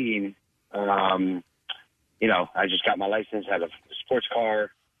 17, I just got my license, had a sports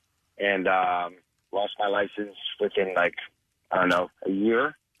car, and lost my license within, a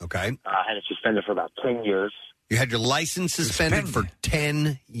year. Okay. I had it suspended for about 10 years. You had your license suspended for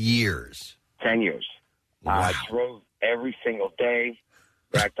 10 years. 10 years. I drove every single day,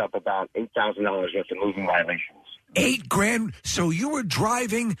 racked up about $8,000 worth of moving violations. $8,000. So you were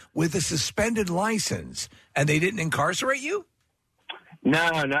driving with a suspended license, and they didn't incarcerate you? No.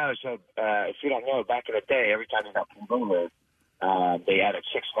 So if you don't know, back in the day, every time you got pulled over, they added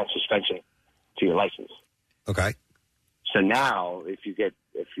 6-month suspension to your license. Okay. So now, if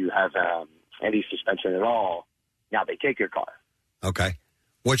you have any suspension at all, now they take your car. Okay.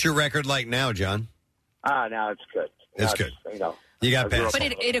 What's your record like now, John? Now it's good. It's good. You got past. But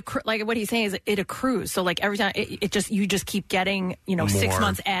it like what he's saying is it accrues. So like every time you just keep getting 6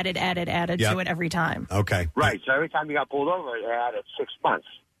 months added to it every time. Okay. Right. So every time you got pulled over, they added 6 months.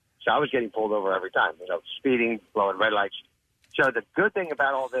 So I was getting pulled over every time. Speeding, blowing red lights. So the good thing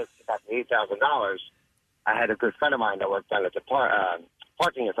about all this, about the $8,000, I had a good friend of mine that worked down at the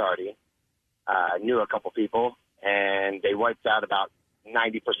parking authority. Knew a couple people, and they wiped out about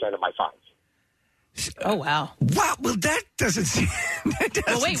 90% of my fines. Oh wow! Wow. Well, that doesn't seem.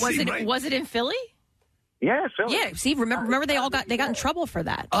 Was it in Philly? Yeah, Philly. Yeah. See, remember they got in trouble for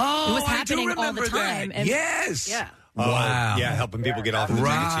that. Oh, it was happening I do all the time. That. Yes. Yeah. Wow. Yeah, helping people get off the tickets.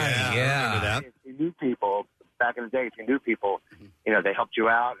 Yeah. I remember that. If you knew people back in the day, they helped you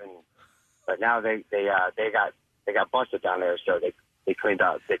out, but now they got busted down there, so they cleaned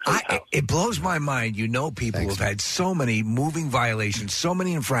out. It blows my mind. People who have had so many moving violations, so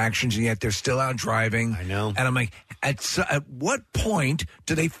many infractions, and yet they're still out driving. I know. And I'm like, at what point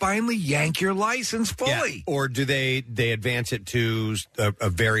do they finally yank your license fully? Yeah. Or do they advance it to a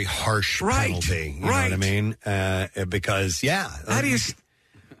very harsh penalty? You know what I mean? Because, how do you...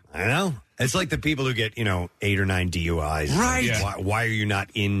 I know. It's like the people who get, 8 or 9 DUIs. Right. Yeah. Why are you not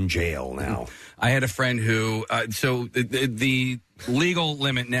in jail now? I had a friend who, so the legal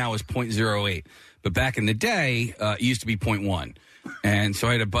limit now is 0.08, but back in the day, it used to be 0.1. And so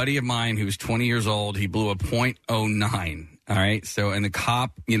I had a buddy of mine who was 20 years old. He blew a 0.09. All right. So, and the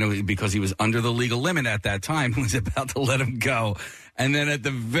cop, because he was under the legal limit at that time, was about to let him go. And then at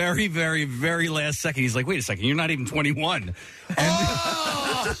the very, very, very last second, he's like, wait a second, you're not even 21.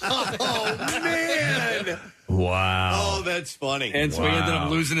 Oh, man. Wow. Oh, that's funny. And so he ended up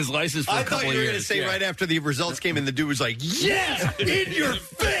losing his license for a couple of years. I thought you were going to say right after the results came in, the dude was like, yes, in your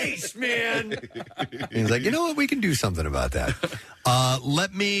face, man. He's like, you know what? We can do something about that.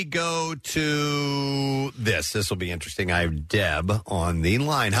 Let me go to this. This will be interesting. I have Deb on the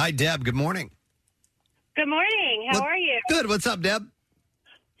line. Hi, Deb. Good morning. Good morning. How are you? Good. What's up, Deb?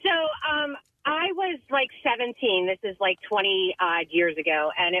 So, I was like 17. This is like 20 odd years ago,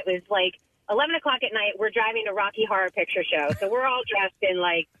 and it was like 11 o'clock at night. We're driving to Rocky Horror Picture Show, so we're all dressed in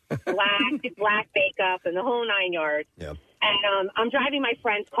like black makeup and the whole 9 yards. Yep. And I'm driving my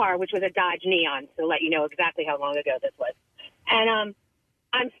friend's car, which was a Dodge Neon, to let you know exactly how long ago this was. And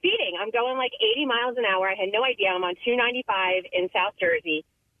I'm speeding. I'm going like 80 miles an hour. I had no idea. I'm on 295 in South Jersey,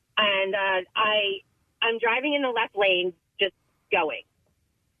 and I'm driving in the left lane, just going.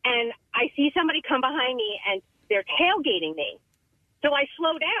 And I see somebody come behind me, and they're tailgating me. So I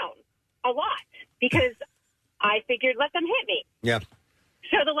slow down a lot because I figured let them hit me. Yeah.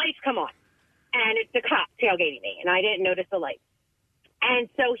 So the lights come on, and it's the cop tailgating me, and I didn't notice the lights. And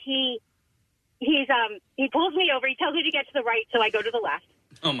so he pulls me over. He tells me to get to the right, so I go to the left.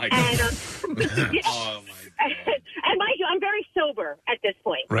 Oh, my God. And, Oh, my God. and mind you, I'm very sober at this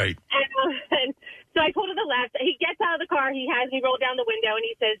point. Right. And so I pull to the left. He gets out of the car. He has me roll down the window, and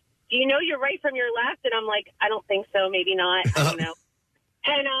he says, do you know you're right from your left? And I'm like, I don't think so. Maybe not. I don't know.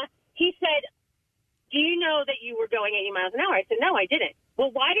 And he said, do you know that you were going 80 miles an hour? I said, no, I didn't.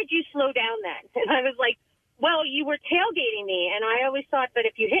 Well, why did you slow down then? And I was like, well, you were tailgating me, and I always thought that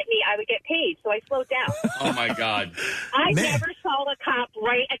if you hit me, I would get paid, so I slowed down. Oh, my God. I never saw a cop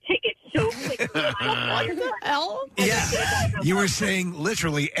write a ticket so quickly. What the hell? Yeah. You were saying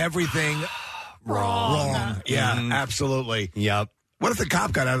literally everything wrong. Yeah, absolutely. Yep. What if the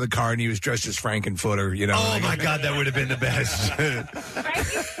cop got out of the car and he was dressed as Frankenfooter? Oh, my God, that would have been the best.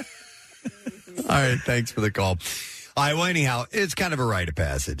 All right, thanks for the call. All right, well, anyhow, it's kind of a rite of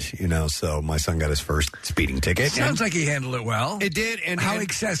passage, so my son got his first speeding ticket. Sounds like he handled it well. It did. And how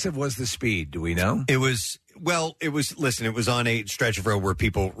excessive was the speed? Do we know? It was on a stretch of road where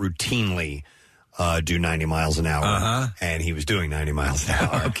people routinely do 90 miles an hour, and he was doing 90 miles an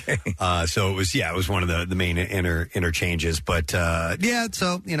hour. Okay. So it was one of the main interchanges. But, so,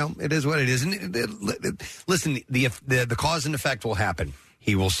 it is what it is. And listen, the cause and effect will happen.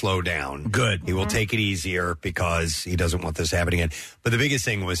 He will slow down. Good. He will take it easier because he doesn't want this happening again. But the biggest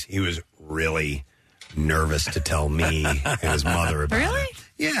thing was he was really nervous to tell me and his mother about Really? it.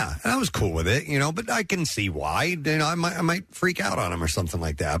 Yeah, and I was cool with it, but I can see why. I might freak out on him or something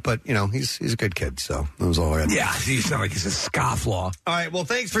like that. But, he's a good kid, so that was all I had. Yeah, he's not like he's a scofflaw. All right, well,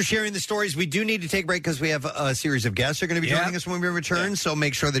 thanks for sharing the stories. We do need to take a break because we have a series of guests who are going to be joining us when we return, so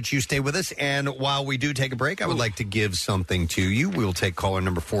make sure that you stay with us. And while we do take a break, I would like to give something to you. We'll take caller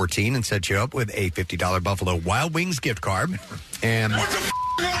number 14 and set you up with a $50 Buffalo Wild Wings gift card. And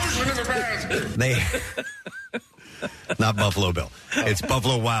they... Not Buffalo Bill. It's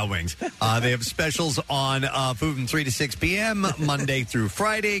Buffalo Wild Wings. They have specials on food from 3 to 6 p.m., Monday through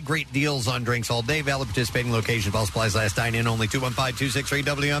Friday. Great deals on drinks all day. Valid participating locations. While supplies last. Dine in only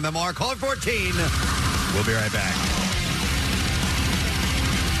 215-263-WMMR. Call 14. We'll be right back.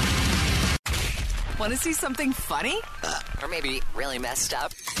 Want to see something funny? Or maybe really messed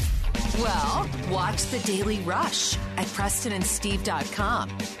up? Well, watch The Daily Rush at PrestonandSteve.com.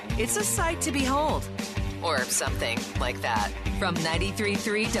 It's a sight to behold. Or something like that. From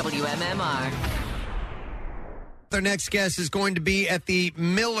 93.3 WMMR. Our next guest is going to be at the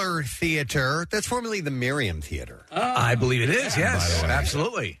Miller Theater. That's formerly the Merriam Theater. I believe it is, yes.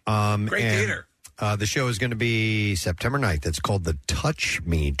 Absolutely. Great theater. The show is going to be September 9th. It's called the Touch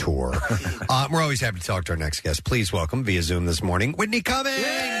Me Tour. We're always happy to talk to our next guest. Please welcome via Zoom this morning, Whitney Cummings.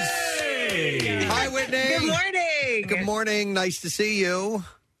 Yay! Hi, Whitney. Good morning. Good morning. Nice to see you.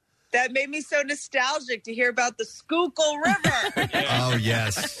 That made me so nostalgic to hear about the Schuylkill River. Oh,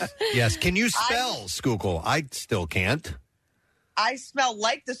 yes. Yes. Can you spell Schuylkill? I still can't. I smell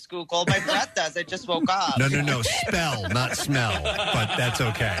like the Schuylkill. My breath does. I just woke up. No. Spell, not smell. But that's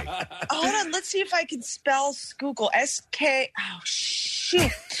okay. Hold on. Let's see if I can spell Schuylkill. S-K... Oh, shh.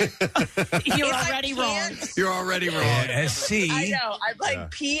 shoot. You're already wrong. You're already wrong. SC. I know. I'm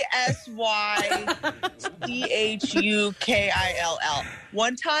like PSYDHUKILL.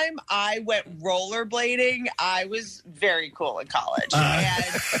 One time I went rollerblading. I was very cool in college.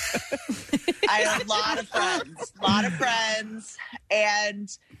 And I had a lot of friends.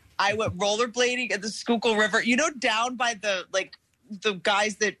 And I went rollerblading at the Schuylkill River. You know, down by the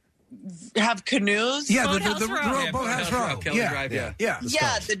guys that have canoes. Yeah, Boathouse Row. Boathouse Row. Kelly Drive, yeah.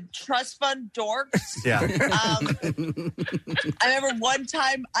 The trust fund dorks. Yeah. I remember one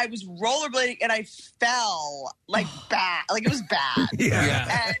time I was rollerblading and I fell like bad. Like it was bad.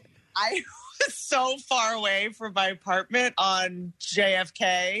 Yeah. And I was so far away from my apartment on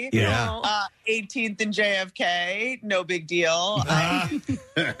JFK. Yeah. 18th and JFK. No big deal.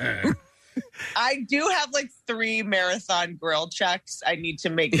 I do have like 3 marathon grill checks I need to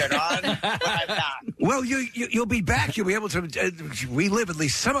make good on when I'm back. Well, you'll be back. You'll be able to relive at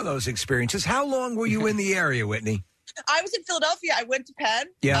least some of those experiences. How long were you in the area, Whitney? I was in Philadelphia. I went to Penn.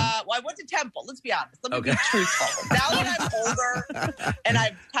 Yeah. I went to Temple. Let's be honest. Let me be truthful. Now that I'm older and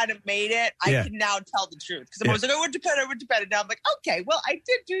I've kind of made it, I can now tell the truth. Because I was like, I went to Penn. And now I'm like, okay, well, I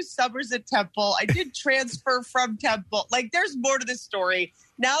did do summers at Temple. I did transfer from Temple. Like, there's more to this story.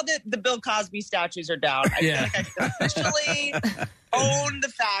 Now that the Bill Cosby statues are down, I feel like I can officially own the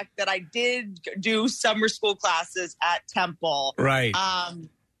fact that I did do summer school classes at Temple. Right.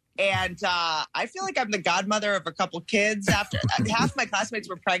 And I feel like I'm the godmother of a couple kids. After half my classmates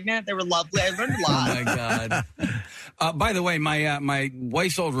were pregnant, they were lovely. I learned a lot. Oh my God! By the way, my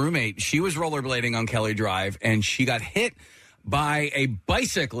wife's old roommate, she was rollerblading on Kelly Drive, and she got hit by a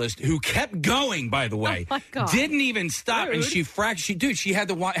bicyclist who kept going. By the way, oh my God. Didn't even stop, Rude. and she fractured. She had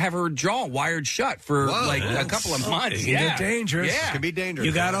to have her jaw wired shut for like a couple of months. It can get dangerous. Yeah, it can be dangerous.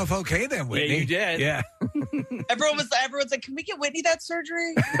 You got off okay then, Whitney. Yeah, you did. Yeah. Everyone's like, can we get Whitney that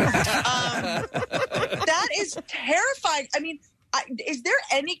surgery? That is terrifying. I mean, is there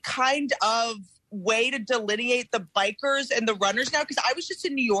any kind of way to delineate the bikers and the runners now? Because I was just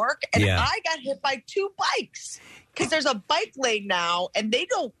in New York and I got hit by 2 bikes because there's a bike lane now and they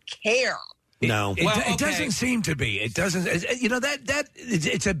don't care. No, it doesn't seem to be. It doesn't. You know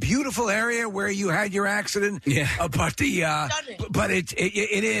it's a beautiful area where you had your accident. Yeah, but it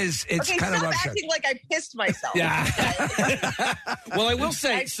is. It's okay, kind of stop rough. acting like I pissed myself. Yeah. Well, I will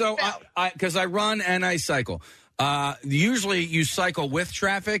say because I run and I cycle. Usually, you cycle with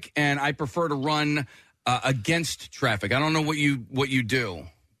traffic, and I prefer to run against traffic. I don't know what you do.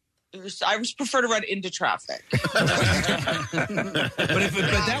 I just prefer to run into traffic. But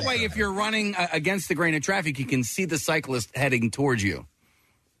that way, if you're running against the grain of traffic, you can see the cyclist heading towards you.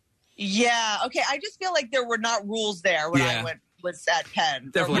 Yeah. Okay. I just feel like there were not rules there when I was at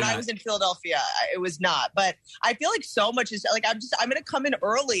Penn. Definitely or when not. I was in Philadelphia, it was not. But I feel like so much is like I'm going to come in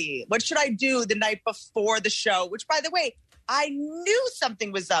early. What should I do the night before the show? Which, by the way, I knew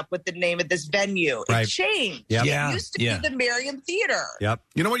something was up with the name of this venue. Right. It changed. Yep. It used to be the Merriam Theater. Yep.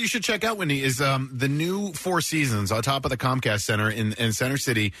 You know what you should check out, Whitney, is the new Four Seasons on top of the Comcast Center in Center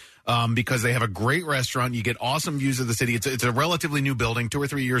City because they have a great restaurant. You get awesome views of the city. It's a relatively new building, 2 or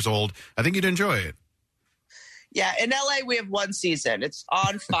 3 years old. I think you'd enjoy it. Yeah, in LA we have 1 season. It's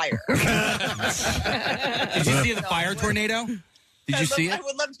on fire. Did you see the fire tornado? Did you see it? I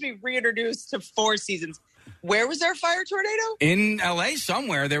would love to be reintroduced to 4 seasons. Where was there a fire tornado? In LA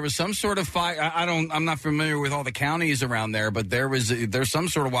somewhere. There was some sort of fire. I'm not familiar with all the counties around there, but there's some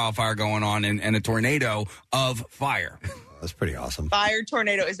sort of wildfire going on and a tornado of fire. That's pretty awesome. Fire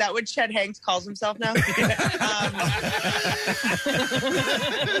tornado. Is that what Chet Hanks calls himself now? The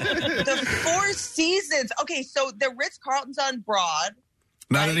 4 Seasons. Okay, so the Ritz-Carlton's on Broad.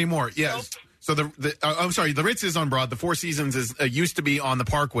 Not anymore. Yes. So I'm sorry, the Ritz is on Broad. The Four Seasons is used to be on the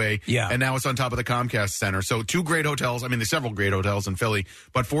Parkway, and now it's on top of the Comcast Center. So 2 great hotels. I mean, there's several great hotels in Philly,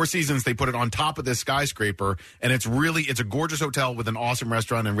 but Four Seasons, they put it on top of this skyscraper, and it's a gorgeous hotel with an awesome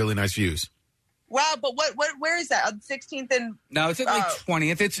restaurant and really nice views. Wow, but where is that? On 16th and No, it's at like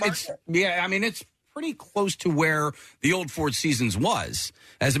 20th. It's I mean, it's pretty close to where the old Four Seasons was.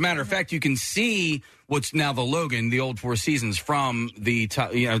 As a matter of fact, you can see what's now the Logan, the old Four Seasons, from the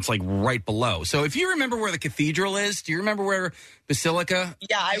top, it's like right below. So if you remember where the cathedral is, do you remember where Basilica?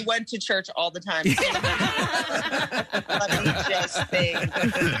 Yeah, I went to church all the time. Let me just think.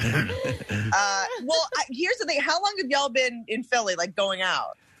 Here's the thing. How long have y'all been in Philly, like going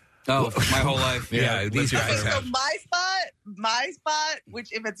out? Oh, my whole life. Yeah, these guys have. So my spot,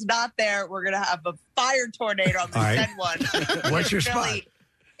 which if it's not there, we're going to have a fire tornado. I'm going to send one. What's your spot?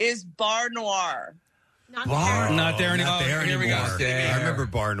 Is Bar Noir. Not there anymore. Here we go. I remember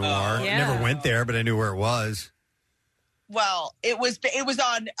Bar Noir. Yeah. Never went there, but I knew where it was. Well, it was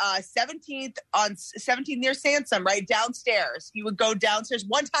on 17th near Sansom, right downstairs. You would go downstairs.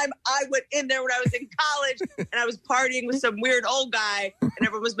 One time I went in there when I was in college and I was partying with some weird old guy and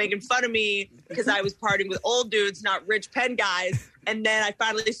everyone was making fun of me because I was partying with old dudes, not rich pen guys. And then I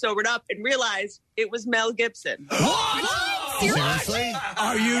finally sobered up and realized it was Mel Gibson. What? Seriously?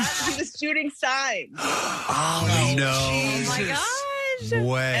 Are you? He was shooting signs. Oh, no. Oh, my gosh.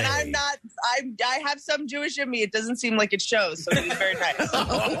 Way. And I'm not, I have some Jewish in me. It doesn't seem like it shows, so it was very nice.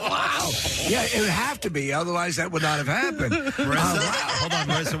 Oh, wow. Yeah, it would have to be. Otherwise, that would not have happened. Hold on.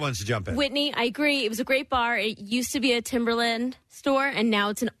 Marissa wants to jump in. Whitney, I agree. It was a great bar. It used to be a Timberland store, and now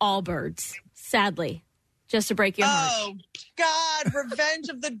it's an Allbirds, sadly. Just to break your heart. Oh, God. Revenge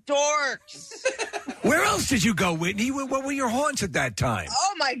of the Dorks. Where else did you go, Whitney? What were your haunts at that time?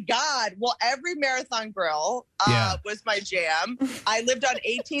 Oh, my God. Well, every Marathon Grill was my jam. I lived on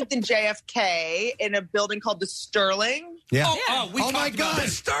 18th and JFK in a building called the Sterling. Yeah. Oh, my God.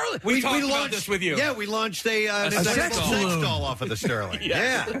 Sterling. We talked about launched this with you. Yeah, we launched a sex doll off of the Sterling.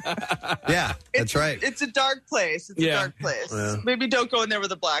 Yeah, that's right. It's a dark place. It's a dark place. Yeah. Maybe don't go in there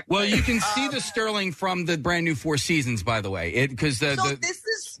with a black Well, light. you can see the Sterling from the brand new Four Seasons, by the way.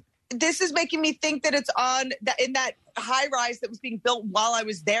 This is making me think that it's in that high rise that was being built while I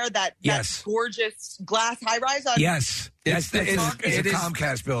was there. That gorgeous glass high rise. Yes, it's a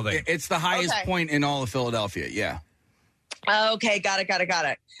Comcast building. It's the highest point in all of Philadelphia. Yeah. Okay, got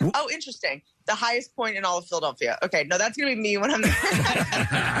it. Oh, interesting. The highest point in all of Philadelphia. Okay, no, that's gonna be me when I'm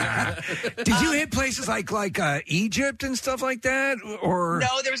there. Did you hit places like Egypt and stuff like that, or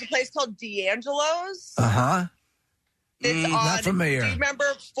no? There was a place called D'Angelo's. It's on. Not familiar. Do you remember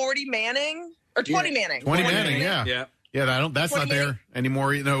 40 Manning or 20 Manning? 20 Manning, yeah. Yeah, that's not there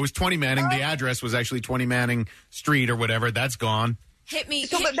anymore. No, it was 20 Manning. The address was actually 20 Manning Street or whatever. That's gone. Hit me.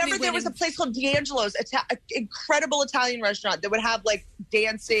 So remember, there was a place called D'Angelo's, an incredible Italian restaurant that would have like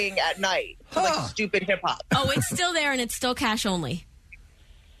dancing at night, like stupid hip hop. Oh, it's still there and it's still cash only.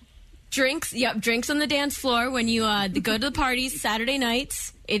 Drinks on the dance floor when you go to the parties Saturday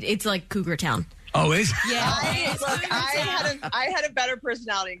nights. It's like Cougar Town. Oh, is? Yeah. I had a better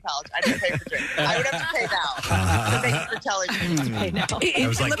personality in college. I didn't pay for drinks. I would have to pay now. So thank you for telling me to pay now. I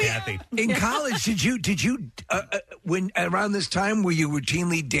was like Kathy. In college, did you when around this time were you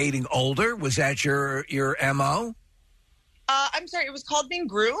routinely dating older? Was that your MO? I'm sorry, it was called being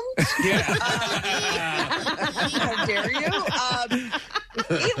groomed? Yeah. How dare you?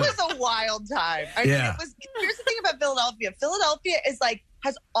 It was a wild time. I mean, here's the thing about Philadelphia. Philadelphia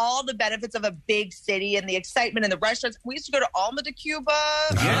has all the benefits of a big city and the excitement and the restaurants. We used to go to Alma de Cuba.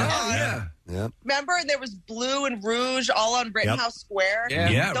 Yeah. Remember? And there was Blue and Rouge all on Rittenhouse Square.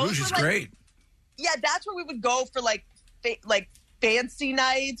 Yeah, Rouge is great. Yeah, that's where we would go for like fancy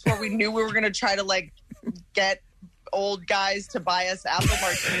nights where we knew we were going to try to get old guys to buy us apple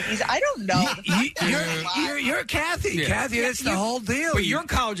martinis. I don't know. You're Kathy. Yeah. Kathy, that's the whole deal. But your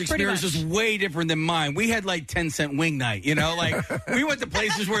college experience is way different than mine. We had 10-cent wing night, we went to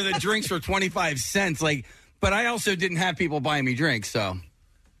places where the drinks were 25 cents. But I also didn't have people buying me drinks, so.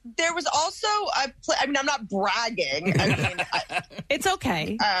 There was also I'm not bragging. I mean, it's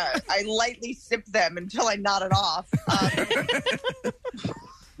okay. I lightly sipped them until I nodded off.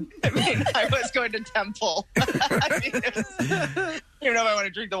 I was going to Temple. I don't know if I want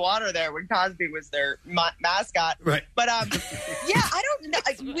to drink the water there when Cosby was their mascot. Right. But, I don't know.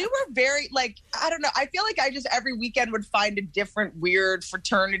 We were very, I don't know. I feel like I just every weekend would find a different weird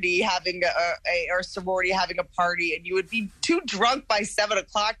fraternity having or sorority having a party, and you would be too drunk by 7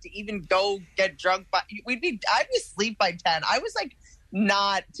 o'clock to even go get drunk. I'd be asleep by 10. I was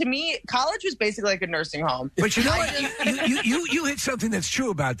to me, college was basically like a nursing home. But you know what? you hit something that's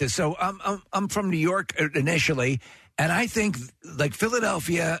true about this. So I'm from New York initially, and I think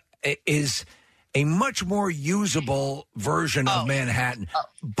Philadelphia is a much more usable version of Manhattan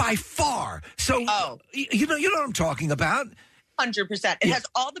by far. So you know what I'm talking about. 100%. It has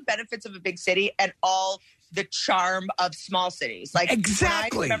all the benefits of a big city and all the charm of small cities.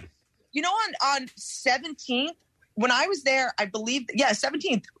 Exactly. On 17th. When I was there, I believe,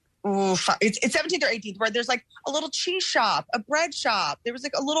 17th. It's 17th or 18th, where there's a little cheese shop, a bread shop. There was a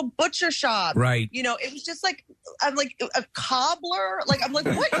little butcher shop. Right. It was just I'm a cobbler. I'm what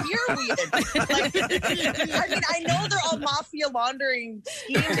year are we in? I mean, I know they're all mafia laundering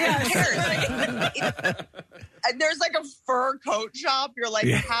schemes. Who cares? And there's a fur coat shop. You're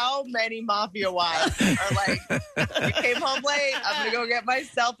how many mafia wives are you came home late? I'm going to go get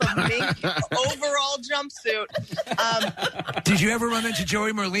myself a mink overall jumpsuit. Did you ever run into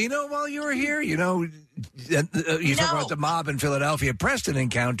Joey Merlino while you were here? You talk about the mob in Philadelphia. Preston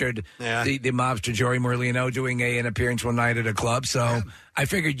encountered the mobster Joey Merlino doing an appearance one night at a club. So I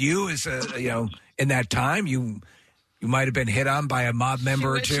figured you, as in that time, you might have been hit on by a mob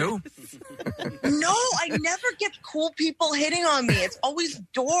member or two. No, I never get cool people hitting on me. It's always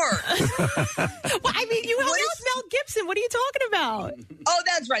dorks. Well, I mean, you have Mel Gibson. What are you talking about? Oh,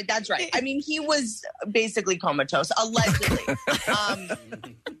 that's right. I mean, he was basically comatose, allegedly.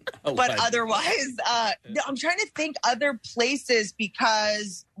 But otherwise, no, I'm trying to think other places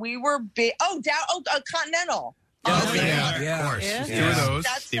because we were big. Continental. Of course. Yeah. Two of those.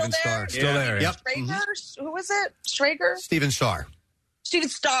 That's Steven still there? Starr. Still there. Yep. Strager? Who was it? Strager? Steven Starr. Steven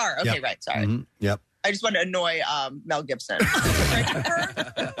Starr. Okay, Yep. right. Sorry. Mhm. Yep. I just wanted to annoy Mel Gibson.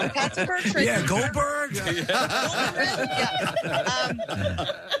 Strager? Yeah, Goldberg.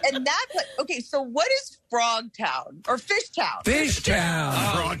 And that's okay. So what is Frogtown or Fishtown? Fishtown.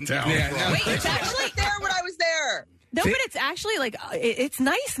 Frogtown. Wait, it's actually there when I was there. No, but it's actually like it's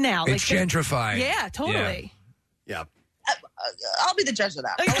nice now. It's like, gentrified. Yeah, totally. Yeah. I'll be the judge of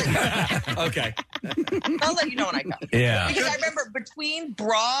that. Okay. I'll let you know when I come. Yeah. Because I remember between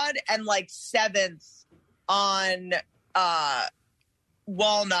Broad and like 7th on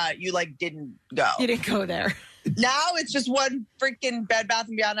Walnut, you like didn't go. You didn't go there. Now it's just one freaking Bed Bath &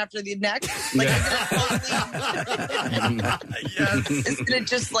 Beyond after the next. Like, it's gonna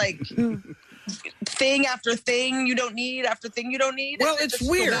just like thing after thing you don't need after thing you don't need. Well, it's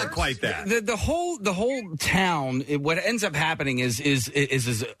weird. Not quite that. The whole town. What ends up happening is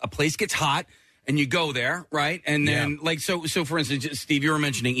a place gets hot. And you go there, right? And then, so for instance, Steve, you were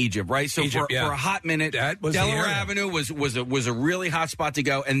mentioning Egypt, right? So for a hot minute, Delaware Avenue was a really hot spot to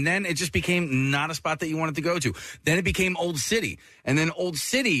go, and then it just became not a spot that you wanted to go to. Then it became Old City, and then Old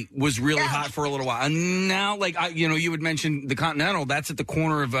City was really hot for a little while. And now, you would mention the Continental. That's at the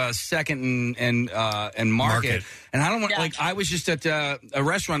corner of 2nd and Market. And I don't want I was just at a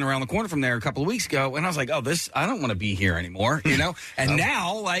restaurant around the corner from there a couple of weeks ago, and I was like, I don't want to be here anymore, you know. And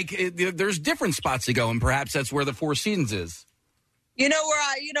now, there's different spots to go, and perhaps that's where the Four Seasons is. You know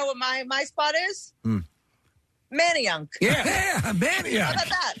what my spot is? Manayunk. Yeah, Manayunk. How about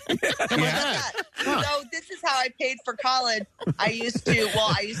that? So this is how I paid for college. I used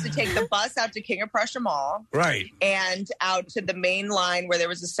to take the bus out to King of Prussia Mall, right, and out to the main line where there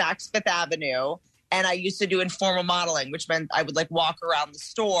was a Saks Fifth Avenue. And I used to do informal modeling, which meant I would walk around the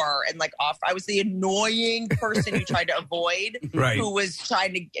store and offer. I was the annoying person you tried to avoid, right, who was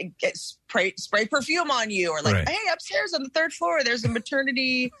trying to get spray perfume on you, or right, hey, upstairs on the 3rd floor, there's a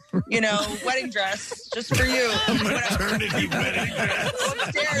maternity, wedding dress just for you. Maternity wedding dress.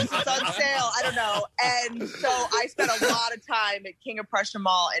 Upstairs, it's on sale. I don't know. And so I spent a lot of time at King of Prussia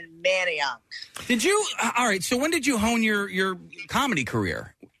Mall and Manayunk. Did you? All right. So when did you hone your comedy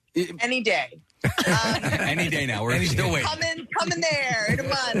career? Any day. Any day now. We're still waiting. Coming there in a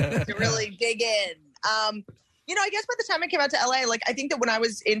month to really dig in. I guess by the time I came out to LA, I think that when I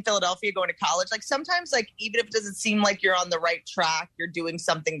was in Philadelphia going to college, sometimes even if it doesn't seem like you're on the right track, you're doing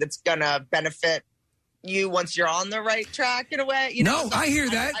something that's gonna benefit you once you're on the right track in a way. I hear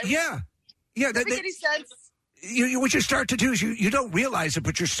that. Yeah. Does that make any sense? What you start to do is you don't realize it,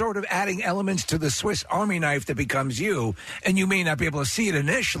 but you're sort of adding elements to the Swiss Army knife that becomes you, and you may not be able to see it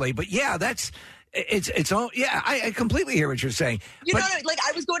initially, but it's all. Yeah, I completely hear what you're saying.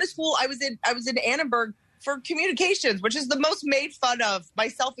 I was going to school. I was in Annenberg for communications, which is the most made fun of,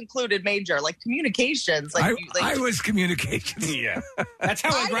 myself included, major. Communications. I was communications. Yeah, that's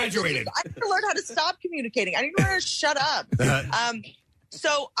how I graduated. I need to learn how to stop communicating. I need to learn how to shut up.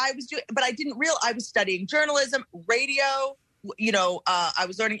 So I was doing, but I didn't realize I was studying journalism, radio. I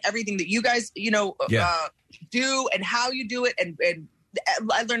was learning everything that you guys, do and how you do it. And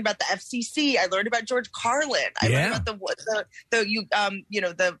I learned about the FCC. I learned about George Carlin. I learned about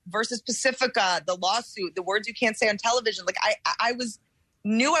the versus Pacifica, the lawsuit, the words you can't say on television. I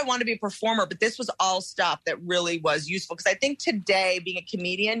knew I wanted to be a performer, but this was all stuff that really was useful. Because I think today, being a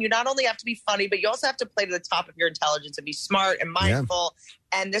comedian, you not only have to be funny, but you also have to play to the top of your intelligence and be smart and mindful.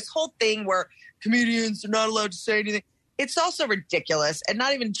 Yeah. And this whole thing where comedians are not allowed to say anything, it's also ridiculous and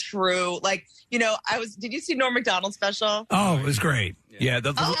not even true. Did you see Norm Macdonald's special? Oh, it was great. Yeah.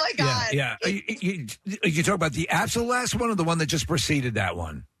 Oh my God. Yeah. You talk about the absolute last one or the one that just preceded that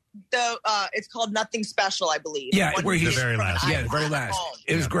one? It's called Nothing Special, I believe. Yeah, where he's the very last. Yeah, the very last.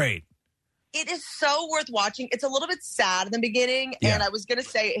 It was great. It is so worth watching. It's a little bit sad in the beginning, and I was going to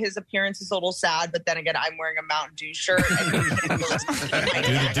say his appearance is a little sad, but then again, I'm wearing a Mountain Dew shirt. And do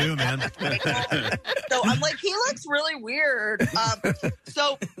the do, man. So I'm like, he looks really weird.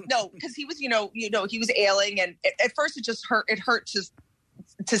 Because he was, he was ailing, and at first it just hurt. It hurt just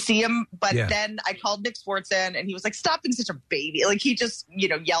to see him. But then I called Nick Swartzen, and he was like, "Stop being such a baby!" Like he just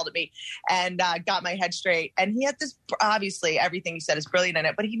yelled at me and got my head straight. And he had this, obviously everything he said is brilliant in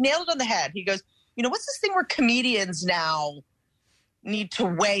it, but he nailed it on the head. He goes, "What's this thing where comedians now need to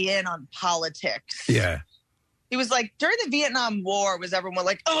weigh in on politics?" Yeah. He was like, during the Vietnam War, was everyone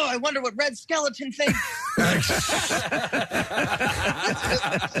like, "Oh, I wonder what Red Skeleton thinks." Let's just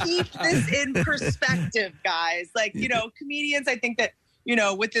keep this in perspective, guys. Like, comedians, I think that,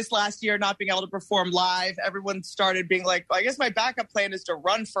 with this last year not being able to perform live, everyone started being like, well, I guess my backup plan is to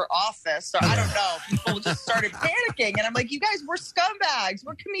run for office. So I don't know. People just started panicking. And I'm like, you guys, we're scumbags.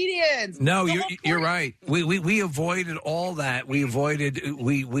 We're comedians. No, you're right. We avoided all that. We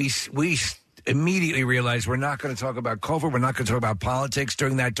immediately realized we're not going to talk about COVID. We're not going to talk about politics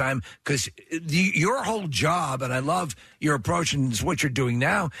during that time because your whole job, and I love your approach and what you're doing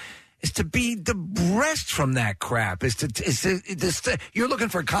now, is to be the rest from that crap. You're looking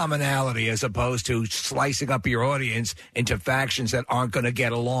for commonality as opposed to slicing up your audience into factions that aren't going to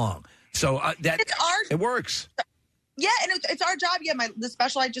get along. So it works. Yeah, and it's our job. Yeah, the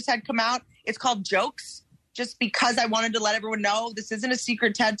special I just had come out, it's called Jokes. Just because I wanted to let everyone know this isn't a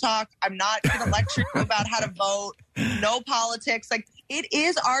secret TED Talk. I'm not going to lecture you about how to vote. No politics. Like, it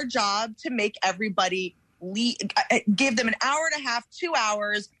is our job to make everybody give them an hour and a half, 2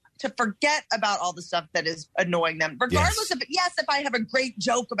 hours to forget about all the stuff that is annoying them. Regardless of, if I have a great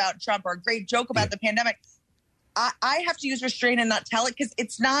joke about Trump or a great joke about the pandemic, I have to use restraint and not tell it because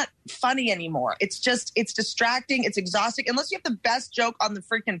it's not funny anymore. It's distracting. It's exhausting. Unless you have the best joke on the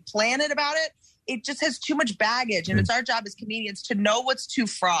freaking planet about it, it just has too much baggage, and it's our job as comedians to know what's too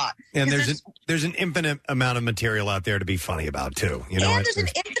fraught. And there's an infinite amount of material out there to be funny about too. And there's an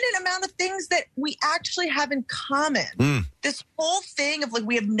infinite amount of things that we actually have in common. This whole thing of like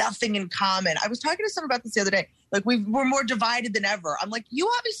we have nothing in common. I was talking to someone about this the other day. Like we're more divided than ever. I'm like, you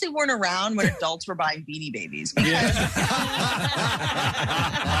obviously weren't around when adults were buying Beanie Babies. People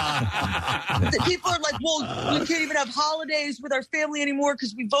are like, well, we can't even have holidays with our family anymore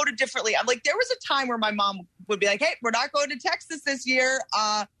because we voted differently. I'm like, there was a time where my mom would be like, hey, we're not going to Texas this year.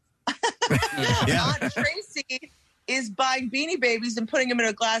 Aunt Tracy is buying Beanie Babies and putting them in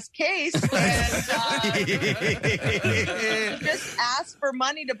a glass case and just asked for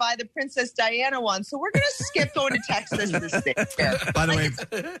money to buy the Princess Diana one. So we're going to skip going to Texas this year. By the way,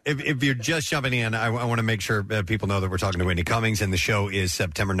 if you're just jumping in, I want to make sure people know that we're talking to Whitney Cummings, and the show is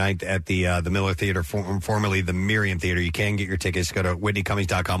September 9th at the Miller Theater, formerly the Miriam Theater. You can get your tickets. Go to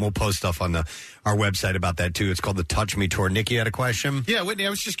WhitneyCummings.com. We'll post stuff on our website about that, too. It's called the Touch Me Tour. Nick, you had a question? Yeah, Whitney, I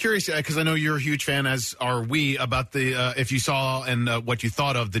was just curious, because I know you're a huge fan, as are we, about the if you saw and what you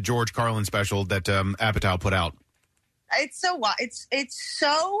thought of the George Carlin special that Apatow put out. It's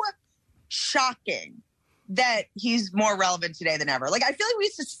so shocking that he's more relevant today than ever. Like, I feel like we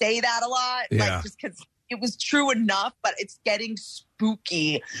used to say that a lot, like just because it was true enough, but it's getting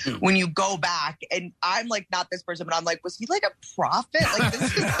spooky when you go back. And I'm like, not this person, but I'm like, was he like a prophet? Like,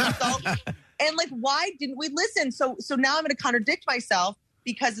 this is so, and like, why didn't we listen? So now I'm going to contradict myself.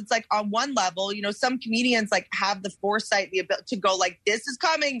 Because it's like on one level, some comedians like have the foresight, the ability to go like, this is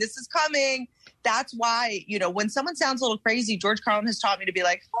coming. That's why, when someone sounds a little crazy, George Carlin has taught me to be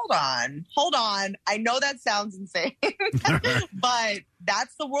like, hold on. I know that sounds insane, but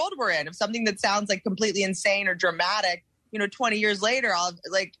that's the world we're in. If something that sounds like completely insane or dramatic, 20 years later, I'll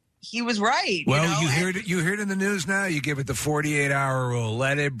like, he was right. Well, you heard it in the news now. You give it the 48-hour rule.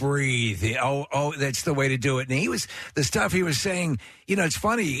 Let it breathe. Oh, that's the way to do it. And the stuff he was saying, it's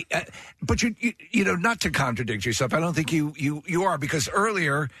funny, but you not to contradict yourself. I don't think you are, because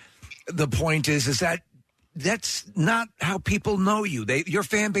earlier the point is that that's not how people know you. Your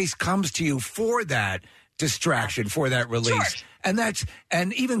fan base comes to you for that distraction, for that release. Sure.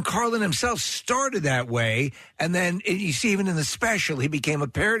 And even Carlin himself started that way. And then you see, even in the special, he became a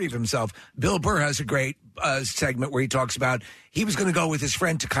parody of himself. Bill Burr has a great segment where he talks about he was going to go with his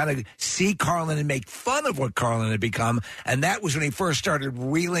friend to kind of see Carlin and make fun of what Carlin had become. And that was when he first started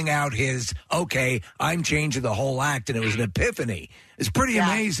reeling out his, okay, I'm changing the whole act. And it was an epiphany. It's pretty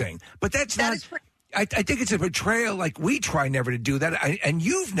amazing. But that's not... I think it's a betrayal. Like, we try never to do that, and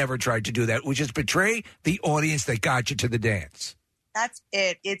you've never tried to do that, which is betray the audience that got you to the dance. That's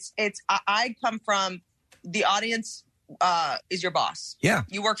it. I come from the audience is your boss. Yeah,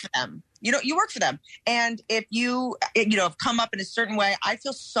 you work for them. You work for them, and if you have come up in a certain way, I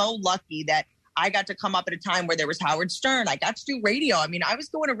feel so lucky that I got to come up at a time where there was Howard Stern. I got to do radio. I mean, I was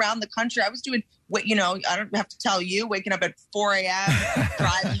going around the country. I was doing, I don't have to tell you, waking up at 4 a.m.,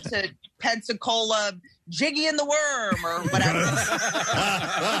 driving to Pensacola Jiggy and the Worm or whatever.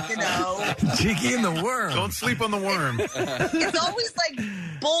 You know, Jiggy and the Worm. Don't sleep on the worm. It's always like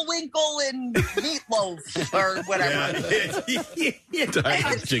Bullwinkle and Meatloaf or whatever. Jiggy and the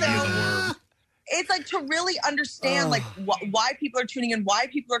Worm. It's like to really understand like why people are tuning in, why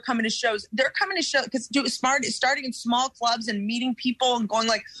people are coming to shows. They're coming to shows because starting in small clubs and meeting people and going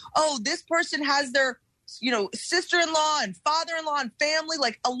like, oh, this person has their, sister-in-law and father-in-law and family.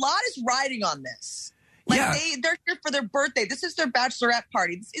 Like a lot is riding on this. Like they're here for their birthday. This is their bachelorette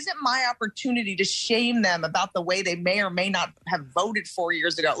party. This isn't my opportunity to shame them about the way they may or may not have voted 4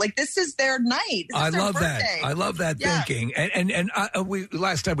 years ago. Like this is their night. This is their birthday. I love that thinking. And we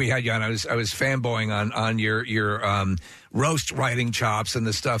last time we had you on, I was fanboying on your roast writing chops and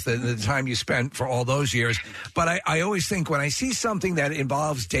the stuff that the time you spent for all those years. But I always think when I see something that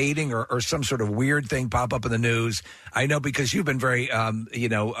involves dating or some sort of weird thing pop up in the news, I know because you've been very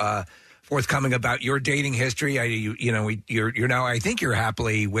forthcoming about your dating history. You're now, I think you're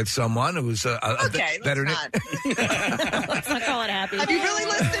happily with someone who's a better. Let's not call it happy. Have you really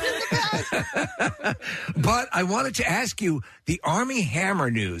listened in the past? But I wanted to ask you the Army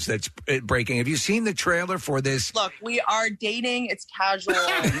Hammer news that's breaking. Have you seen the trailer for this? Look, we are dating. It's casual.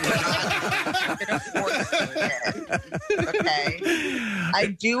 Okay.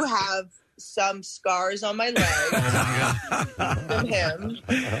 I do have some scars on my leg from him.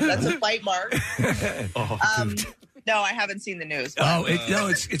 That's a bite mark. No, I haven't seen the news.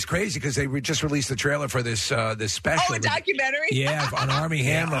 It's crazy because they just released the trailer for this special. Oh, a documentary? Yeah, on Army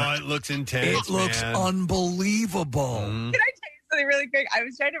Hammer. Oh, it looks intense. It looks unbelievable. Can I tell you something really quick? I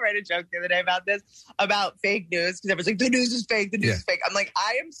was trying to write a joke the other day about this, about fake news, because everyone's like, the news is fake, the news is fake. I'm like,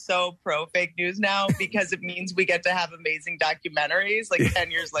 I am so pro fake news now because it means we get to have amazing documentaries like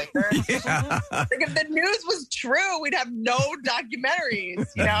 10 years later. Yeah. Like if the news was true, we'd have no documentaries,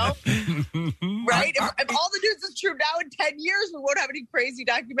 you know? Right? If all the news is true now in 10 years, we won't have any crazy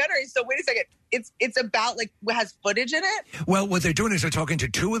documentaries. So wait a second. It's about like has footage in it? Well, what they're doing is they're talking to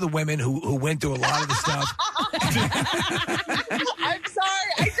two of the women who went through a lot of the stuff. I'm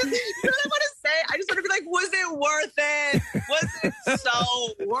sorry. I just, you know what I want to say? I just want to be like, was it worth it? Was it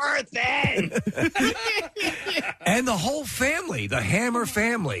so worth it? And the whole family, the Hammer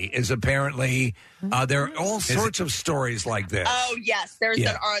family, is apparently there are all sorts of stories like this. Oh yes, there was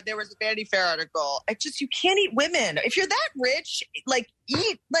a Vanity Fair article. You can't eat women if you're that rich. Like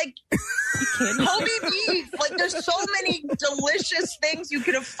eat like homemade beef. Like there's so many delicious things you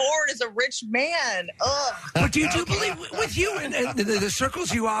can afford as a rich man. Ugh. But do you believe with you and the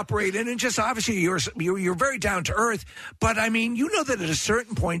circles you operate in, and just obviously you're very down to earth. But I mean, you know that at a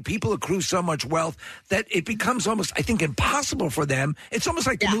certain point, people accrue so much wealth that it becomes almost, I think, impossible for them. It's almost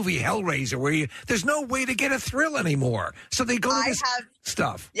like the movie Hellraiser, where there's no way to get a thrill anymore. So they go to this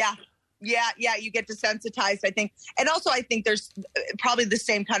stuff. Yeah. You get desensitized, I think. And also, I think there's probably the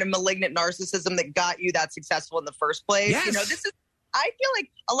same kind of malignant narcissism that got you that successful in the first place. Yes. You know, I feel like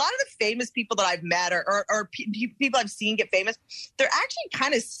a lot of the famous people that I've met or people I've seen get famous, they're actually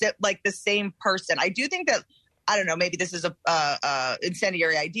kind of like the same person. I do think that, I don't know, maybe this is a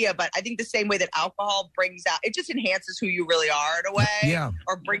incendiary idea, but I think the same way that alcohol brings out, it just enhances who you really are in a way,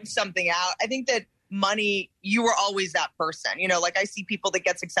 or brings something out. I think that money, you were always that person. You know, like I see people that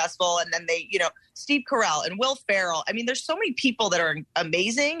get successful and then they, Steve Carell and Will Ferrell. I mean, there's so many people that are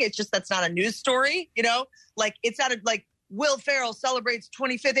amazing. It's just that's not a news story, like it's not like Will Ferrell celebrates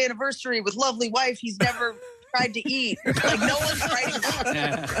 25th anniversary with lovely wife he's never tried to eat. Like no one's writing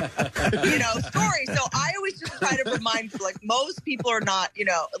that, story. So I always just try to remind people, like most people are not,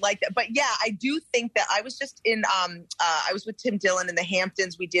 like that. But yeah, I do think that I was just in, I was with Tim Dillon in the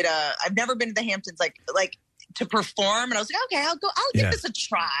Hamptons. We did I've never been to the Hamptons, like to perform. And I was like, okay, I'll give this a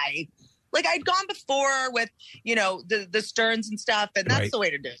try. Like I'd gone before with, the Sterns and stuff. And that's the way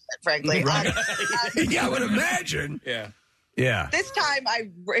to do it, frankly. Right. I would imagine. Yeah. This time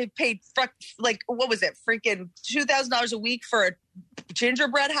I paid what was it? Freaking $2,000 a week for a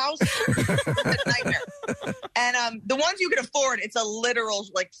gingerbread house. It's a nightmare. And the ones you can afford, it's a literal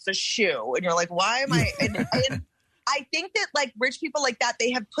it's a shoe, and you're like, why am I? And I think that like rich people like that, they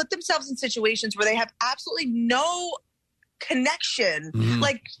have put themselves in situations where they have absolutely no connection,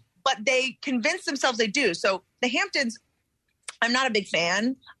 but they convince themselves they do. So the Hamptons, I'm not a big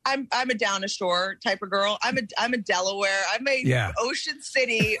fan. I'm a down the shore type of girl. I'm a Delaware. I'm a Ocean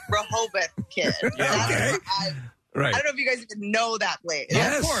City Rehoboth kid. Right. I don't know if you guys even know that place.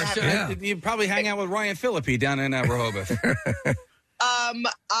 Yeah, of course. You probably hang out with Ryan Phillippe down in Rehoboth.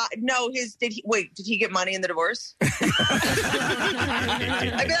 No, did he get money in the divorce? I'd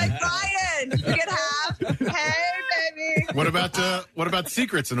be like, Ryan, did you get half? Hey, baby. What about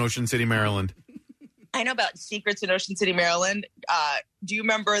Secrets in Ocean City, Maryland? I know about Secrets in Ocean City, Maryland. Do you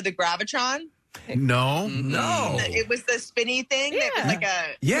remember the Gravitron? No. It was the spinny thing. That was like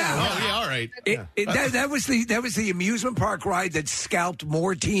a all right. That was the amusement park ride that scalped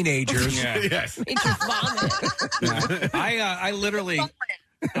more teenagers. Yes. I literally.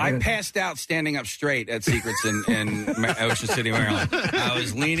 I passed out standing up straight at Secrets in Ocean City, Maryland. I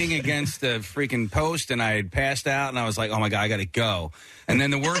was leaning against the freaking post, and I had passed out, and I was like, oh, my God, I got to go. And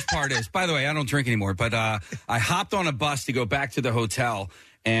then the worst part is, by the way, I don't drink anymore, but I hopped on a bus to go back to the hotel,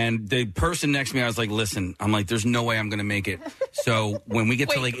 and the person next to me, I was like, listen, I'm like, there's no way I'm going to make it. So when we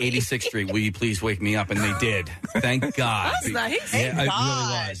get to like 86th Street, will you please wake me up? And they did. Thank God. That's nice. Yeah, it really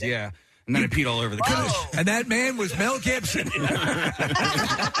was, yeah. And then I peed all over the couch. And that man was Mel Gibson. but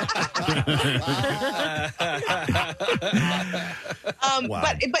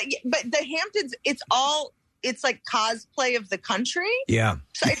the Hamptons, it's like cosplay of the country. Yeah.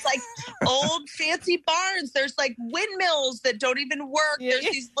 So it's like old fancy barns. There's like windmills that don't even work. There's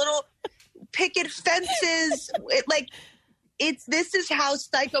these little picket fences. This is how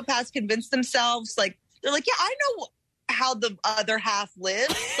psychopaths convince themselves. Like they're like, yeah, I know how the other half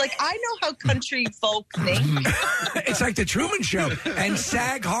lives. Like, I know how country folk think. It's like the Truman Show. And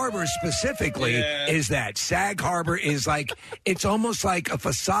Sag Harbor specifically is that. Sag Harbor is like, it's almost like a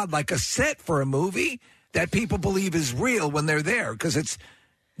facade, like a set for a movie that people believe is real when they're there, because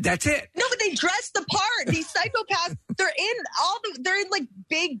that's it. No, but they dress the part. These psychopaths, they're in like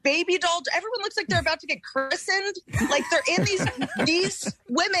big baby dolls. Everyone looks like they're about to get christened. Like they're in these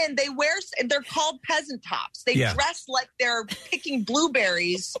women, they're called peasant tops. They dress like they're picking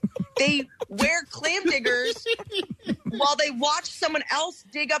blueberries. They wear clam diggers while they watch someone else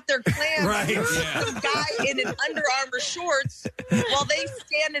dig up their clams. Right. Some guy in an Under Armour shorts while they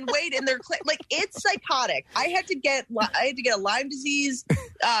stand and wait in their like it's psychotic. I had to get a Lyme disease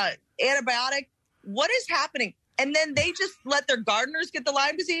antibiotic. What is happening? And then they just let their gardeners get the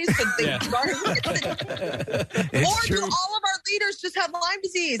Lyme disease. So gardeners get do all of our leaders just have Lyme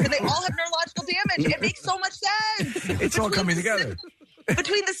disease and they all have neurological damage? It makes so much sense. It's all coming together.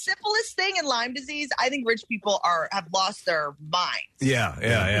 Between the syphilis thing and Lyme disease, I think rich people have lost their minds.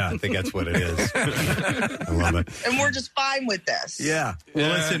 Yeah. I think that's what it is. I love it. And we're just fine with this. Yeah.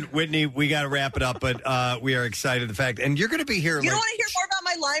 Well, listen, Whitney, we got to wrap it up, but we are excited the fact, and you're going to be here. You don't want to hear more about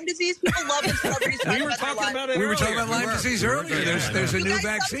my Lyme disease? People love when celebrities talk about Lyme. We were talking about Lyme disease earlier. There's a new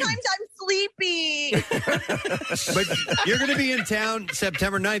vaccine. Sometimes I'm sleepy. But you're going to be in town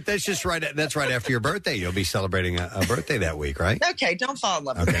September 9th. That's right after your birthday. You'll be celebrating a birthday that week, right? Okay, don't fall in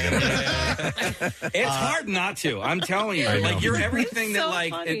love with me. It's hard not to. I'm telling you. Like, you're everything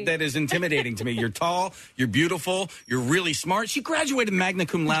that is intimidating to me. You're tall, you're beautiful, you're really smart. She graduated magna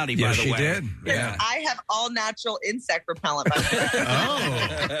cum laude, by the way. She did. Yeah. I have all natural insect repellent, by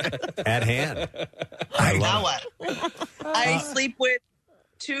the way. At hand. Now what? I sleep with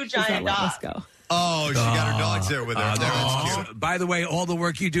 2 giant dogs. Let's go. Oh, she got her dogs there with her. That's cute. By the way, all the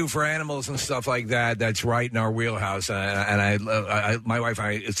work you do for animals and stuff like that's right in our wheelhouse. And my wife and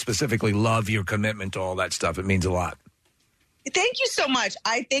I specifically love your commitment to all that stuff. It means a lot. Thank you so much.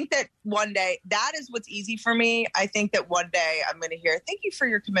 I think that one day, that is what's easy for me. I think that one day I'm going to hear, thank you for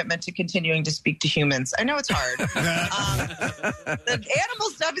your commitment to continuing to speak to humans. I know it's hard. The animal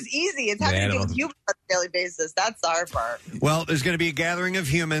stuff is easy. It's having to deal with humans on a daily basis. That's our part. Well, there's going to be a gathering of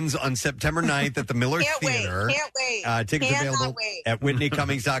humans on September 9th at the Miller Theater. Can't wait. Tickets available at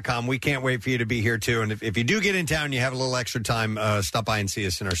WhitneyCummings.com. We can't wait for you to be here, too. And if you do get in town, you have a little extra time, stop by and see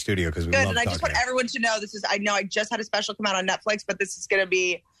us in our studio, because we love and I just want everyone to know I know I just had a special come out on Netflix, but this is going to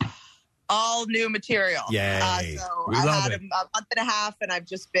be all new material. Yay. So I had a month and a half, and I've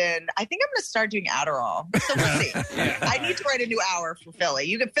just been, I think I'm going to start doing Adderall. So we'll see. I need to write a new hour for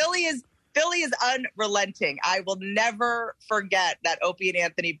Philly. Philly is unrelenting. I will never forget that Opie and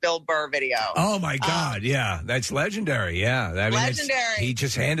Anthony Bill Burr video. Oh, my God. Yeah. That's legendary. Yeah. Legendary. He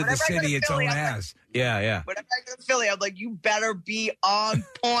just handed the city its own ass. Yeah. Whenever I go to Philly, I'm like, you better be on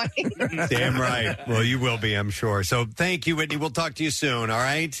point. Damn right. Well, you will be, I'm sure. So thank you, Whitney. We'll talk to you soon, all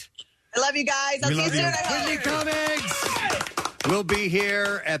right? I love you guys. I'll see you soon. Whitney Cummings. We'll be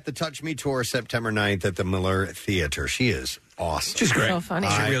here at the Touch Me Tour September 9th at the Miller Theater. She is awesome. She's great. So funny.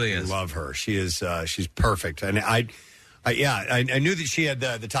 She really is. I love her. She is. She's perfect. And I knew that she had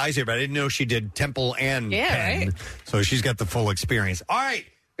the ties here, but I didn't know she did Temple and Penn. Right. So she's got the full experience. All right.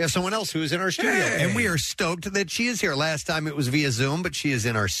 We have someone else who is in our studio, and we are stoked that she is here. Last time it was via Zoom, but she is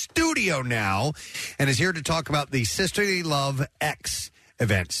in our studio now and is here to talk about the Sisterly Love X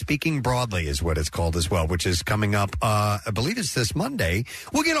event. Speaking Broadly is what it's called as well, which is coming up, I believe it's this Monday.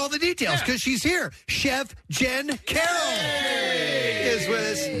 We'll get all the details because she's here. Chef Jen Carroll is with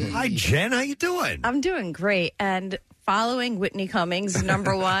us. Hi, Jen. How you doing? I'm doing great. And following Whitney Cummings,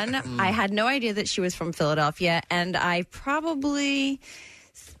 number one, I had no idea that she was from Philadelphia, and I probably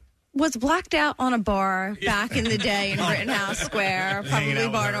was blacked out on a bar back in the day in Rittenhouse Square, probably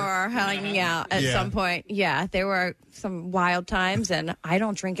Barnor, hanging out at some point. Yeah, there were some wild times, and I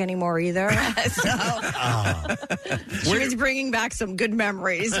don't drink anymore either. So she was bringing back some good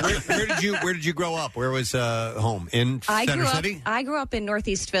memories. Where did you grow up? Where was home? In Center City? I grew up in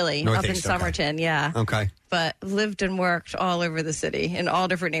Northeast Philly, up in Somerton, yeah. Okay. But lived and worked all over the city in all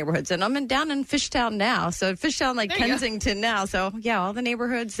different neighborhoods. And I'm down in Fishtown now. So Fishtown, like Kensington now. So, yeah, all the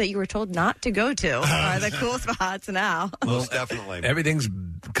neighborhoods that you were told not to go to are the cool spots now. Most definitely. Everything's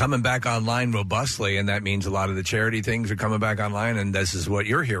coming back online robustly, and that means a lot of the charity things are coming back online, and this is what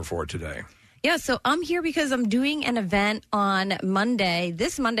you're here for today. Yeah, so I'm here because I'm doing an event on Monday,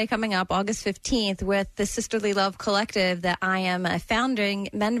 this Monday coming up, August 15th, with the Sisterly Love Collective that I am a founding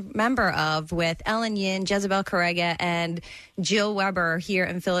member of with Ellen Yin, Jezebel Correga, and Jill Weber here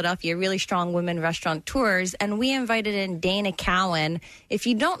in Philadelphia, really strong women restaurateurs. And we invited in Dana Cowan. If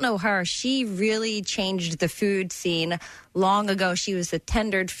you don't know her, she really changed the food scene long ago. She was the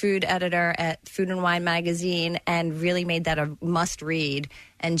tendered food editor at Food and Wine magazine and really made that a must-read.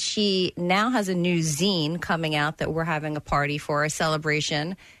 And she now has a new zine coming out that we're having a party for, a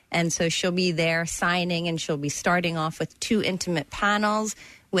celebration. And so she'll be there signing, and she'll be starting off with 2 intimate panels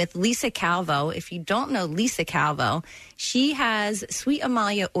with Lisa Calvo. If you don't know Lisa Calvo, she has Sweet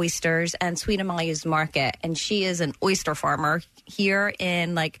Amalia Oysters and Sweet Amalia's Market. And she is an oyster farmer here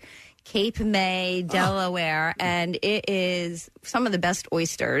in, Cape May, Delaware, and it is some of the best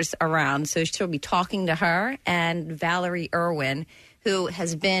oysters around. So she'll be talking to her and Valerie Irwin, who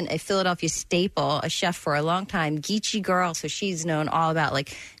has been a Philadelphia staple, a chef for a long time, Geechee girl. So she's known all about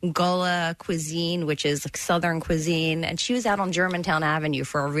Gola cuisine, which is Southern cuisine. And she was out on Germantown Avenue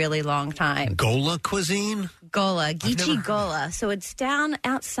for a really long time. Gola cuisine? Gola, Geechee Gola. So it's down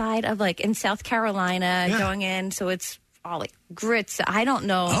outside of in South Carolina going in. So it's all grits. I don't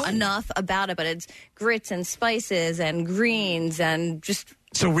know enough about it, but it's grits and spices and greens and just.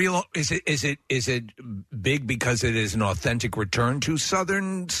 So is it big because it is an authentic return to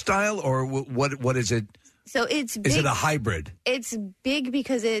Southern style, or what is it? So it's big. Is it a hybrid? It's big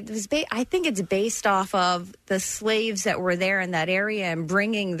because it was. I think it's based off of the slaves that were there in that area and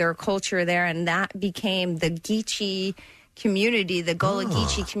bringing their culture there, and that became the Geechee community. The Gola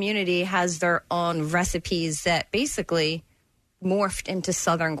Geechee community has their own recipes that basically morphed into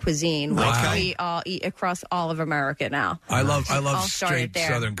Southern cuisine, which we all eat across all of America now. I love straight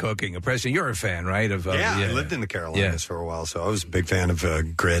Southern cooking. Preston, you're a fan, right? I lived in the Carolinas for a while, so I was a big fan of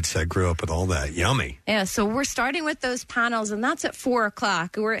grits. I grew up with all that. Yummy. Yeah, so we're starting with those panels, and that's at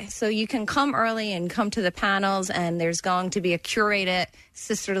 4:00. So you can come early and come to the panels, and there's going to be a curated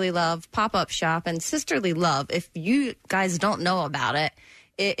Sisterly Love pop-up shop. And Sisterly Love, if you guys don't know about it,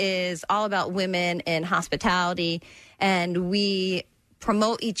 it is all about women in hospitality, and we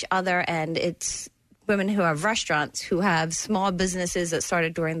promote each other, and it's women who have restaurants, who have small businesses that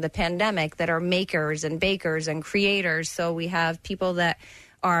started during the pandemic that are makers and bakers and creators. So we have people that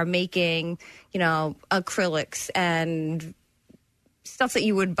are making, acrylics and stuff that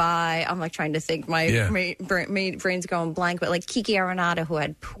you would buy. I'm trying to think. My brain's going blank, but Kiki Arenado, who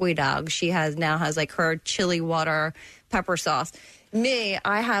had Poi Dog, she now has her chili water pepper sauce. Me,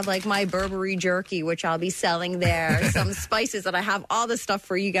 I have my Burberry jerky, which I'll be selling there. Some spices that I have all the stuff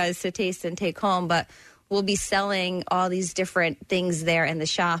for you guys to taste and take home. But we'll be selling all these different things there in the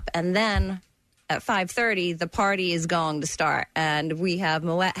shop. And then at 5:30, the party is going to start. And we have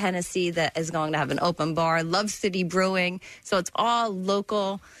Moet Hennessy that is going to have an open bar, Love City Brewing. So it's all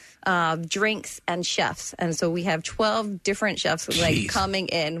local drinks and chefs. And so we have 12 different chefs coming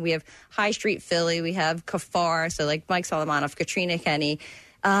in. We have High Street Philly. We have Kafar. So Mike Solomonov, Katrina Kenny,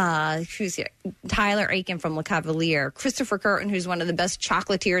 who's here? Tyler Aiken from Le Cavalier, Christopher Curtin, who's one of the best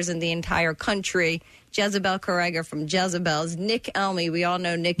chocolatiers in the entire country, Jezebel Correga from Jezebel's, Nick Elmy. We all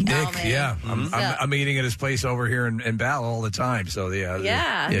know Nick Elmy. Yeah. I'm eating at his place over here in Ball all the time. So,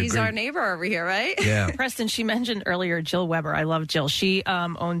 he's our neighbor over here, right? Yeah. Preston, she mentioned earlier Jill Weber. I love Jill. She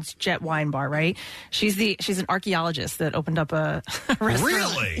owns Jet Wine Bar, right? She's an archaeologist that opened up a restaurant.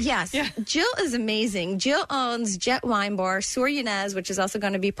 Really? Yes. Yeah. Jill is amazing. Jill owns Jet Wine Bar, Sur Yanez, which is also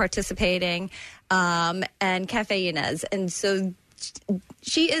going to be participating, and Cafe Yanez. And so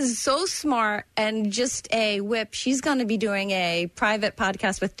she is so smart and just a whip. She's going to be doing a private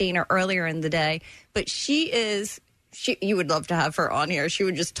podcast with Dana earlier in the day, but she is you would love to have her on here. She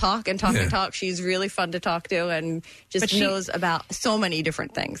would just talk and talk and talk. She's really fun to talk to and just knows about so many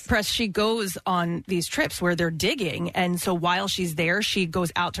different things. Press, she goes on these trips where they're digging. And so while she's there, she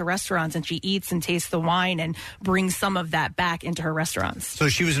goes out to restaurants and she eats and tastes the wine and brings some of that back into her restaurants. So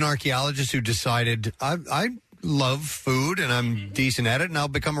she was an archaeologist who decided, I love food and I'm decent at it, and I'll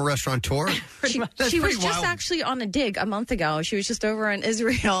become a restaurateur. She was just actually on a dig a month ago. She was just over in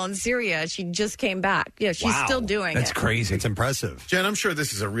Israel and Syria. She just came back. Yeah, she's still doing it. That's crazy. It's impressive. Jen, I'm sure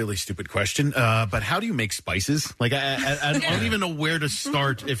this is a really stupid question, but how do you make spices? Like, I don't even know where to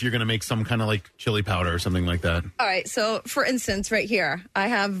start if you're going to make some kind of like chili powder or something like that. All right. So, for instance, right here, I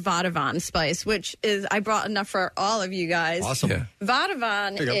have Vadavan spice, which is, I brought enough for all of you guys. Awesome. Yeah.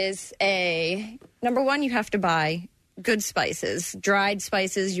 Vadavan is number one, you have to buy good spices, dried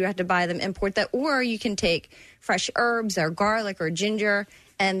spices. You have to buy them, import that, or you can take fresh herbs or garlic or ginger,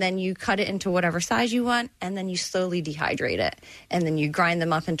 and then you cut it into whatever size you want, and then you slowly dehydrate it. And then you grind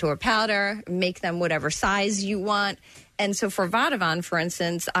them up into a powder, make them whatever size you want. And so for Vadavan, for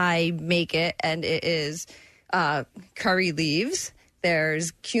instance, I make it, and it is curry leaves. There's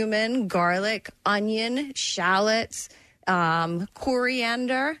cumin, garlic, onion, shallots,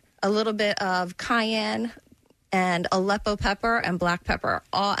 coriander, a little bit of cayenne, and Aleppo pepper and black pepper.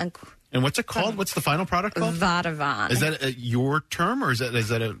 And what's it called? What's the final product called? Vadavan. Is that your term, or is that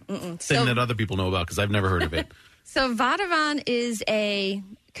a thing that other people know about? Because I've never heard of it. So Vadavan is a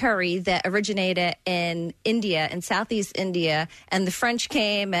curry that originated in India, in Southeast India, and the French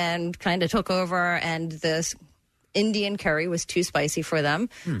came and kind of took over, and this Indian curry was too spicy for them.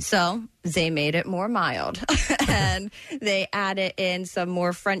 So they made it more mild and they added in some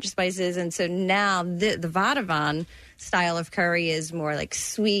more French spices. And so now the Vadavan style of curry is more like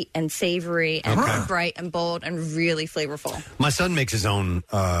sweet and savory and bright and bold and really flavorful. My son makes his own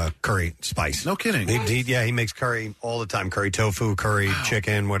curry spice. No kidding. He makes curry all the time. Curry tofu, curry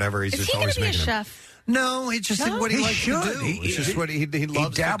chicken, whatever. He's just always making it. Chef? No, it's just what he likes to do. It's just what he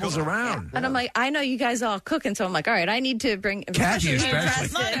loves. He dabbles to go around. And I'm like, I know you guys all cook, and so I'm like, all right, I need to bring Kathy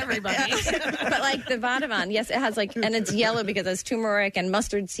especially. Not everybody. But like the Vadavan, yes, it has like, and it's yellow because there's turmeric and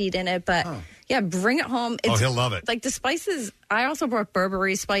mustard seed in it. But yeah, bring it home. He'll love it. Like the spices, I also brought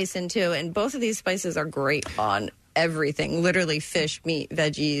Burberry spice in too, and both of these spices are great on everything, literally fish, meat,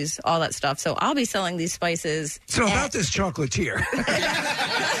 veggies, all that stuff. So I'll be selling these spices. So about this chocolatier.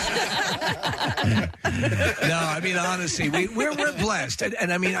 No, I mean, honestly, we're blessed.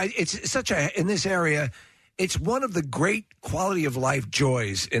 And I mean, it's such in this area, it's one of the great quality of life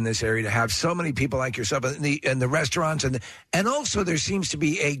joys in this area to have so many people like yourself in the restaurants. And also there seems to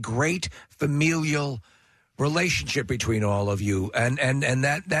be a great familial relationship between all of you. And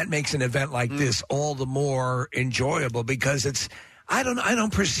that makes an event like this all the more enjoyable because I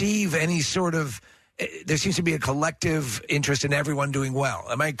don't perceive any sort of, there seems to be a collective interest in everyone doing well.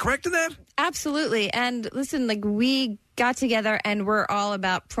 Am I correct in that? Absolutely. And listen, like we got together and we're all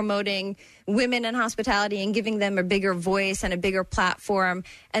about promoting women in hospitality and giving them a bigger voice and a bigger platform.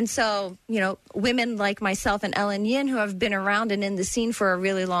 And so, women like myself and Ellen Yin, who have been around and in the scene for a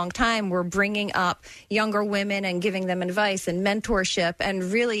really long time, we're bringing up younger women and giving them advice and mentorship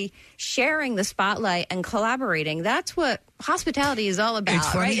and really sharing the spotlight and collaborating. That's what hospitality is all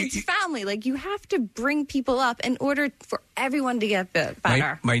about, right? It's family. Like you have to bring people up in order for everyone to get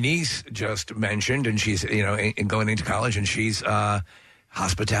better. My niece just mentioned, and she's, going into college, and she's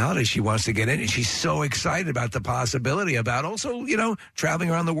hospitality. She wants to get in, and she's so excited about the possibility about also,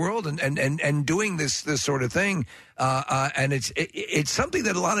 traveling around the world and doing this sort of thing. And it's something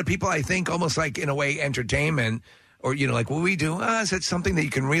that a lot of people, I think, almost like in a way entertainment or, like what we do, is it something that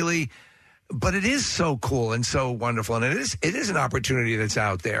you can really, but it is so cool and so wonderful. And it is an opportunity that's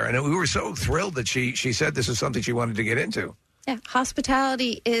out there. And we were so thrilled that she said this is something she wanted to get into. Yeah.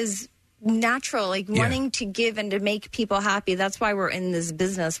 Hospitality is natural, like wanting to give and to make people happy. That's why we're in this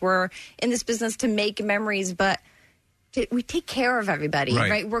business. We're in this business to make memories, but we take care of everybody,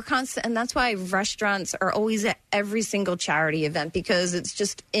 right? We're constant, and that's why restaurants are always at every single charity event because it's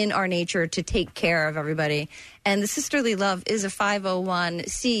just in our nature to take care of everybody. And the Sisterly Love is a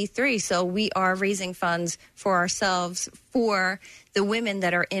 501c3, so we are raising funds for ourselves, for the women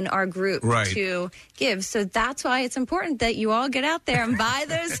that are in our group to give. So that's why it's important that you all get out there and buy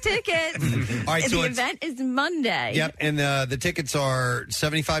those tickets. All right, the event is Monday. Yep, and the tickets are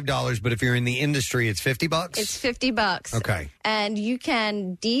 $75, but if you're in the industry, it's $50? It's $50. Okay. And you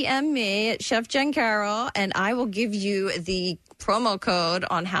can DM me at Chef Jen Carroll, and I will give you the promo code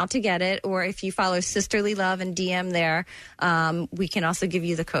on how to get it, or if you follow Sisterly Love and DM there, we can also give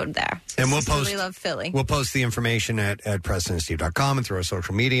you the code there. So And we'll Sisterly post Love Philly. We'll post the information at PrestonandSteve.com and through our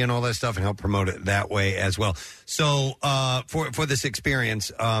social media and all that stuff, and help promote it that way as well. So for this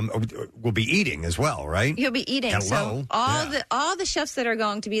experience, we'll be eating as well, right? You'll be eating. Hello. So all the chefs that are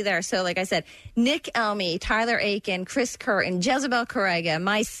going to be there. So like I said, Nick Elmy, Tyler Aiken, Chris Curtin, Jezebel Correga,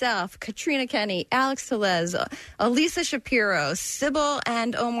 myself, Katrina Kenny, Alex Telez, Elisa Shapiro, Sybil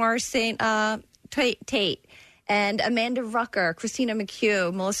and Omar St. Tate, and Amanda Rucker, Christina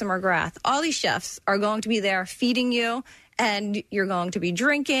McHugh, Melissa McGrath. All these chefs are going to be there feeding you. And you're going to be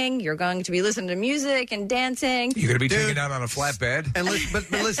drinking. You're going to be listening to music and dancing. You're going to be taken out on a flatbed. And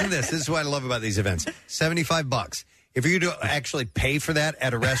but listen to this. This is what I love about these events. $75. If you're going to actually pay for that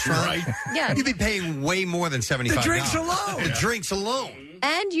at a restaurant, Yeah. you'd be paying way more than $75. The drinks alone. The drinks alone.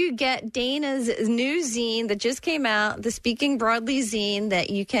 And you get Dana's new zine that just came out, the Speaking Broadly zine that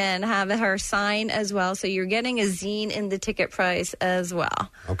you can have her sign as well. So you're getting a zine in the ticket price as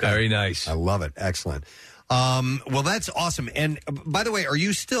well. Okay. Very nice. I love it. Excellent. Well, that's awesome. And by the way, are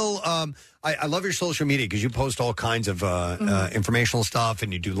you still? I love your social media because you post all kinds of informational stuff,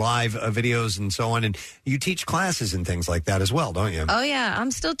 and you do live videos and so on, and you teach classes and things like that as well, don't you? Oh, yeah.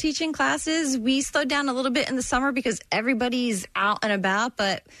 I'm still teaching classes. We slowed down a little bit in the summer because everybody's out and about,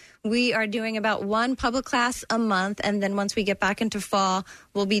 but we are doing about one public class a month, and then once we get back into fall,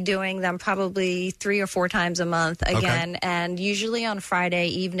 we'll be doing them probably 3 or 4 times a month again. Okay. And usually on Friday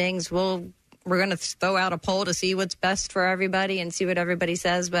evenings, we're going to throw out a poll to see what's best for everybody and see what everybody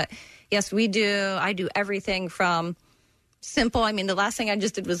says. But yes, I do everything from simple. I mean, the last thing I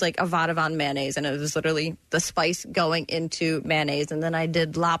just did was like a Vadavon mayonnaise, and it was literally the spice going into mayonnaise. And then I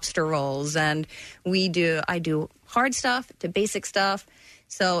did lobster rolls, and I do hard stuff to basic stuff.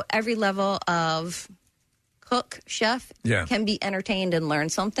 So every level of cook, chef can be entertained and learn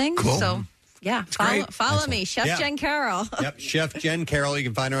something. Cool. So yeah, follow me, Chef Jen Carroll. Yep, Chef Jen Carroll. You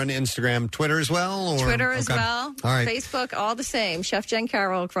can find her on Instagram, Twitter as well. Or? Twitter as Okay. well. All right. Facebook, all the same. Chef Jen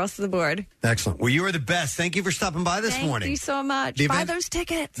Carroll across the board. Excellent. Well, you are the best. Thank you for stopping by this morning. Thank you so much. The Buy event- those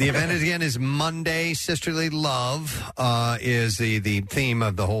tickets. The event again is Monday. Sisterly Love is the theme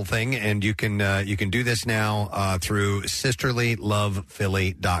of the whole thing, and you can do this now through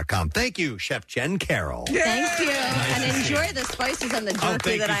sisterlylovephilly.com. Thank you, Chef Jen Carroll. Thank you. And enjoy the spices and the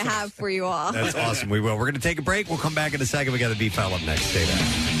jerky thank that you I so have for you all. That's awesome. We will. We're going to take a break. We'll come back in a second. We got the beef file up next. Stay there.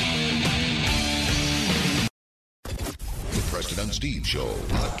 The Preston and Steve Show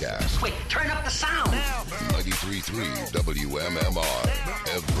podcast. Wait, turn up the sound. 93.3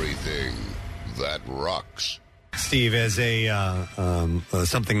 WMMR. Everything that rocks. Steve, as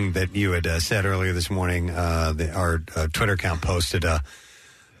something that you had said earlier this morning, our Twitter account posted the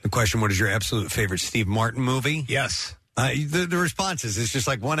question: what is your absolute favorite Steve Martin movie? Yes. The responses is just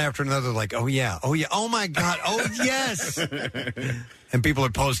like one after another, like, oh yeah, oh my God, oh yes. And people are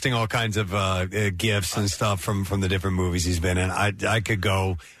posting all kinds of gifs and stuff from the different movies he's been in. I could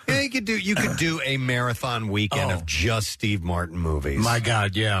go. Yeah, you could do a marathon weekend of just Steve Martin movies. My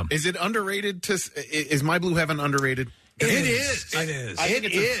God, yeah. Is it underrated? Is My Blue Heaven underrated? It is. I think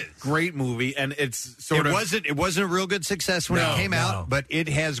it's a great movie, and it's sort of. It wasn't a real good success when it came out, but it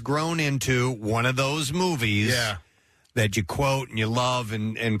has grown into one of those movies. Yeah. That you quote and you love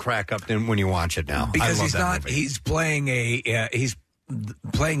and crack up when you watch it now. Because I love he's that not. movie. He's playing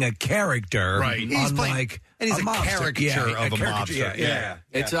a character, Right. He's unlike and he's a mobster. caricature of a mobster. Yeah.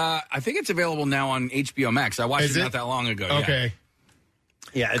 It's I think it's available now on HBO Max. I watched Is it it? not that long ago. Okay.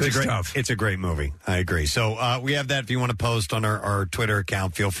 Yeah, Good it's a great stuff. It's a great movie. I agree. So we have that. If you want to post on our Twitter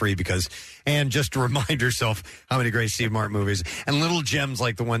account, feel free and just to remind yourself how many great Steve Martin movies and little gems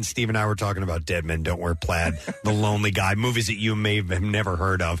like the one Steve and I were talking about. Dead Men Don't Wear Plaid, The Lonely Guy, movies that you may have never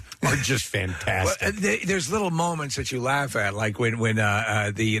heard of are just fantastic. Well, there's little moments that you laugh at, like when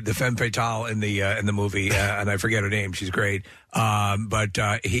the femme fatale in the movie, and I forget her name. She's great. But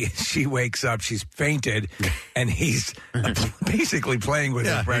she wakes up, she's fainted, and he's basically playing with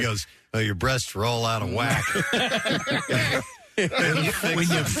her breast. He goes, "Oh, your breasts are all out of whack." When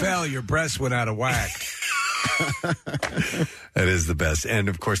you fell, your breasts went out of whack. That is the best. And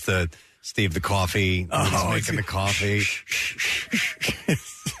of course, Steve the coffee. He's making the coffee.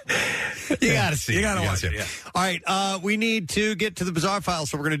 You got to see. You got to watch it. Yeah. All right, we need to get to the Bizarre File,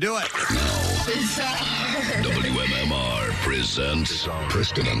 so we're going to do it. WMMR presents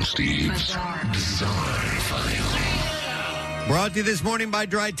Preston and Steve's Bizarre File. Brought to you this morning by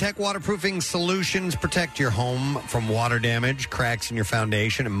Dry Tech Waterproofing Solutions. Protect your home from water damage, cracks in your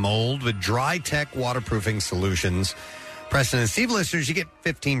foundation, and mold with Dry Tech Waterproofing Solutions. Preston and Steve listeners, you get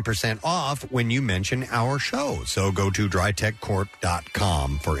 15% off when you mention our show. So go to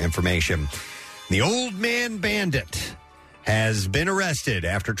drytechcorp.com for information. The Old Man Bandit has been arrested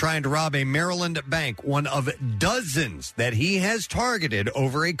after trying to rob a Maryland bank, one of dozens that he has targeted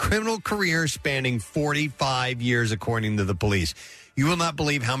over a criminal career spanning 45 years, according to the police. You will not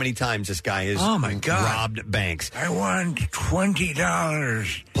believe how many times this guy has robbed banks. I want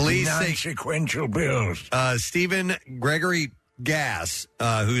 $20. Police non-sequential bills. Stephen Gregory Gass,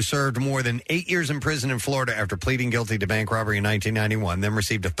 who served more than 8 years in prison in Florida after pleading guilty to bank robbery in 1991, then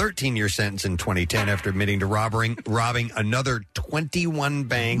received a 13-year sentence in 2010 after admitting to robbing another 21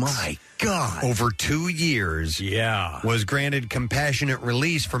 banks. My God. Over 2 years. Yeah. Was granted compassionate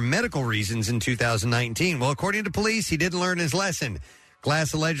release for medical reasons in 2019. Well, according to police, he didn't learn his lesson.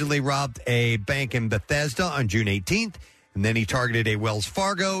 Glass allegedly robbed a bank in Bethesda on June 18th, and then he targeted a Wells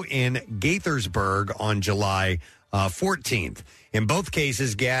Fargo in Gaithersburg on July 14th. In both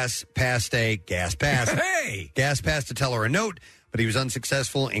cases, Gass passed to tell her a note, but he was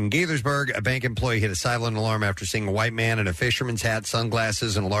unsuccessful. In Gaithersburg, a bank employee hit a silent alarm after seeing a white man in a fisherman's hat,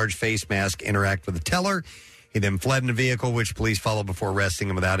 sunglasses, and a large face mask interact with the teller. He then fled in a vehicle, which police followed before arresting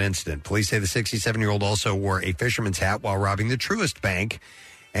him without incident. Police say the 67-year-old also wore a fisherman's hat while robbing the Truist Bank.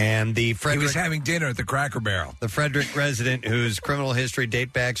 And he was having dinner at the Cracker Barrel. The Frederick resident, whose criminal history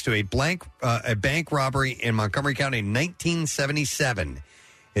dates back to a bank robbery in Montgomery County in 1977,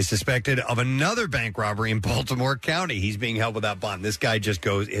 is suspected of another bank robbery in Baltimore County. He's being held without bond. This guy has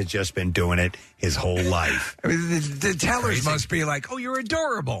just been doing it his whole life. I mean, the tellers must be like, "Oh, you're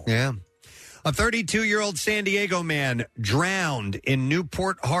adorable." Yeah. A 32-year-old San Diego man drowned in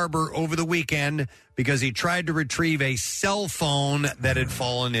Newport Harbor over the weekend because he tried to retrieve a cell phone that had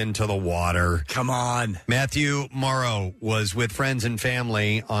fallen into the water. Come on. Matthew Morrow was with friends and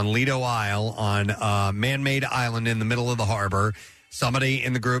family on Lido Isle on a man-made island in the middle of the harbor. Somebody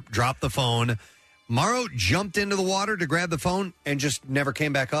in the group dropped the phone. Morrow jumped into the water to grab the phone and just never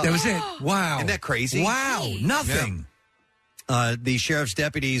came back up. That was it. Wow. Isn't that crazy? Wow. Nothing. Yeah. The sheriff's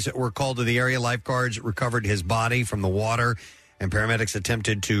deputies were called to the area. Lifeguards recovered his body from the water, and paramedics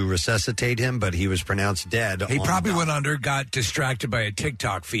attempted to resuscitate him, but he was pronounced dead. He probably went under, got distracted by a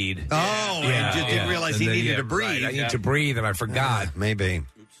TikTok feed. And just didn't realize he needed to breathe. Right. I need to breathe, and I forgot. Maybe.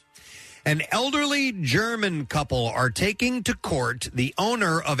 An elderly German couple are taking to court the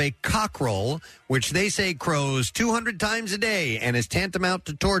owner of a cockerel, which they say crows 200 times a day and is tantamount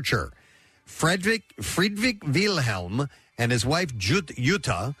to torture. Friedrich Wilhelm and his wife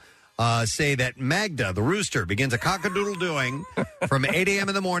Jutta say that Magda, the rooster, begins a cock-a-doodle-doing from 8 a.m.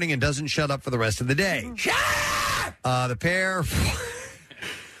 in the morning and doesn't shut up for the rest of the day. Shut up! The pair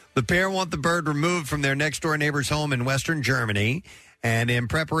want the bird removed from their next-door neighbor's home in western Germany, and in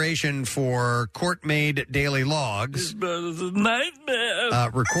preparation for court-made daily logs, This bird is a nightmare.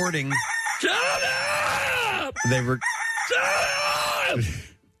 Recording. Shut up! Shut up!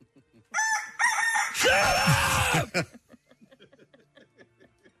 Shut up!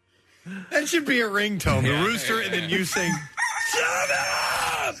 That should be a ringtone. The rooster, and then you sing, Shut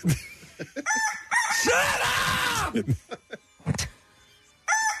up! Shut up!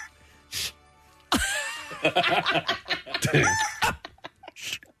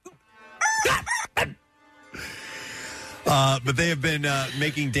 But they have been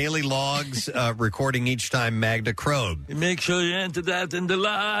making daily logs, recording each time Magda crowed. Make sure you enter that in the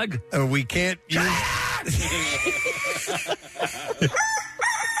log. We can't use...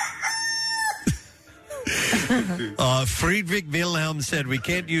 Friedrich Wilhelm said, we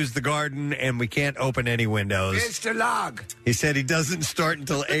can't use the garden and we can't open any windows. It's the log. He said he doesn't start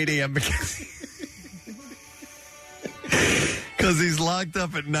until 8 a.m. because he's locked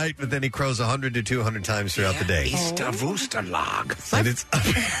up at night, but then he crows 100 to 200 times throughout the day. It's the rooster log. And it's...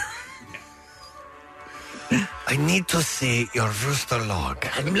 I need to see your rooster log.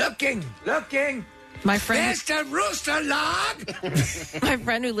 I'm looking. My friend, There's the rooster log. my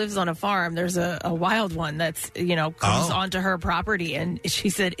friend who lives on a farm, there's a wild one that's, comes onto her property, and she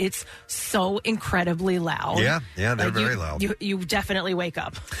said it's so incredibly loud. Yeah, they're very loud. You definitely wake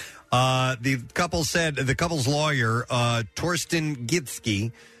up. The couple's lawyer, Torsten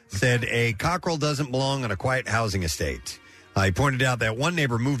Gitsky, said a cockerel doesn't belong on a quiet housing estate. He pointed out that one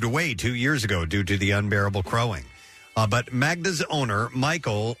neighbor moved away 2 years ago due to the unbearable crowing. But Magda's owner,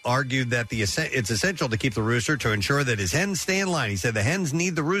 Michael, argued that it's essential to keep the rooster to ensure that his hens stay in line. He said the hens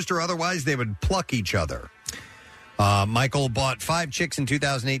need the rooster, otherwise they would pluck each other. Michael bought 5 chicks in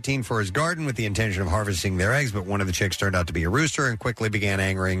 2018 for his garden with the intention of harvesting their eggs, but one of the chicks turned out to be a rooster and quickly began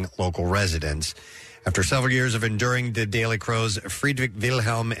angering local residents. After several years of enduring the daily crows, Friedrich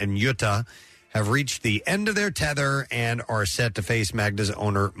Wilhelm and Jutta have reached the end of their tether and are set to face Magda's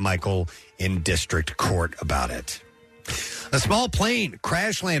owner, Michael, in district court about it. A small plane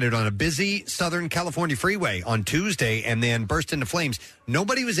crash landed on a busy Southern California freeway on Tuesday and then burst into flames.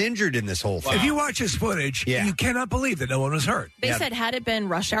 Nobody was injured in this whole thing. If you watch this footage, you cannot believe that no one was hurt. They said had it been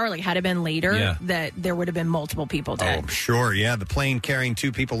rush hour, like had it been later, that there would have been multiple people dead. Oh, sure, yeah. The plane carrying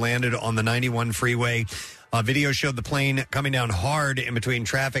 2 people landed on the 91 freeway. Video showed the plane coming down hard in between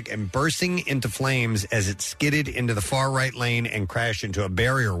traffic and bursting into flames as it skidded into the far right lane and crashed into a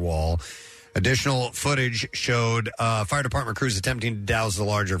barrier wall. Additional footage showed fire department crews attempting to douse the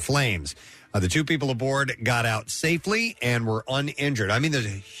larger flames. The 2 people aboard got out safely and were uninjured. I mean, there's a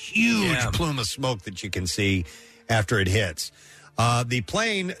huge plume of smoke that you can see after it hits. The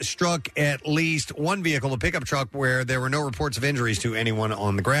plane struck at least one vehicle, a pickup truck, where there were no reports of injuries to anyone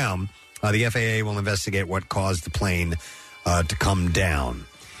on the ground. The FAA will investigate what caused the plane to come down.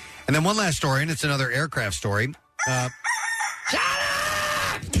 And then one last story, and it's another aircraft story.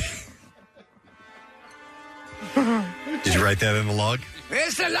 Did you write that in the log?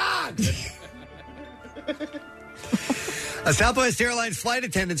 It's the log! A Southwest Airlines flight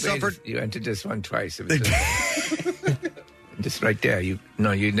attendant suffered... You entered this one twice. It was just right there.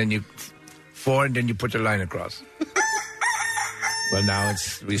 Then you 4, and then you put the line across. Well, now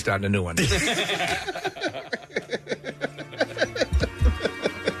we starting a new one.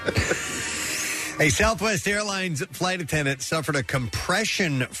 A Southwest Airlines flight attendant suffered a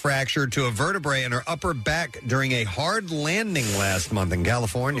compression fracture to a vertebrae in her upper back during a hard landing last month in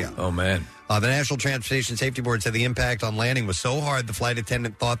California. Oh, man. The National Transportation Safety Board said the impact on landing was so hard the flight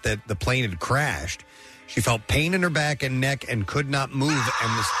attendant thought that the plane had crashed. She felt pain in her back and neck and could not move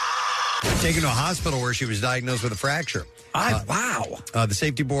and was taken to a hospital where she was diagnosed with a fracture. Wow. The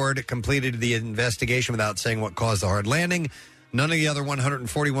safety board completed the investigation without saying what caused the hard landing. None of the other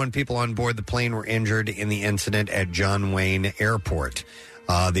 141 people on board the plane were injured in the incident at John Wayne Airport.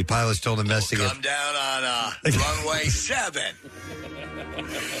 The pilots told investigators... Come down on runway 7.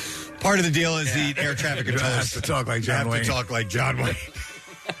 Part of the deal is the air traffic controllers have to talk like John Wayne.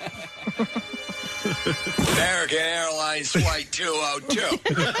 American Airlines Flight 202.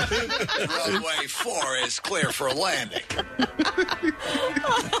 Runway 4 is clear for landing.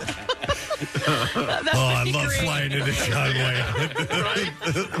 I love flying into John Wayne. Right?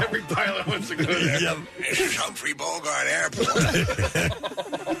 Every pilot wants to go there. Yep. This is Humphrey Bogart Airport.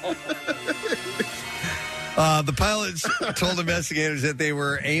 The pilots told investigators that they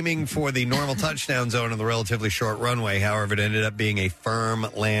were aiming for the normal touchdown zone on the relatively short runway. However, it ended up being a firm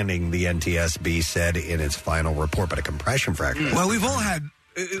landing, the NTSB said in its final report, but a compression fracture. Well, we've all had,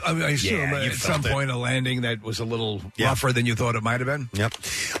 I assume, at some point a landing that was a little rougher than you thought it might have been. Yep.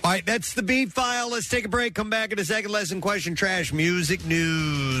 All right, that's the beat file. Let's take a break. Come back in a second. Lesson, question, trash, music,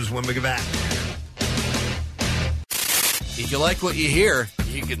 news when we get back. If you like what you hear,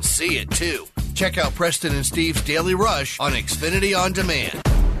 you can see it too. Check out Preston and Steve's Daily Rush on Xfinity On Demand.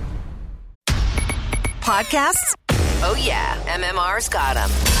 Podcasts? Oh yeah, MMR's got them.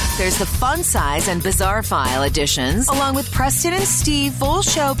 There's the fun size and bizarre file editions, along with Preston and Steve full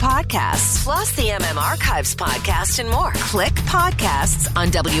show podcasts, plus the MM Archives podcast and more. Click podcasts on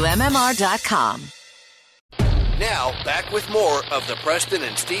WMMR.com. Now, back with more of the Preston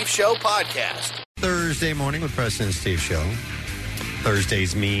and Steve Show podcast. Thursday morning with Preston and Steve Show.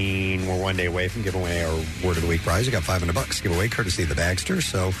 Thursdays mean we're one day away from giving away our Word of the Week prize. We got $500 to give away, courtesy of the Bagster.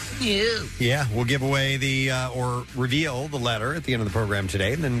 So, yeah, we'll give away or reveal the letter at the end of the program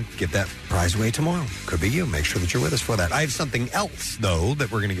today, and then give that prize away tomorrow. Could be you. Make sure that you're with us for that. I have something else, though,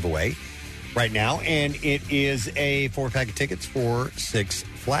 that we're going to give away right now, and it is a 4-pack of tickets for Six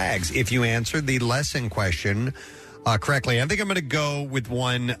Flags. If you answered the lesson question correctly, I think I'm going to go with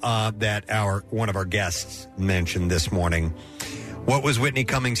one that one of our guests mentioned this morning. What was Whitney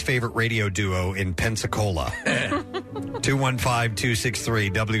Cummings' favorite radio duo in Pensacola?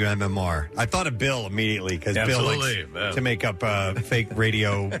 215-263-WMMR. I thought of Bill immediately because Bill likes to make up fake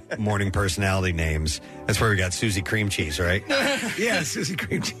radio morning personality names. That's where we got Susie Cream Cheese, right? Yeah, Susie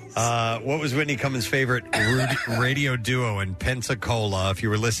Cream Cheese. What was Whitney Cummings' favorite radio duo in Pensacola? If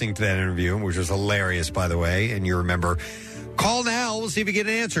you were listening to that interview, which was hilarious, by the way, and you remember... Call now. We'll see if you get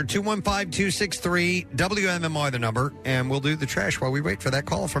an answer. 215-263-WMMR, the number, and we'll do the trash while we wait for that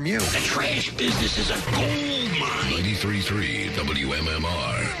call from you. The trash business is a gold mine. 93.3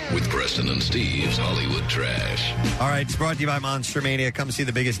 WMMR with Preston and Steve's Hollywood Trash. All right, it's brought to you by Monster Mania. Come see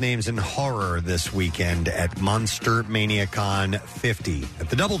the biggest names in horror this weekend at Monster Mania Con 50 at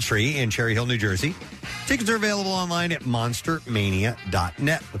the Doubletree in Cherry Hill, New Jersey. Tickets are available online at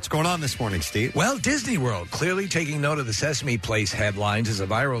monstermania.net. What's going on this morning, Steve? Well, Disney World clearly taking note of the Sesame Place headlines as a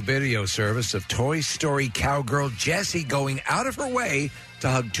viral video service of Toy Story cowgirl Jessie going out of her way to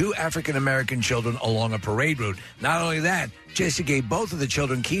hug two African-American children along a parade route. Not only that, Jessie gave both of the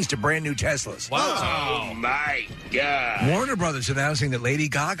children keys to brand new Teslas. Wow. Oh, my God. Warner Brothers announcing that Lady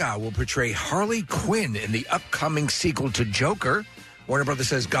Gaga will portray Harley Quinn in the upcoming sequel to Joker. Warner Brothers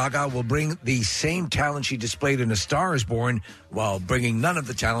says Gaga will bring the same talent she displayed in A Star is Born while bringing none of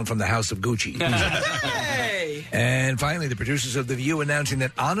the talent from the House of Gucci. And finally, the producers of The View announcing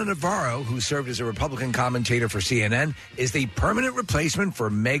that Ana Navarro, who served as a Republican commentator for CNN, is the permanent replacement for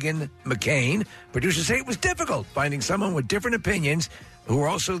Meghan McCain. Producers say it was difficult finding someone with different opinions who are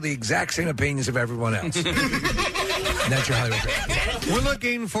also the exact same opinions of everyone else. And that's your Hollywood Report. We're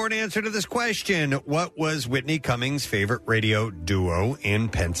looking for an answer to this question. What was Whitney Cummings' favorite radio duo in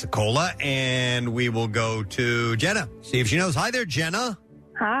Pensacola? And we will go to Jenna, see if she knows. Hi there, Jenna.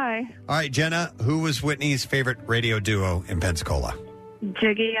 Hi. All right, Jenna, who was Whitney's favorite radio duo in Pensacola?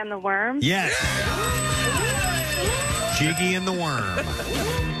 Jiggy and the Worm? Yes. Jiggy and the Worm.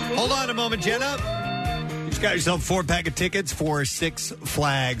 Hold on a moment, Jenna. You just got yourself a 4-pack of tickets for Six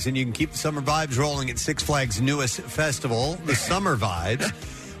Flags, and you can keep the summer vibes rolling at Six Flags' newest festival, the Summer Vibes,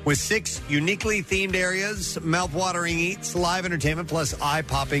 with 6 uniquely themed areas, mouth-watering eats, live entertainment, plus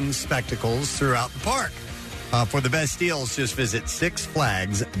eye-popping spectacles throughout the park. For the best deals, just visit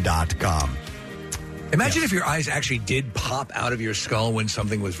sixflags.com. Imagine if your eyes actually did pop out of your skull when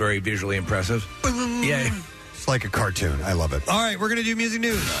something was very visually impressive. Yeah. It's like a cartoon. I love it. All right, we're going to do music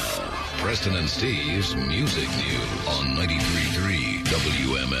news. Preston and Steve's Music News on 93.3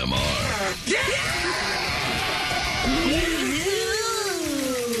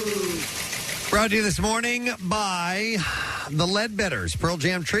 WMMR. Brought to you this morning by the Leadbetters Pearl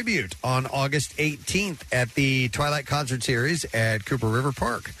Jam Tribute on August 18th at the Twilight Concert Series at Cooper River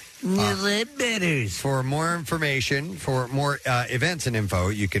Park. Leadbetters. For more information, for more events and info,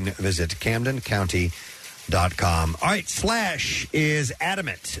 you can visit CamdenCounty.com. All right, Slash is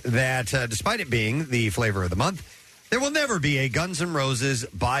adamant that despite it being the flavor of the month, there will never be a Guns N' Roses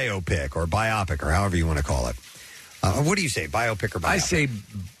biopic or biopic or however you want to call it. What do you say, biopic or biopic? I say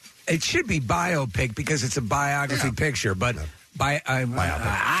it should be biopic because it's a biography picture, but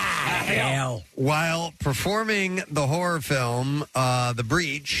hell. While performing the horror film The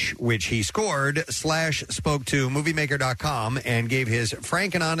Breach, which he scored, Slash spoke to MovieMaker.com and gave his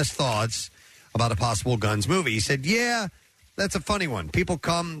frank and honest thoughts about a possible Guns movie. He said, yeah, that's a funny one. People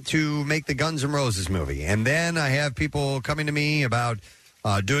come to make the Guns N' Roses movie, and then I have people coming to me about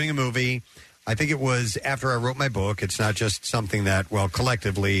doing a movie. I think it was after I wrote my book. It's not just something that, well,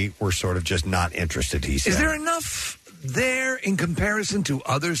 collectively, we're sort of just not interested, he said. Is there enough there in comparison to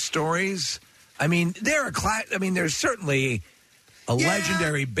other stories? I mean, there's certainly a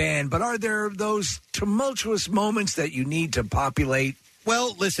legendary band, but are there those tumultuous moments that you need to populate?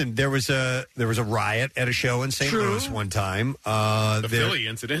 Well, listen, there was a riot at a show in St. Louis one time. The Philly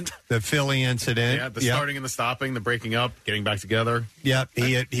incident. The Philly incident. Yeah, the starting and the stopping, the breaking up, getting back together. Yep,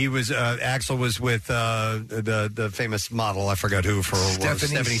 he was. Axl was with the famous model. I forgot who for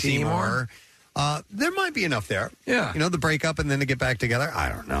Stephanie Seymour. There might be enough there. Yeah, the breakup and then to get back together. I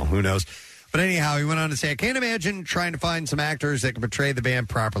don't know. Who knows? But anyhow, he went on to say, I can't imagine trying to find some actors that can portray the band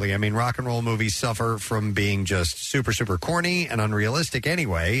properly. I mean, rock and roll movies suffer from being just super, super corny and unrealistic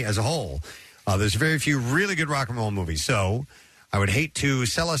anyway, as a whole. There's very few really good rock and roll movies. So I would hate to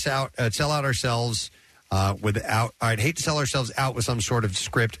sell out ourselves I'd hate to sell ourselves out with some sort of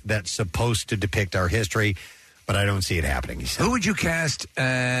script that's supposed to depict our history, but I don't see it happening, he said. Who would you cast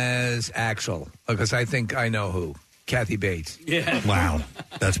as Axl? Because I think I know who. Kathy Bates. Yeah. Wow.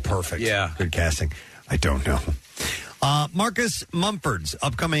 That's perfect. Yeah. Good casting. I don't know. Marcus Mumford's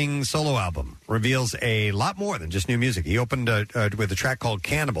upcoming solo album reveals a lot more than just new music. He opened with a track called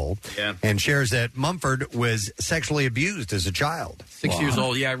Cannibal and shares that Mumford was sexually abused as a child. 6 years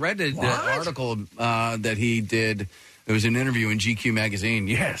old. Yeah, I read an article that he did. It was an interview in GQ magazine.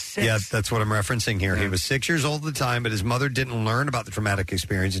 Yes. Yeah, that's what I'm referencing here. Yeah. He was 6 years old at the time, but his mother didn't learn about the traumatic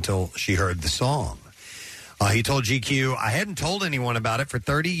experience until she heard the song. He told GQ, I hadn't told anyone about it for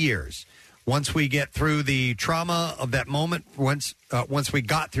 30 years. Once we get through the trauma of that moment, once we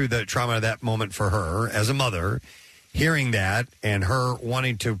got through the trauma of that moment for her as a mother, hearing that and her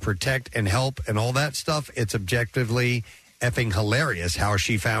wanting to protect and help and all that stuff, it's objectively effing hilarious how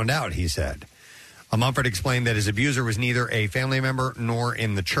she found out, he said. Mumford explained that his abuser was neither a family member nor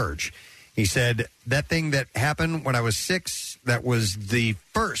in the church. He said, that thing that happened when I was 6, that was the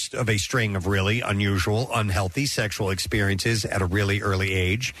first of a string of really unusual, unhealthy sexual experiences at a really early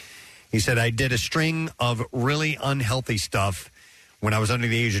age. He said, I did a string of really unhealthy stuff when I was under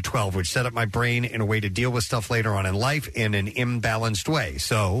the age of 12, which set up my brain in a way to deal with stuff later on in life in an imbalanced way.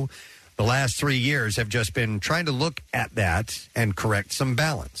 So the last 3 years have just been trying to look at that and correct some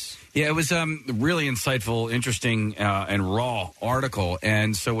balance. Yeah, it was really insightful, interesting, and raw article.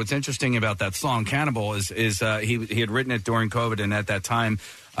 And so what's interesting about that song, Cannibal, is he had written it during COVID, and at that time,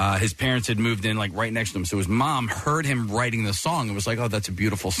 his parents had moved in, like, right next to him. So his mom heard him writing the song and was like, oh, that's a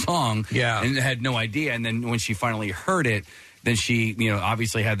beautiful song. Yeah. And had no idea. And then when she finally heard it, then she,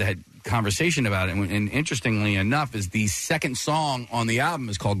 obviously had that conversation about it. And interestingly enough, is the second song on the album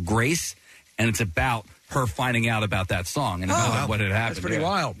is called Grace, and it's about her finding out about that song and about what had happened. That's pretty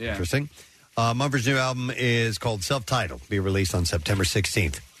wild. Yeah. Interesting. Mumford's new album is called Self-Titled. Be released on September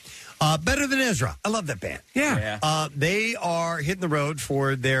 16th. Better Than Ezra. I love that band. Yeah. They are hitting the road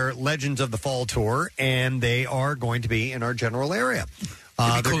for their Legends of the Fall tour, and they are going to be in our general area.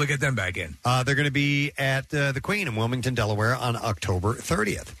 It'd be cool to get them back in. They're going to be at the Queen in Wilmington, Delaware on October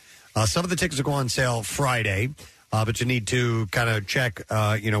 30th. Some of the tickets will go on sale Friday, but you need to kind of check,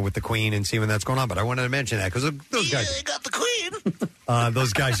 with the Queen and see when that's going on. But I wanted to mention that because those guys... You got the Queen.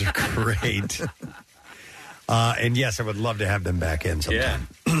 Those guys are great. And yes, I would love to have them back in sometime.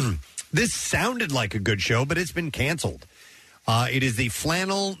 Yeah. This sounded like a good show, but it's been canceled. It is the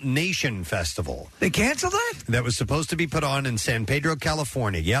Flannel Nation Festival. They canceled that? That was supposed to be put on in San Pedro,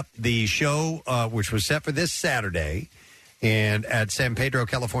 California. Yep. The show, which was set for this Saturday, and at San Pedro,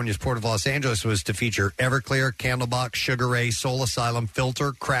 California's Port of Los Angeles, was to feature Everclear, Candlebox, Sugar Ray, Soul Asylum,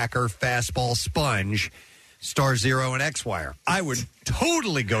 Filter, Cracker, Fastball, Sponge, Star Zero, and X-Wire. I would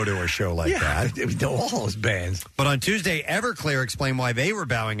totally go to a show like that. It was all those bands. But on Tuesday, Everclear explained why they were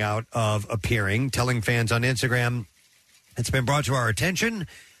bowing out of appearing, telling fans on Instagram, it's been brought to our attention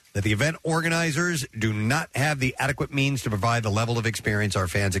that the event organizers do not have the adequate means to provide the level of experience our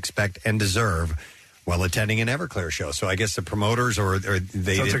fans expect and deserve while attending an Everclear show. So I guess the promoters or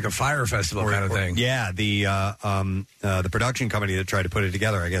they... Sounds like a fire festival kind of thing. Yeah, the production company that tried to put it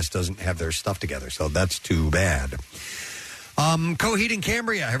together, I guess, doesn't have their stuff together. So that's too bad. Coheed and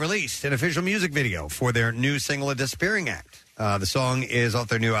Cambria have released an official music video for their new single, A Disappearing Act. The song is off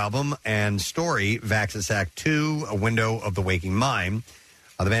their new album and story, Vaxis Act 2, A Window of the Waking Mind.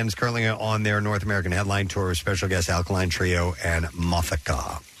 The band is currently on their North American headline tour with special guests Alkaline Trio and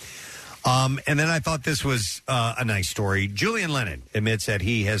Mothika. And then I thought this was a nice story. Julian Lennon admits that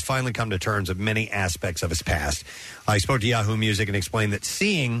he has finally come to terms with many aspects of his past. He spoke to Yahoo Music and explained that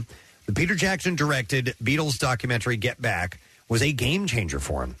seeing the Peter Jackson-directed Beatles documentary Get Back was a game changer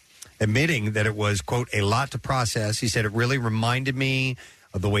for him. Admitting that it was, quote, a lot to process, he said it really reminded me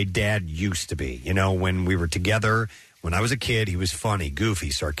of the way Dad used to be. You know, when we were together, when I was a kid, he was funny, goofy,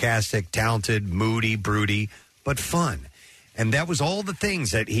 sarcastic, talented, moody, broody, but fun. And that was all the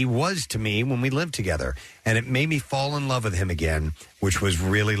things that he was to me when we lived together. And it made me fall in love with him again, which was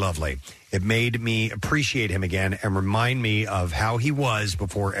really lovely. It made me appreciate him again and remind me of how he was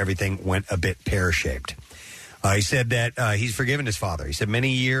before everything went a bit pear-shaped. He said that he's forgiven his father. He said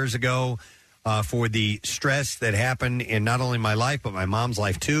many years ago for the stress that happened in not only my life, but my mom's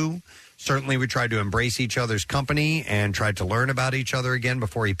life too. Certainly we tried to embrace each other's company and tried to learn about each other again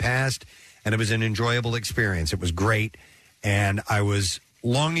before he passed. And it was an enjoyable experience. It was great. And I was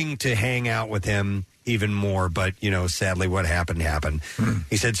longing to hang out with him even more. But, you know, sadly what happened.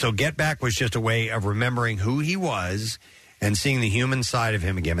 He said, so Get Back was just a way of remembering who he was and seeing the human side of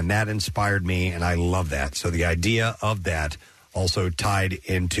him again. And that inspired me, and I love that. So the idea of that also tied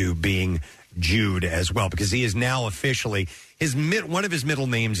into being Jude as well, because he is now officially, one of his middle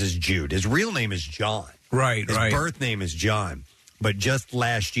names is Jude. His real name is John. Right, His birth name is John. But just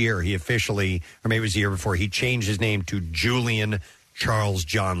last year, he officially, or maybe it was the year before, he changed his name to Julian Charles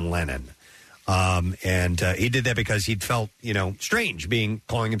John Lennon. And he did that because he'd felt, strange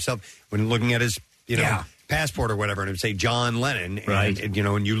calling himself, when looking at his, passport or whatever, and it would say John Lennon, right? And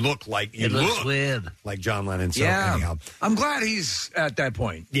you look like weird, like John Lennon. So yeah, anyhow, I'm glad he's at that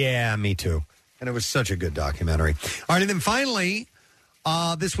point. Yeah, me too. And it was such a good documentary. All right, and then finally,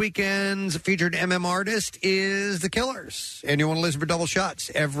 this weekend's featured MM artist is The Killers, and you want to listen for double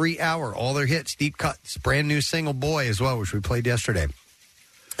shots every hour, all their hits, deep cuts, brand new single "Boy" as well, which we played yesterday. And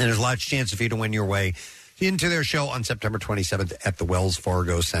there's lots of chance for you to win your way into their show on September 27th at the Wells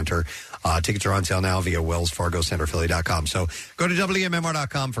Fargo Center. Tickets are on sale now via wellsfargocenterphilly.com. So go to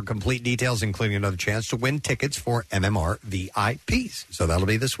WMMR.com for complete details, including another chance to win tickets for MMR VIPs. So that'll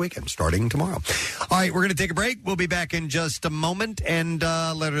be this weekend, starting tomorrow. All right, we're going to take a break. We'll be back in just a moment. And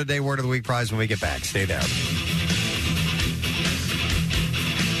letter of the day, word of the week prize when we get back. Stay there.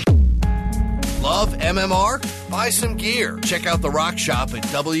 Love MMR? Buy some gear. Check out the rock shop at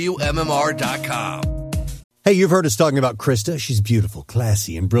WMMR.com. Hey, you've heard us talking about Krista. She's beautiful,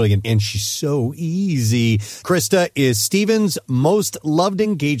 classy, and brilliant, and she's so easy. Krista is Steven's most loved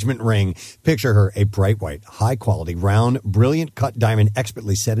engagement ring. Picture her, a bright white, high-quality, round, brilliant cut diamond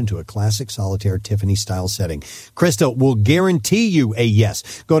expertly set into a classic solitaire Tiffany-style setting. Krista will guarantee you a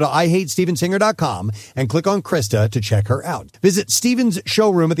yes. Go to IHateStevenSinger.com and click on Krista to check her out. Visit Steven's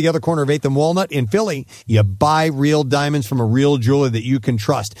showroom at the other corner of 8th and Walnut in Philly. You buy real diamonds from a real jeweler that you can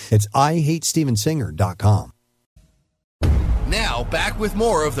trust. It's IHateStevenSinger.com. Now, back with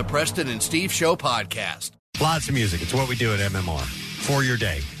more of the Preston and Steve Show podcast. Lots of music. It's what we do at MMR for your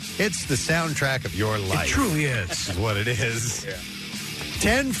day. It's the soundtrack of your life. It truly is. This is what it is. Yeah.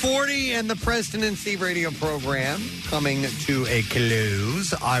 10:40 and the Preston and Steve radio program coming to a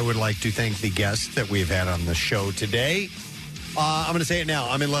close. I would like to thank the guests that we've had on the show today. I'm going to say it now.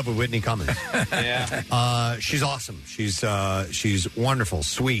 I'm in love with Whitney Cummings. Yeah. She's awesome. She's wonderful,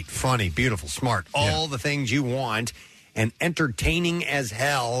 sweet, funny, beautiful, smart. All the things you want. And entertaining as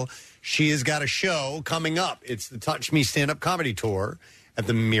hell. She has got a show coming up. It's the Touch Me Stand-Up Comedy Tour at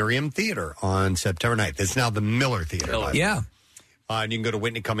the Miriam Theater on September 9th. It's now the Miller Theater. Yeah. And you can go to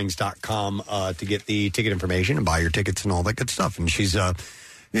WhitneyCummings.com to get the ticket information and buy your tickets and all that good stuff. And she's kind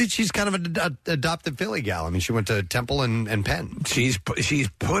of an adopted Philly gal. I mean, she went to Temple and Penn. She's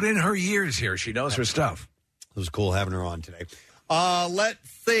put in her years here. She knows her stuff. It was cool having her on today. Let's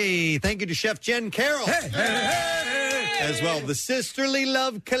see. Thank you to Chef Jen Carroll. As well, the Sisterly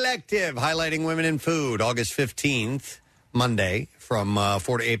Love Collective, highlighting women in food, August 15th, Monday, from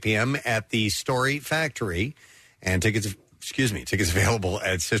 4 to 8 p.m. at the Story Factory. And tickets available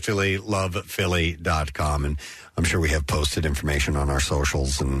at sisterlylovephilly.com. And I'm sure we have posted information on our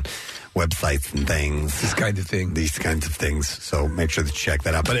socials and websites and things. These kinds of things. So make sure to check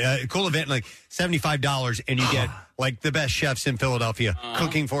that out. But a cool event, like $75, and you get like the best chefs in Philadelphia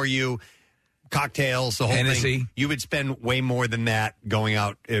cooking for you. Cocktails, the whole Hennessy. thing. You would spend way more than that going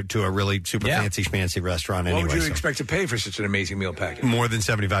out to a really super fancy schmancy restaurant anyway. What would you expect to pay for such an amazing meal package? More than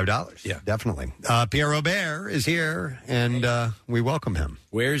 $75. Yeah. Definitely. Pierre Robert is here, and we welcome him.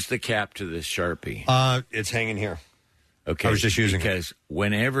 Where's the cap to this Sharpie? It's hanging here. Okay. I was just using because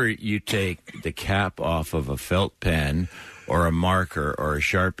whenever you take the cap off of a felt pen or a marker or a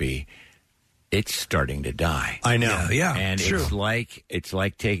Sharpie, it's starting to die. I know. Yeah, and true. it's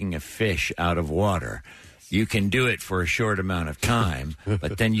like taking a fish out of water. You can do it for a short amount of time,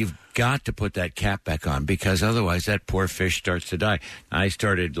 but then you've got to put that cap back on because otherwise that poor fish starts to die. I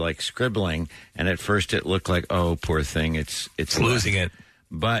started like scribbling, and at first it looked like, oh, poor thing, it's losing it.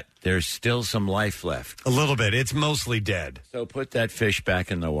 But there's still some life left. A little bit. It's mostly dead. So put that fish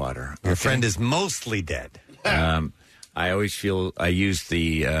back in the water. Your friend is mostly dead. I always feel I use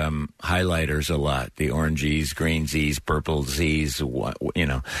the highlighters a lot, the oranges, green Z's, purple Z's,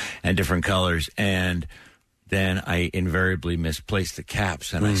 and different colors. And then I invariably misplace the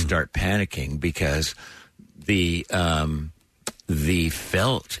caps, and I start panicking because the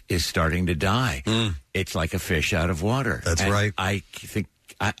felt is starting to die. It's like a fish out of water. That's right. I think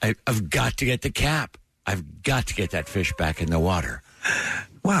I've got to get the cap. I've got to get that fish back in the water.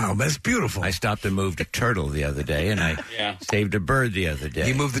 Wow, that's beautiful. I stopped and moved a turtle the other day, and I saved a bird the other day.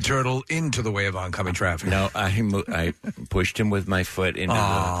 You moved the turtle into the way of oncoming traffic. No, I pushed him with my foot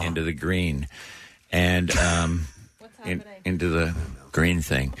into the green, and into the green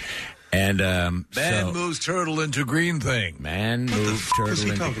thing. And man moves turtle into green thing. Man moves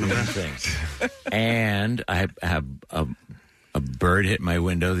turtle into green thing. And I have a bird hit my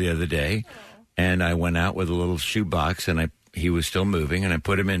window the other day, and I went out with a little shoebox, and he was still moving, and I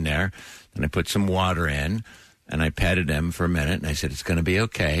put him in there, and I put some water in, and I petted him for a minute, and I said, it's going to be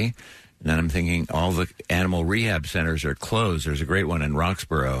okay. And then I'm thinking all the animal rehab centers are closed. There's a great one in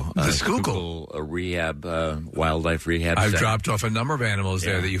Roxborough. The Schuylkill. A rehab, wildlife rehab I've center. dropped off a number of animals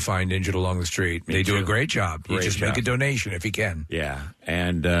there that you find injured along the street. They do a great job. You just make a donation if you can. Yeah,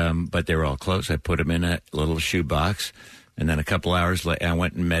 and but they were all closed. I put him in a little shoebox, and then a couple hours later, I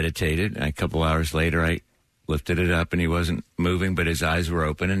went and meditated, and a couple hours later, I lifted it up, and he wasn't moving, but his eyes were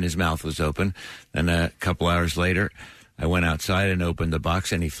open, and his mouth was open. And a couple hours later, I went outside and opened the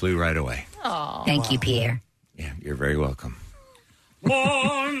box, and he flew right away. Aww. Thank you, Pierre. Yeah, you're very welcome. Wake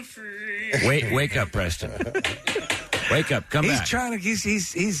up, Preston. Wake up, come back.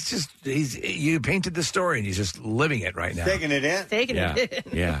 You painted the story, and he's just living it right now. Taking it in. Taking it in.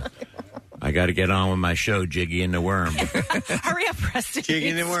 Yeah. I got to get on with my show, Jiggy and the Worm. Hurry up, Preston. Jiggy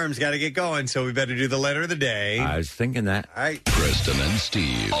and the Worm's got to get going, so we better do the letter of the day. I was thinking that. All right. Preston and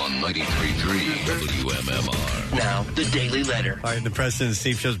Steve on 93.3 WMMR. Now, the Daily Letter. All right, the Preston and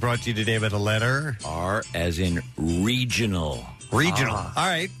Steve show is brought to you today by the letter R as in regional. Regional. All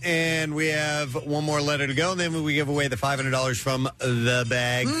right, and we have one more letter to go, and then we give away the $500 from the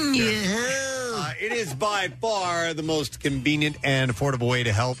bag. It is by far the most convenient and affordable way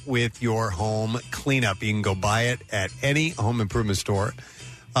to help with your home cleanup. You can go buy it at any home improvement store.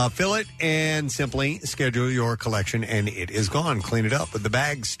 Fill it and simply schedule your collection, and it is gone. Clean it up with the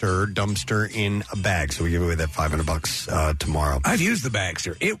Bagster dumpster in a bag. So we give away that $500 tomorrow. I've used the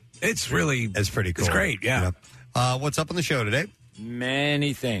Bagster. It's pretty cool. It's great. Yeah. What's up on the show today?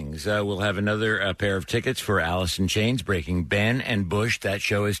 Many things. We'll have another pair of tickets for Alice in Chains, Breaking Ben and Bush. That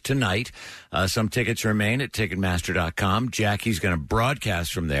show is tonight. Some tickets remain at Ticketmaster.com. Jackie's going to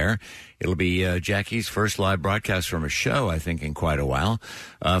broadcast from there. It'll be Jackie's first live broadcast from a show, I think, in quite a while,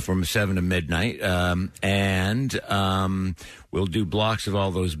 from 7 to midnight. And we'll do blocks of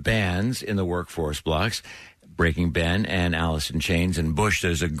all those bands in the workforce blocks. Breaking Ben and Alice in Chains and Bush.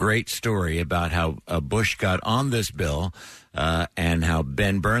 There's a great story about how Bush got on this bill and how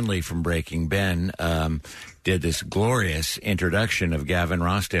Ben Burnley from Breaking Ben did this glorious introduction of Gavin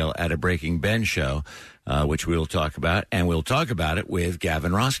Rossdale at a Breaking Ben show, which we'll talk about. And we'll talk about it with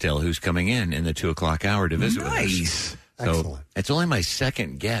Gavin Rossdale, who's coming in the 2 o'clock hour to visit with us. So it's only my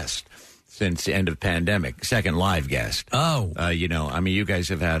second guest since the end of the pandemic, second live guest. Oh. You guys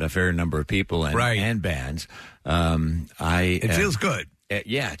have had a fair number of people and bands. It feels good.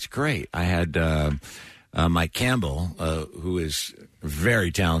 Yeah, it's great. I had Mike Campbell, who is a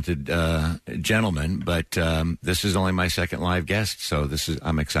very talented gentleman, but this is only my second live guest, so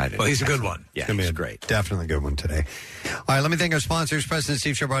I'm excited. Well, he's a good one. Yeah, It's going to be great. Definitely a good one today. All right, let me thank our sponsors. President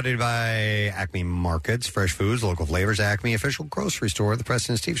Steve Show brought to you by Acme Markets, fresh foods, local flavors, Acme, official grocery store of the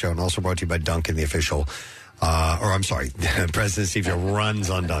President Steve Show, and also brought to you by Dunkin', the official President Steve Show runs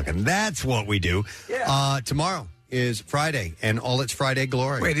on Dunkin'. That's what we do. Yeah. Tomorrow is Friday, and all its Friday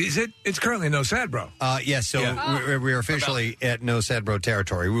glory. Wait, is it? It's currently No Sad Bro. Yes, so we're officially at No Sad Bro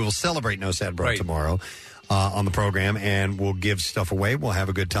territory. We will celebrate No Sad Bro tomorrow on the program, and we'll give stuff away. We'll have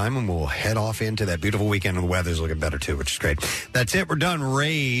a good time, and we'll head off into that beautiful weekend, and the weather's looking better, too, which is great. That's it. We're done.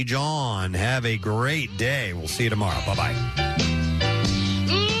 Rage on. Have a great day. We'll see you tomorrow. Bye-bye.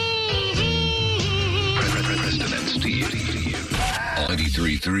 Preston and Steve.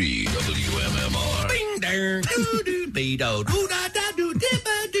 93.3 WMMR. Bing, dang, doo, doo, be, do, doo, da, da, doo,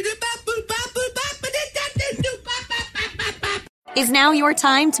 dippa, doo, doo, ba, boo, ba, boo, ba, ba, da, da, doo, ba, ba, ba, ba, ba. Is now your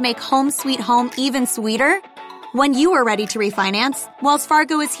time to make Home Sweet Home even sweeter? When you are ready to refinance, Wells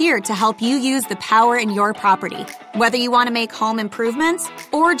Fargo is here to help you use the power in your property. Whether you want to make home improvements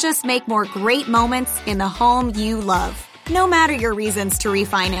or just make more great moments in the home you love. No matter your reasons to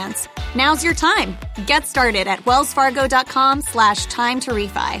refinance, now's your time. Get started at wellsfargo.com/time to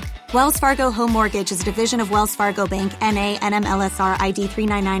refi. Wells Fargo Home Mortgage is a division of Wells Fargo Bank, N.A., NMLSR ID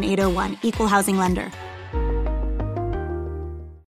 399801, Equal Housing Lender.